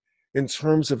getting in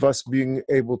terms of us being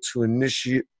able to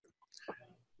initialize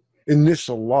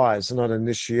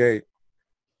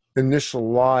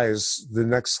the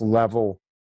next level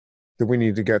that we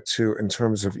need to get to in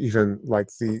terms of even like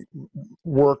the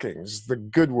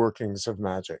good workings of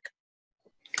magic?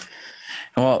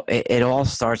 Well, it all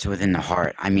starts within the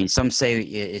heart. I mean, some say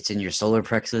it's in your solar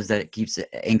plexus that it keeps it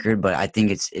anchored, but I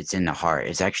think it's in the heart.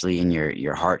 It's actually in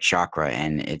your heart chakra,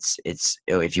 and it's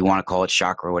if you want to call it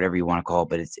chakra, whatever you want to call it,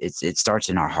 but it starts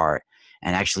in our heart,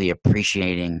 and actually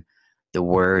appreciating the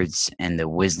words and the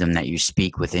wisdom that you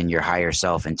speak within your higher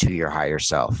self and to your higher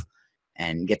self,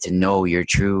 and get to know your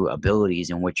true abilities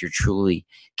and what you're truly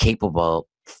capable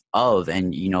of.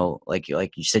 And like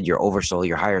you said, your oversoul,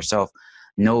 your higher self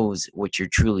knows what you're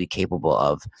truly capable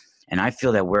of. And I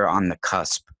feel that we're on the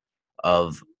cusp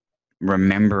of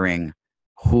remembering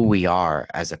who we are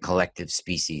as a collective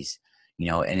species,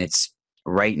 and it's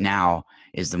right now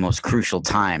is the most crucial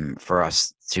time for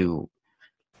us to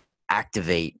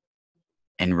activate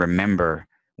and remember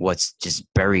what's just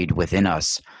buried within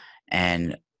us.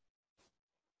 And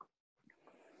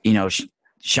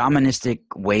shamanistic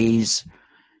ways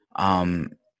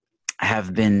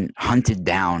have been hunted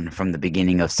down from the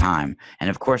beginning of time. And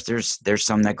of course there's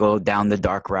some that go down the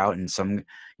dark route, and some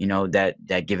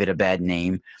that give it a bad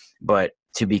name. But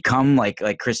to become like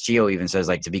Chris Geo even says,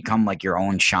 like, to become like your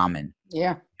own shaman,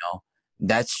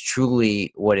 that's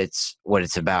truly what it's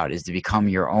about, is to become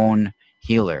your own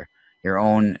healer, your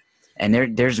own.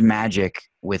 And there's magic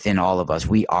within all of us.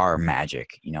 We are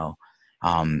magic,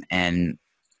 and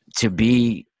to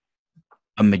be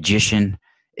a magician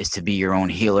is to be your own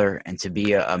healer, and to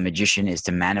be a magician is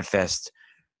to manifest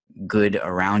good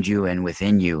around you and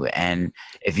within you. And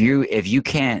if you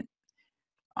can't,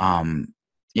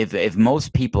 if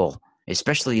most people,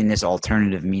 especially in this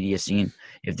alternative media scene,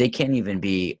 if they can't even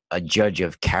be a judge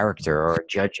of character or a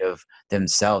judge of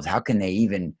themselves, how can they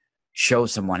even show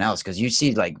someone else? Because you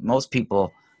see, like, most people,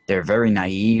 they're very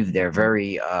naive, they're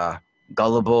very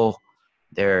gullible,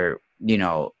 They're, you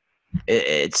know,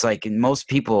 it's like most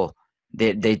people,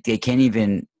 they can't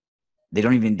even, they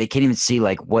can't even see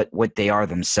like what they are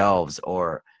themselves,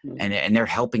 or, and they're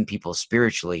helping people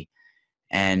spiritually.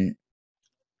 And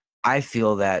I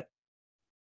feel that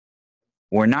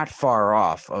we're not far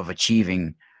off of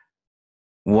achieving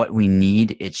what we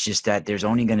need. It's just that there's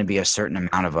only going to be a certain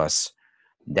amount of us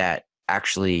that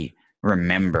actually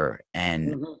remember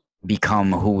and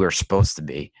become who we're supposed to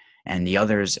be. And the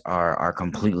others are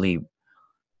completely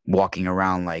walking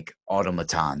around like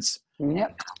automatons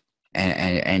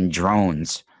and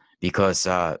drones, because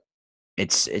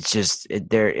it's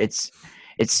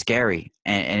scary,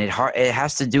 and it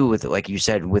has to do with, like you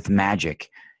said, with magic.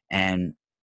 And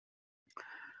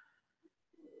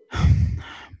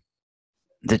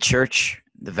the church,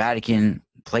 the Vatican,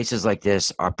 places like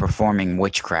this are performing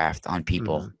witchcraft on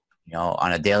people, you know,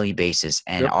 on a daily basis.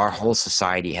 And our whole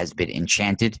society has been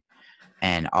enchanted,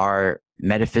 and our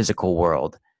metaphysical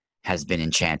world has been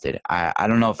enchanted. I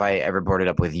don't know if I ever brought it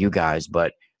up with you guys,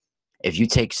 but if you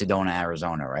take Sedona,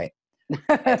 Arizona, right?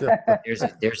 There's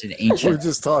an ancient. We're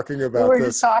just talking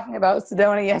about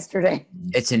Sedona yesterday.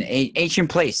 It's an ancient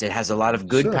place. It has a lot of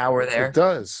good power there. It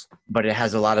does, but it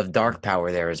has a lot of dark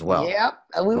power there as well. Yep,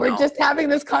 we were just having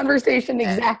this conversation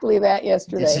exactly that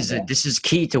yesterday. This is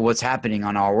key to what's happening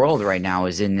on our world right now,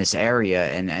 is in this area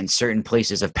and certain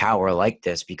places of power like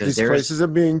this, because these places are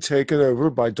being taken over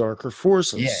by darker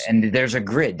forces. Yeah, and there's a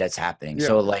grid that's happening. Yeah.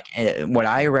 So like what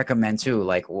I recommend too,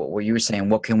 like what you were saying,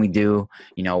 what can we do?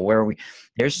 You know,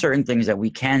 there's certain things that we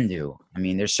can do. I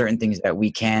mean, there's certain things that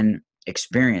we can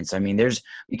experience. I mean,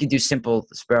 we can do simple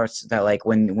spirits that, like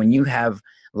when you have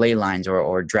ley lines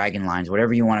or dragon lines,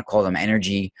 whatever you want to call them,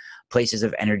 energy, places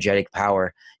of energetic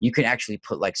power, you can actually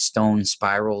put like stone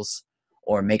spirals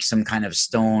or make some kind of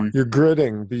stone. You're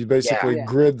gridding. You basically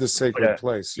grid the sacred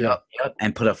place. Yep,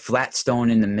 and put a flat stone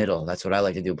in the middle. That's what I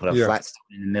like to do. Put a flat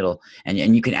stone in the middle. And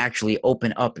you can actually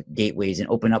open up gateways and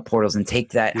open up portals and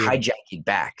take that, hijack it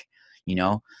back, you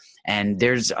know? And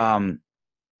there's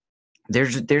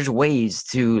ways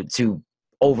to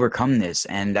overcome this.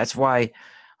 And that's why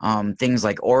things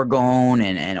like orgone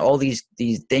and all these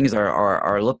things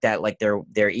are looked at like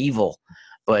they're evil,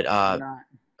 but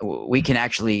we can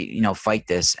actually, you know, fight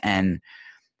this, and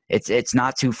it's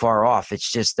not too far off.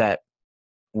 It's just that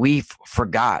we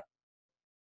forgot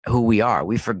who we are.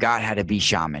 We forgot how to be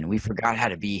shaman. We forgot how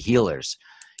to be healers.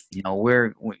 You know,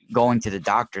 we're going to the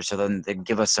doctor, so then they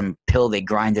give us some pill, they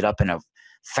grind it up in a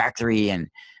factory and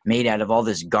made out of all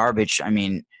this garbage. I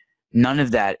mean, none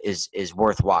of that is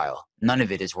worthwhile. None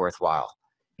of it is worthwhile.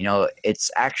 You know,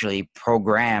 it's actually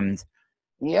programmed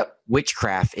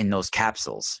witchcraft in those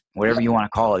capsules, whatever you want to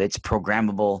call it. It's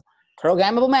programmable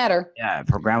matter. Yeah,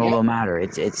 programmable matter.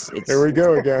 It's there we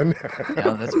go again. You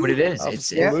know, that's what it is.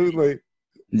 Absolutely.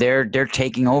 They're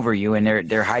taking over you, and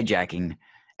they're hijacking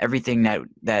everything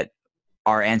that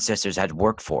our ancestors had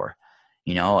worked for,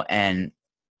 you know. And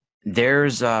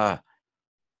there's like,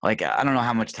 I don't know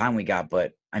how much time we got,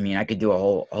 but I mean, I could do a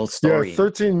whole story. Yeah,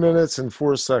 13 minutes and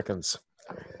 4 seconds.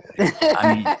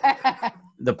 I mean,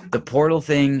 the portal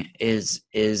thing is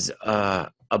a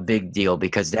big deal,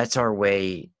 because that's our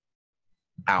way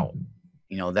out.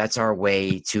 You know, that's our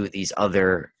way to these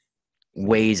other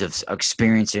ways of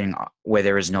experiencing where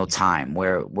there is no time,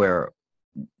 where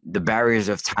the barriers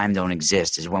of time don't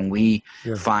exist, is when we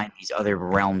find these other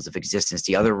realms of existence,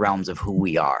 the other realms of who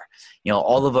we are. You know,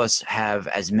 all of us have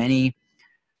as many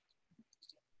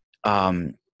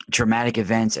traumatic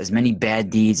events, as many bad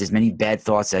deeds, as many bad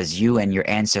thoughts as you and your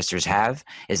ancestors have,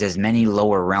 is as many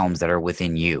lower realms that are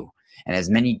within you. And as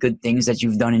many good things that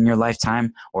you've done in your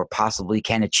lifetime or possibly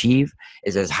can achieve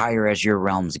is as higher as your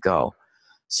realms go.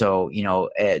 So, you know,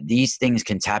 these things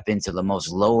can tap into the most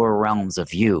lower realms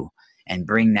of you and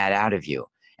bring that out of you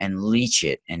and leech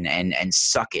it and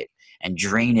suck it and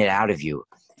drain it out of you.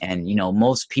 And, you know,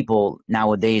 most people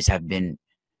nowadays have been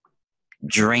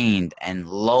drained and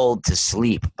lulled to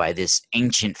sleep by this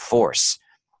ancient force,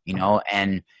 you know.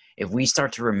 And if we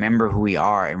start to remember who we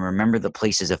are and remember the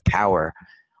places of power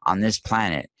on this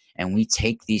planet, and we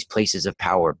take these places of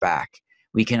power back,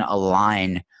 we can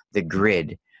align the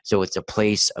grid so it's a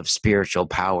place of spiritual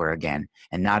power again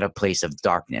and not a place of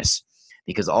darkness.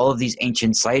 Because all of these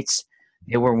ancient sites,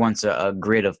 they were once a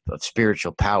grid of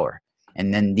spiritual power.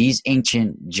 And then these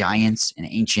ancient giants and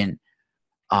ancient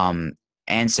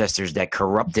ancestors that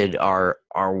corrupted our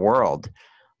world,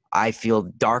 I feel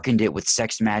darkened it with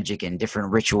sex magic and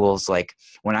different rituals. Like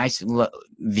when I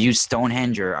view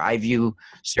Stonehenge, or I view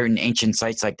certain ancient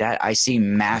sites like that, I see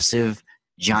massive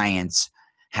giants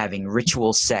having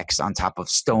ritual sex on top of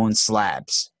stone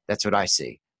slabs. That's what I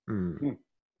see.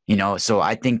 You So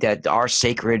I think that our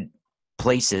sacred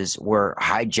places were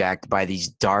hijacked by these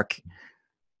dark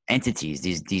entities,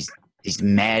 these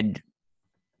mad,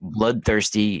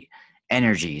 bloodthirsty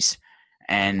energies,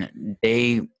 and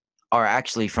they are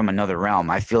actually from another realm.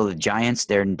 I feel the giants,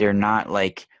 they're not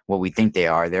like what we think they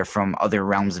are. They're from other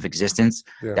realms of existence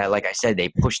that, like I said, they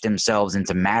push themselves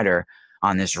into matter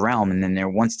on this realm, and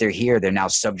then once they're here, they're now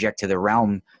subject to the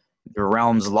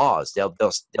realm's laws. They'll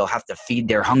have to feed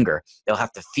their hunger. They'll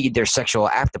have to feed their sexual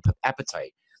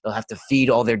appetite. They'll have to feed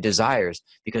all their desires,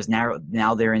 because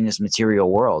now they're in this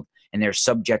material world and they're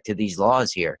subject to these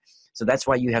laws here. So that's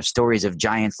why you have stories of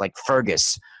giants like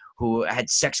Fergus, who had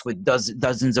sex with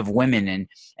dozens of women and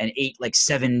ate like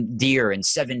 7 deer and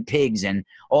 7 pigs and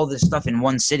all this stuff in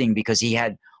one sitting, because he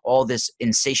had all this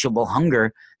insatiable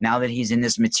hunger now that he's in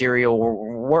this material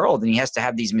world, and he has to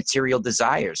have these material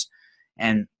desires.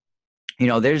 And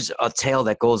there's a tale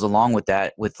that goes along with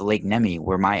that, with Lake Nemi,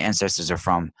 where my ancestors are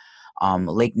from.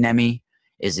 Lake Nemi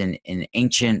is an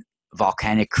ancient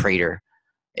volcanic crater.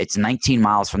 It's 19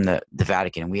 miles from the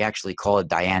Vatican. We actually call it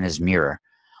Diana's Mirror.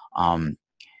 And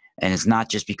it's not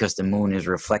just because the moon is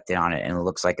reflected on it and it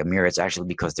looks like a mirror. It's actually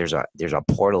because there's a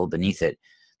portal beneath it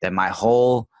that my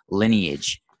whole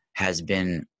lineage has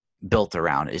been built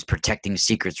around, is protecting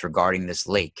secrets regarding this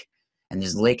lake. And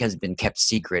this lake has been kept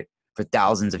secret for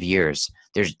thousands of years.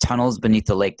 There's tunnels beneath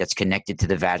the lake that's connected to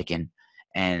the Vatican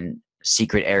and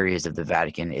secret areas of the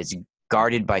Vatican. It's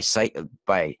guarded by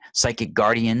psychic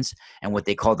guardians and what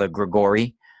they call the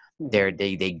Grigori.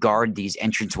 They guard these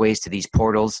entranceways to these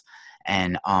portals.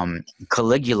 And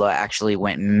Caligula actually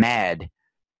went mad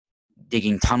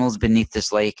digging tunnels beneath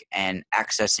this lake and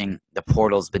accessing the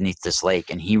portals beneath this lake.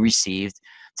 And he received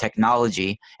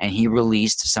technology, and he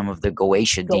released some of the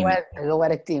Goetia demons.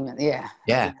 Goetic demon, yeah.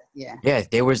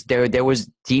 There was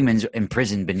demons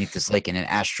imprisoned beneath this lake in an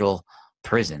astral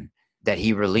prison that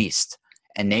he released,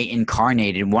 and they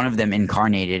incarnated. One of them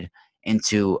incarnated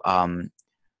into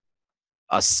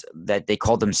us, that they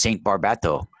called him Saint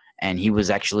Barbato, and he was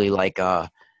actually like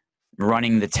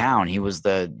running the town. He was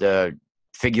the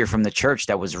figure from the church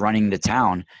that was running the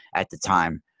town at the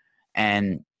time,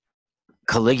 and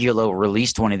Caligula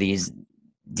released one of these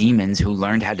demons who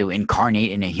learned how to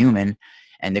incarnate in a human.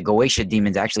 And the Goetia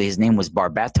demons, actually, his name was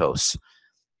Barbatos.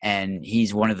 And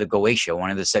he's one of the Goetia, one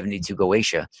of the 72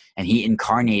 Goetia. And he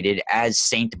incarnated as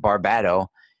Saint Barbato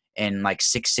in like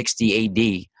 660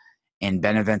 AD in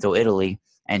Benevento, Italy.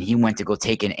 And he went to go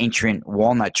take an ancient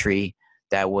walnut tree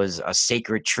that was a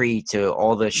sacred tree to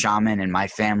all the shaman and my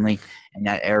family in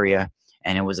that area.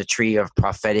 And it was a tree of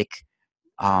prophetic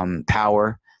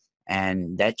power.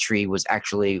 And that tree was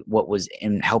actually what was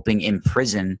helping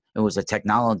imprison. It was a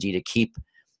technology to keep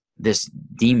this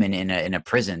demon in a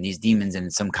prison, these demons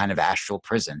in some kind of astral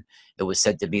prison. It was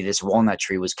said to be this walnut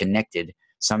tree was connected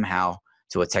somehow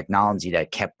to a technology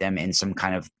that kept them in some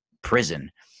kind of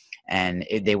prison. And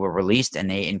they were released and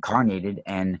they incarnated.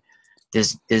 And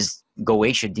this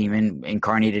Goetia demon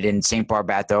incarnated in Saint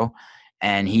Barbato,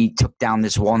 and he took down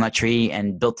this walnut tree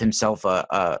and built himself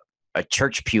a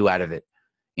church pew out of it,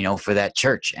 for that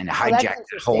church, and hijacked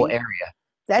the whole area.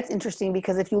 That's interesting,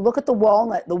 because if you look at the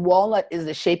walnut is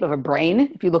the shape of a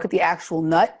brain, if you look at the actual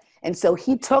nut. And so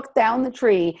he took down the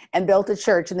tree and built a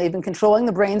church, and they've been controlling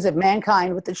the brains of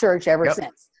mankind with the church ever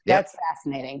since. That's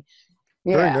fascinating.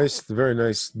 Yeah. Very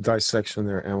nice dissection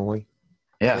there, Emily.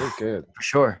 Yeah, very good. For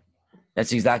sure.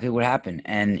 That's exactly what happened.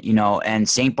 And, and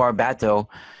Saint Barbato,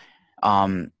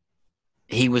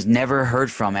 he was never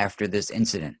heard from after this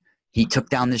incident. He took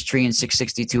down this tree in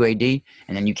 662 AD,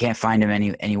 and then you can't find him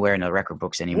anywhere in the record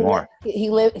books anymore. He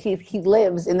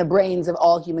lives in the brains of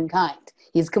all humankind.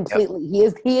 He's completely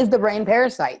he is the brain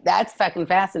parasite. That's fucking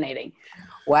fascinating.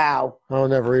 Wow. I'll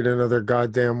never eat another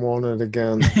goddamn walnut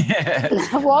again.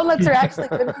 Walnuts are actually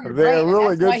good for your brain. They're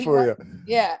really good for you.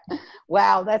 Yeah.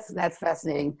 Wow, that's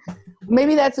fascinating.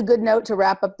 Maybe that's a good note to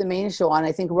wrap up the main show on.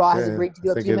 I think Ra has agreed to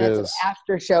do a few minutes of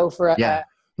after show for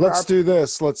Let's do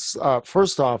this. Let's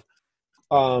first off,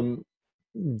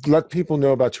 let people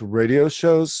know about your radio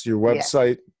shows, your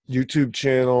website, YouTube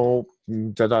channel,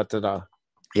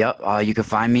 Yep. You can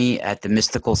find me at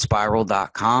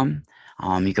themysticalspiral.com.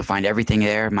 You can find everything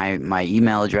there. My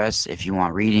email address, if you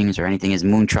want readings or anything, is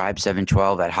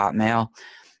moontribe712@hotmail.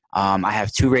 I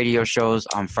have 2 radio shows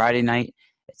on Friday night.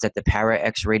 It's at the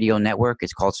ParaX Radio Network.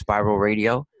 It's called Spiral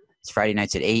Radio. It's Friday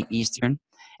nights at 8 Eastern.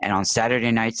 And on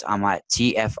Saturday nights, I'm at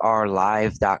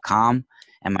tfrlive.com.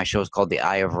 And my show is called The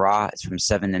Eye of Ra. It's from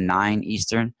 7 to 9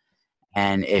 Eastern.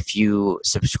 And if you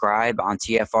subscribe on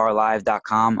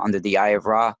tfrlive.com under The Eye of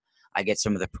Ra, I get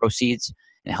some of the proceeds.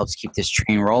 And it helps keep this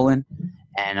train rolling.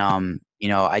 And, You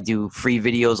know, I do free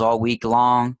videos all week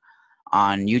long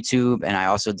on YouTube, and I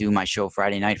also do my show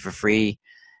Friday night for free.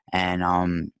 And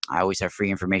I always have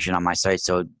free information on my site.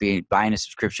 So buying a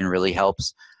subscription really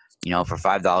helps. You know, for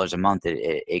 $5 a month,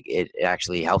 it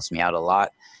actually helps me out a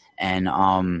lot. And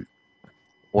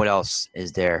what else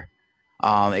is there?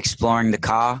 Exploring the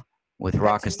Ka with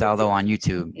Ra Castaldo on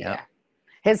YouTube. Yeah.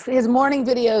 His morning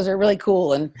videos are really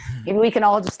cool, and maybe we can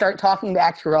all just start talking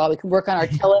back to Ra. We can work on our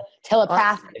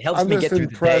telepathy. It helps me get through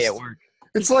the day at work.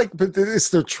 It's like, but is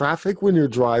there traffic when you're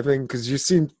driving? Because you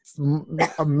seem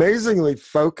amazingly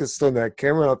focused on that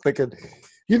camera. I'm thinking,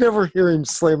 you never hear him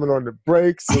slamming on the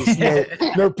brakes.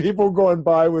 There's no people going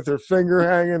by with their finger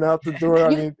hanging out the door. I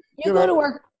mean, you go to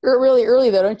work really early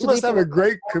though, don't you? You must have a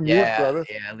great commute, brother.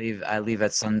 Yeah, I leave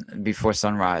at before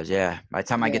sunrise. Yeah, by the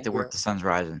time I get to work, the sun's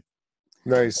rising.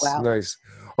 Nice, nice.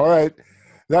 All right,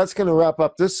 that's going to wrap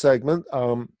up this segment.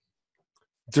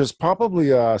 There's probably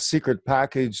a secret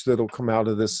package that'll come out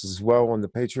of this as well on the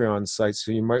Patreon site,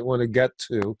 so you might want to get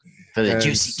to for the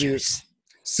juicy juice.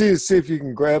 See if you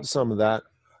can grab some of that.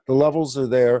 The levels are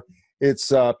there.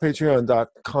 It's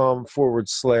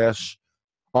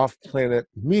patreon.com/OffPlanet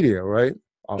Media, right?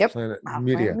 OffPlanet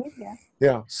Media.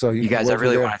 Yeah. So you guys, I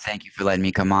really want to thank you for letting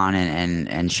me come on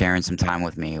and sharing some time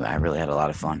with me. I really had a lot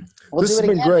of fun. This has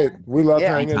been great. We love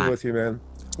hanging with you, man.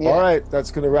 Yeah. All right,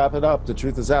 that's going to wrap it up. The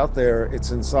truth is out there.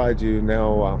 It's inside you.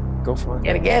 Now go find it.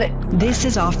 Gotta get it. This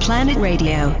is OffPlanet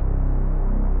Radio.